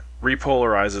then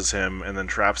repolarizes him and then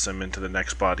traps him into the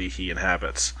next body he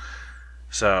inhabits.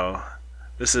 So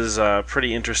this is a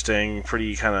pretty interesting,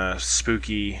 pretty kind of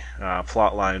spooky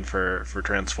plot line for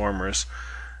Transformers.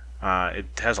 It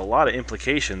has a lot of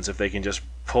implications if they can just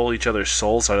pull each other's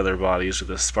souls out of their bodies with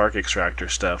this spark extractor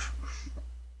stuff.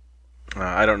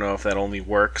 I don't know if that only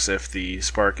works if the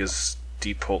spark is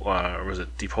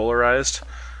depolarized,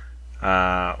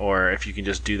 or if you can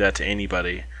just do that to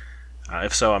anybody.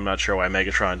 If so, I'm not sure why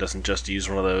Megatron doesn't just use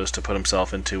one of those to put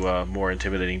himself into a more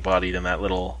intimidating body than that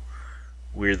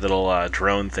weird little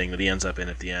drone thing that he ends up in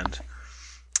at the end.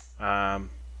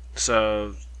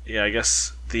 So yeah, I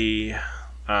guess the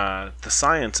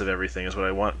science of everything is what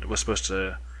I was supposed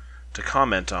to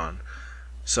comment on.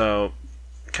 So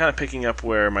kind of picking up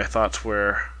where my thoughts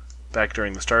were back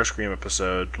during the Starscream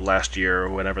episode last year or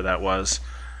whenever that was,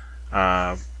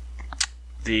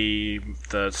 the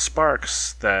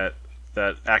sparks that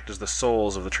act as the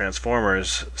souls of the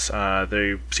Transformers,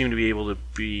 they seem to be able to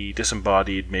be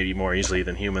disembodied maybe more easily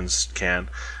than humans can,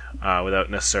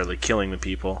 without necessarily killing the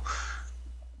people.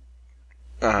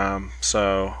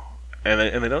 So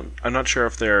they don't. I'm not sure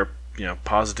if they're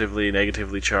positively,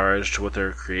 negatively charged. What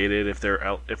they're created. If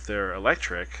they're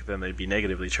electric, then they'd be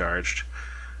negatively charged.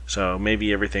 So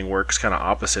maybe everything works kind of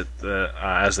opposite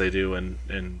as they do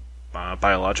in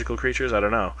biological creatures. I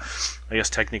don't know. I guess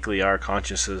technically our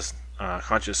consciousness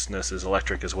is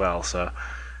electric as well. So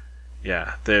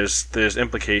yeah, there's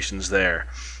implications there.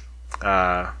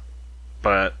 But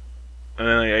and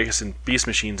then I guess in Beast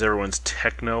Machines, everyone's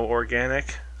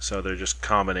techno-organic. So they're just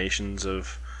combinations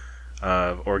of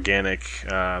organic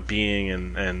being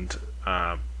and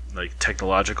like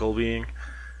technological being.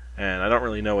 And I don't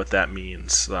really know what that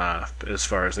means as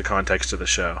far as the context of the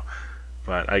show,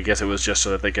 but I guess it was just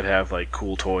so that they could have like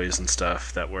cool toys and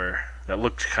stuff that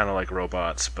looked kind of like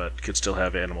robots, but could still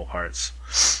have animal parts.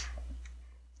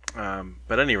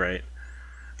 But at any rate,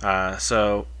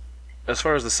 so as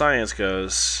far as the science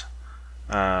goes,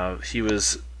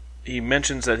 he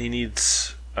mentions that he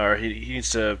needs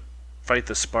to fight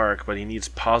the spark, but he needs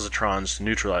positrons to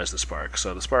neutralize the spark.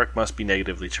 So the spark must be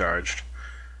negatively charged.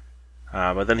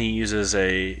 But then he uses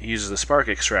a spark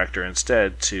extractor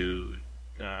instead to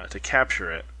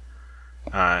capture it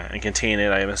and contain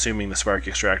it. I am assuming the spark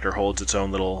extractor holds its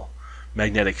own little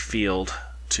magnetic field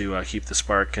to keep the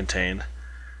spark contained,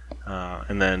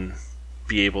 and then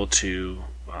be able to,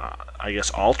 I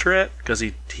guess, alter it, because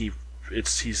they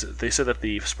said that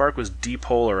the spark was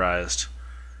depolarized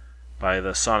by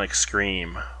the sonic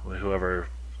scream. Whoever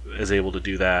is able to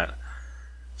do that.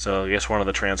 So I guess one of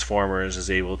the Transformers is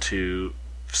able to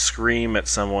scream at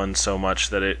someone so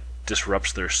much that it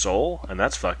disrupts their soul, and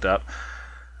that's fucked up.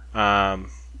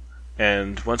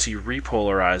 And once he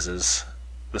repolarizes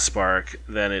the spark,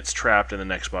 then it's trapped in the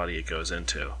next body it goes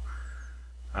into.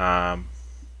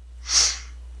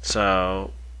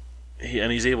 So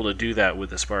he's able to do that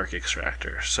with the spark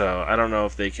extractor. So I don't know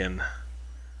if it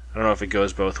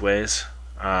goes both ways.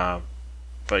 But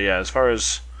yeah, as far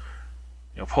as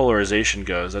polarization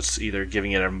goes, that's either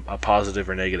giving it a positive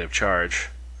or negative charge.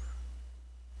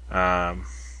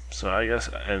 So I guess,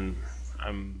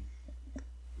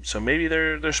 so maybe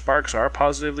their sparks are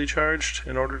positively charged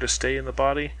in order to stay in the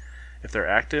body if they're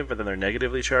active, but then they're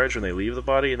negatively charged when they leave the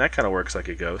body, and that kind of works like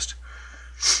a ghost.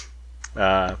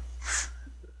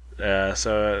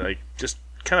 So like just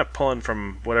kind of pulling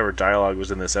from whatever dialogue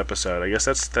was in this episode. I guess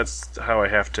that's how I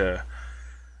have to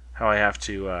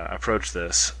approach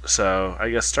this. So I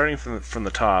guess starting from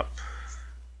the top,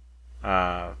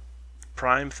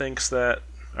 Prime thinks that,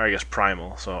 or I guess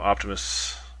Primal. So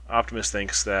Optimus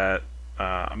thinks that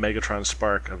Megatron's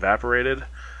spark evaporated.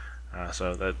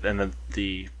 So that, and then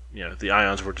the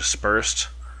ions were dispersed,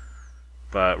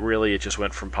 but really it just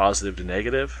went from positive to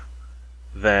negative.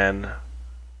 Then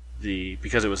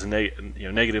because it was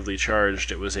negatively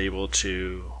charged, it was able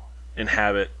to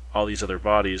inhabit all these other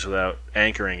bodies without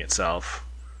anchoring itself.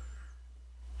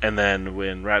 And then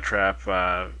when Rat Trap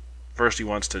first he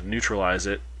wants to neutralize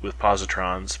it with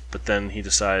positrons, but then he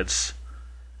decides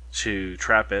to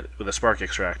trap it with a spark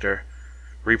extractor,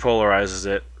 repolarizes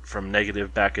it from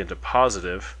negative back into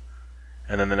positive,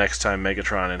 and then the next time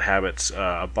Megatron inhabits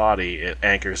a body, it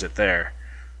anchors it there.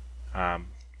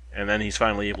 And then he's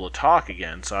finally able to talk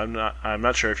again. So I'm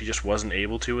not sure if he just wasn't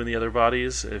able to in the other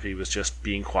bodies, if he was just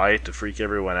being quiet to freak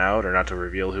everyone out or not to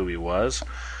reveal who he was,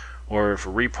 or if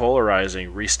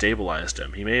repolarizing restabilized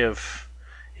him. He may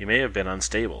have been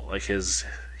unstable. Like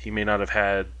he may not have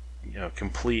had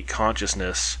complete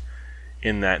consciousness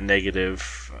in that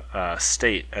negative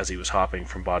state as he was hopping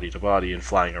from body to body and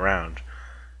flying around.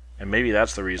 And maybe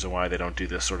that's the reason why they don't do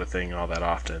this sort of thing all that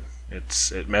often.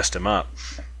 It messed him up.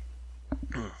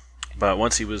 But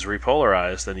once he was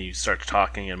repolarized, then he starts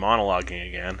talking and monologuing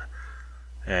again,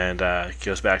 and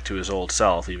goes back to his old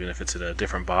self, even if it's in a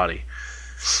different body.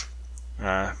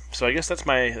 So I guess that's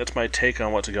my take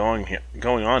on what's going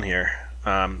on here.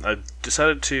 I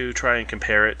decided to try and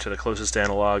compare it to the closest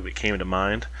analog that came to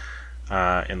mind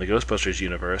in the Ghostbusters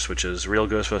universe, which is Real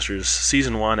Ghostbusters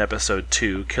Season 1, Episode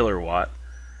 2, Killerwatt.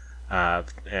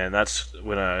 And that's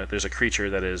when there's a creature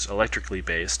that is electrically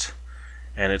based,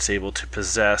 and it's able to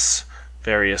possess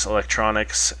various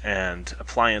electronics and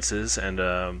appliances, and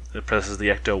it possesses the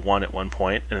Ecto-1 at one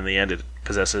point, and in the end it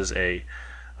possesses a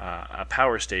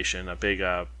power station, a big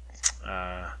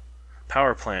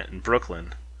power plant in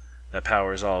Brooklyn that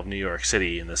powers all of New York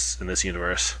City in this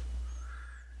universe.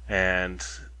 And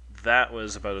that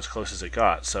was about as close as it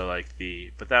got. So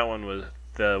but that one was,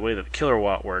 the way that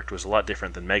Killerwatt worked was a lot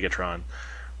different than Megatron,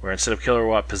 where instead of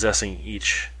Killerwatt possessing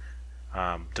each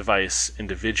device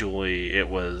individually, it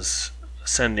was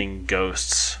sending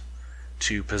ghosts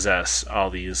to possess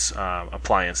all these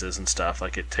appliances and stuff.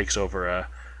 Like it takes over a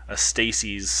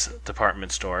Stacy's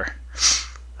department store,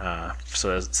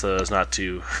 so as not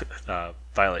to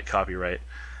violate copyright,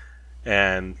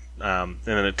 and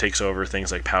then it takes over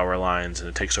things like power lines, and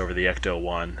it takes over the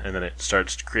Ecto-1, and then it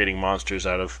starts creating monsters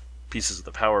out of pieces of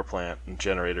the power plant and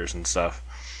generators and stuff.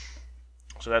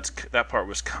 So that part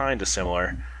was kind of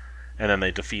similar. And then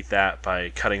they defeat that by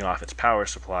cutting off its power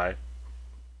supply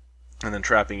and then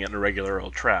trapping it in a regular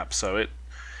old trap. So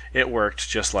it worked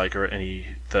just like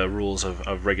the rules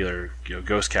of regular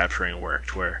ghost capturing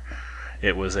worked, where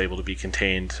it was able to be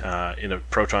contained in a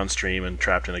proton stream and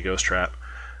trapped in a ghost trap.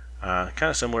 Kind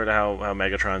of similar to how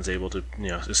Megatron's able to,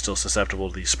 is still susceptible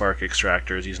to these spark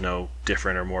extractors. He's no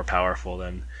different or more powerful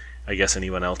than, I guess,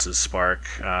 anyone else's spark,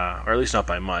 or at least not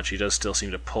by much. He does still seem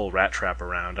to pull Rat Trap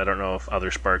around. I don't know if other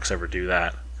sparks ever do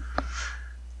that.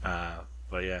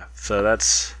 But yeah, so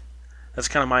that's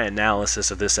kind of my analysis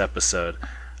of this episode.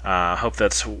 I hope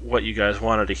that's what you guys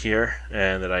wanted to hear,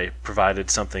 and that I provided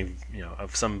something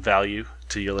of some value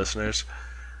to your listeners.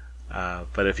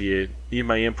 But if you need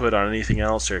my input on anything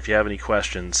else, or if you have any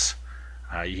questions,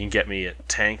 you can get me at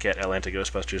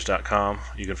tank@atlantaghostbusters.com.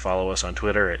 You can follow us on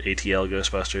Twitter at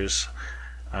ATLGhostbusters,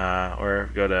 or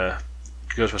go to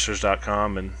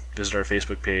ghostbusters.com and visit our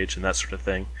Facebook page and that sort of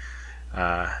thing.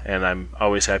 And I'm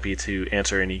always happy to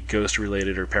answer any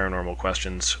ghost-related or paranormal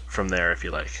questions from there if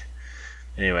you like.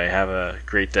 Anyway, have a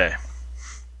great day.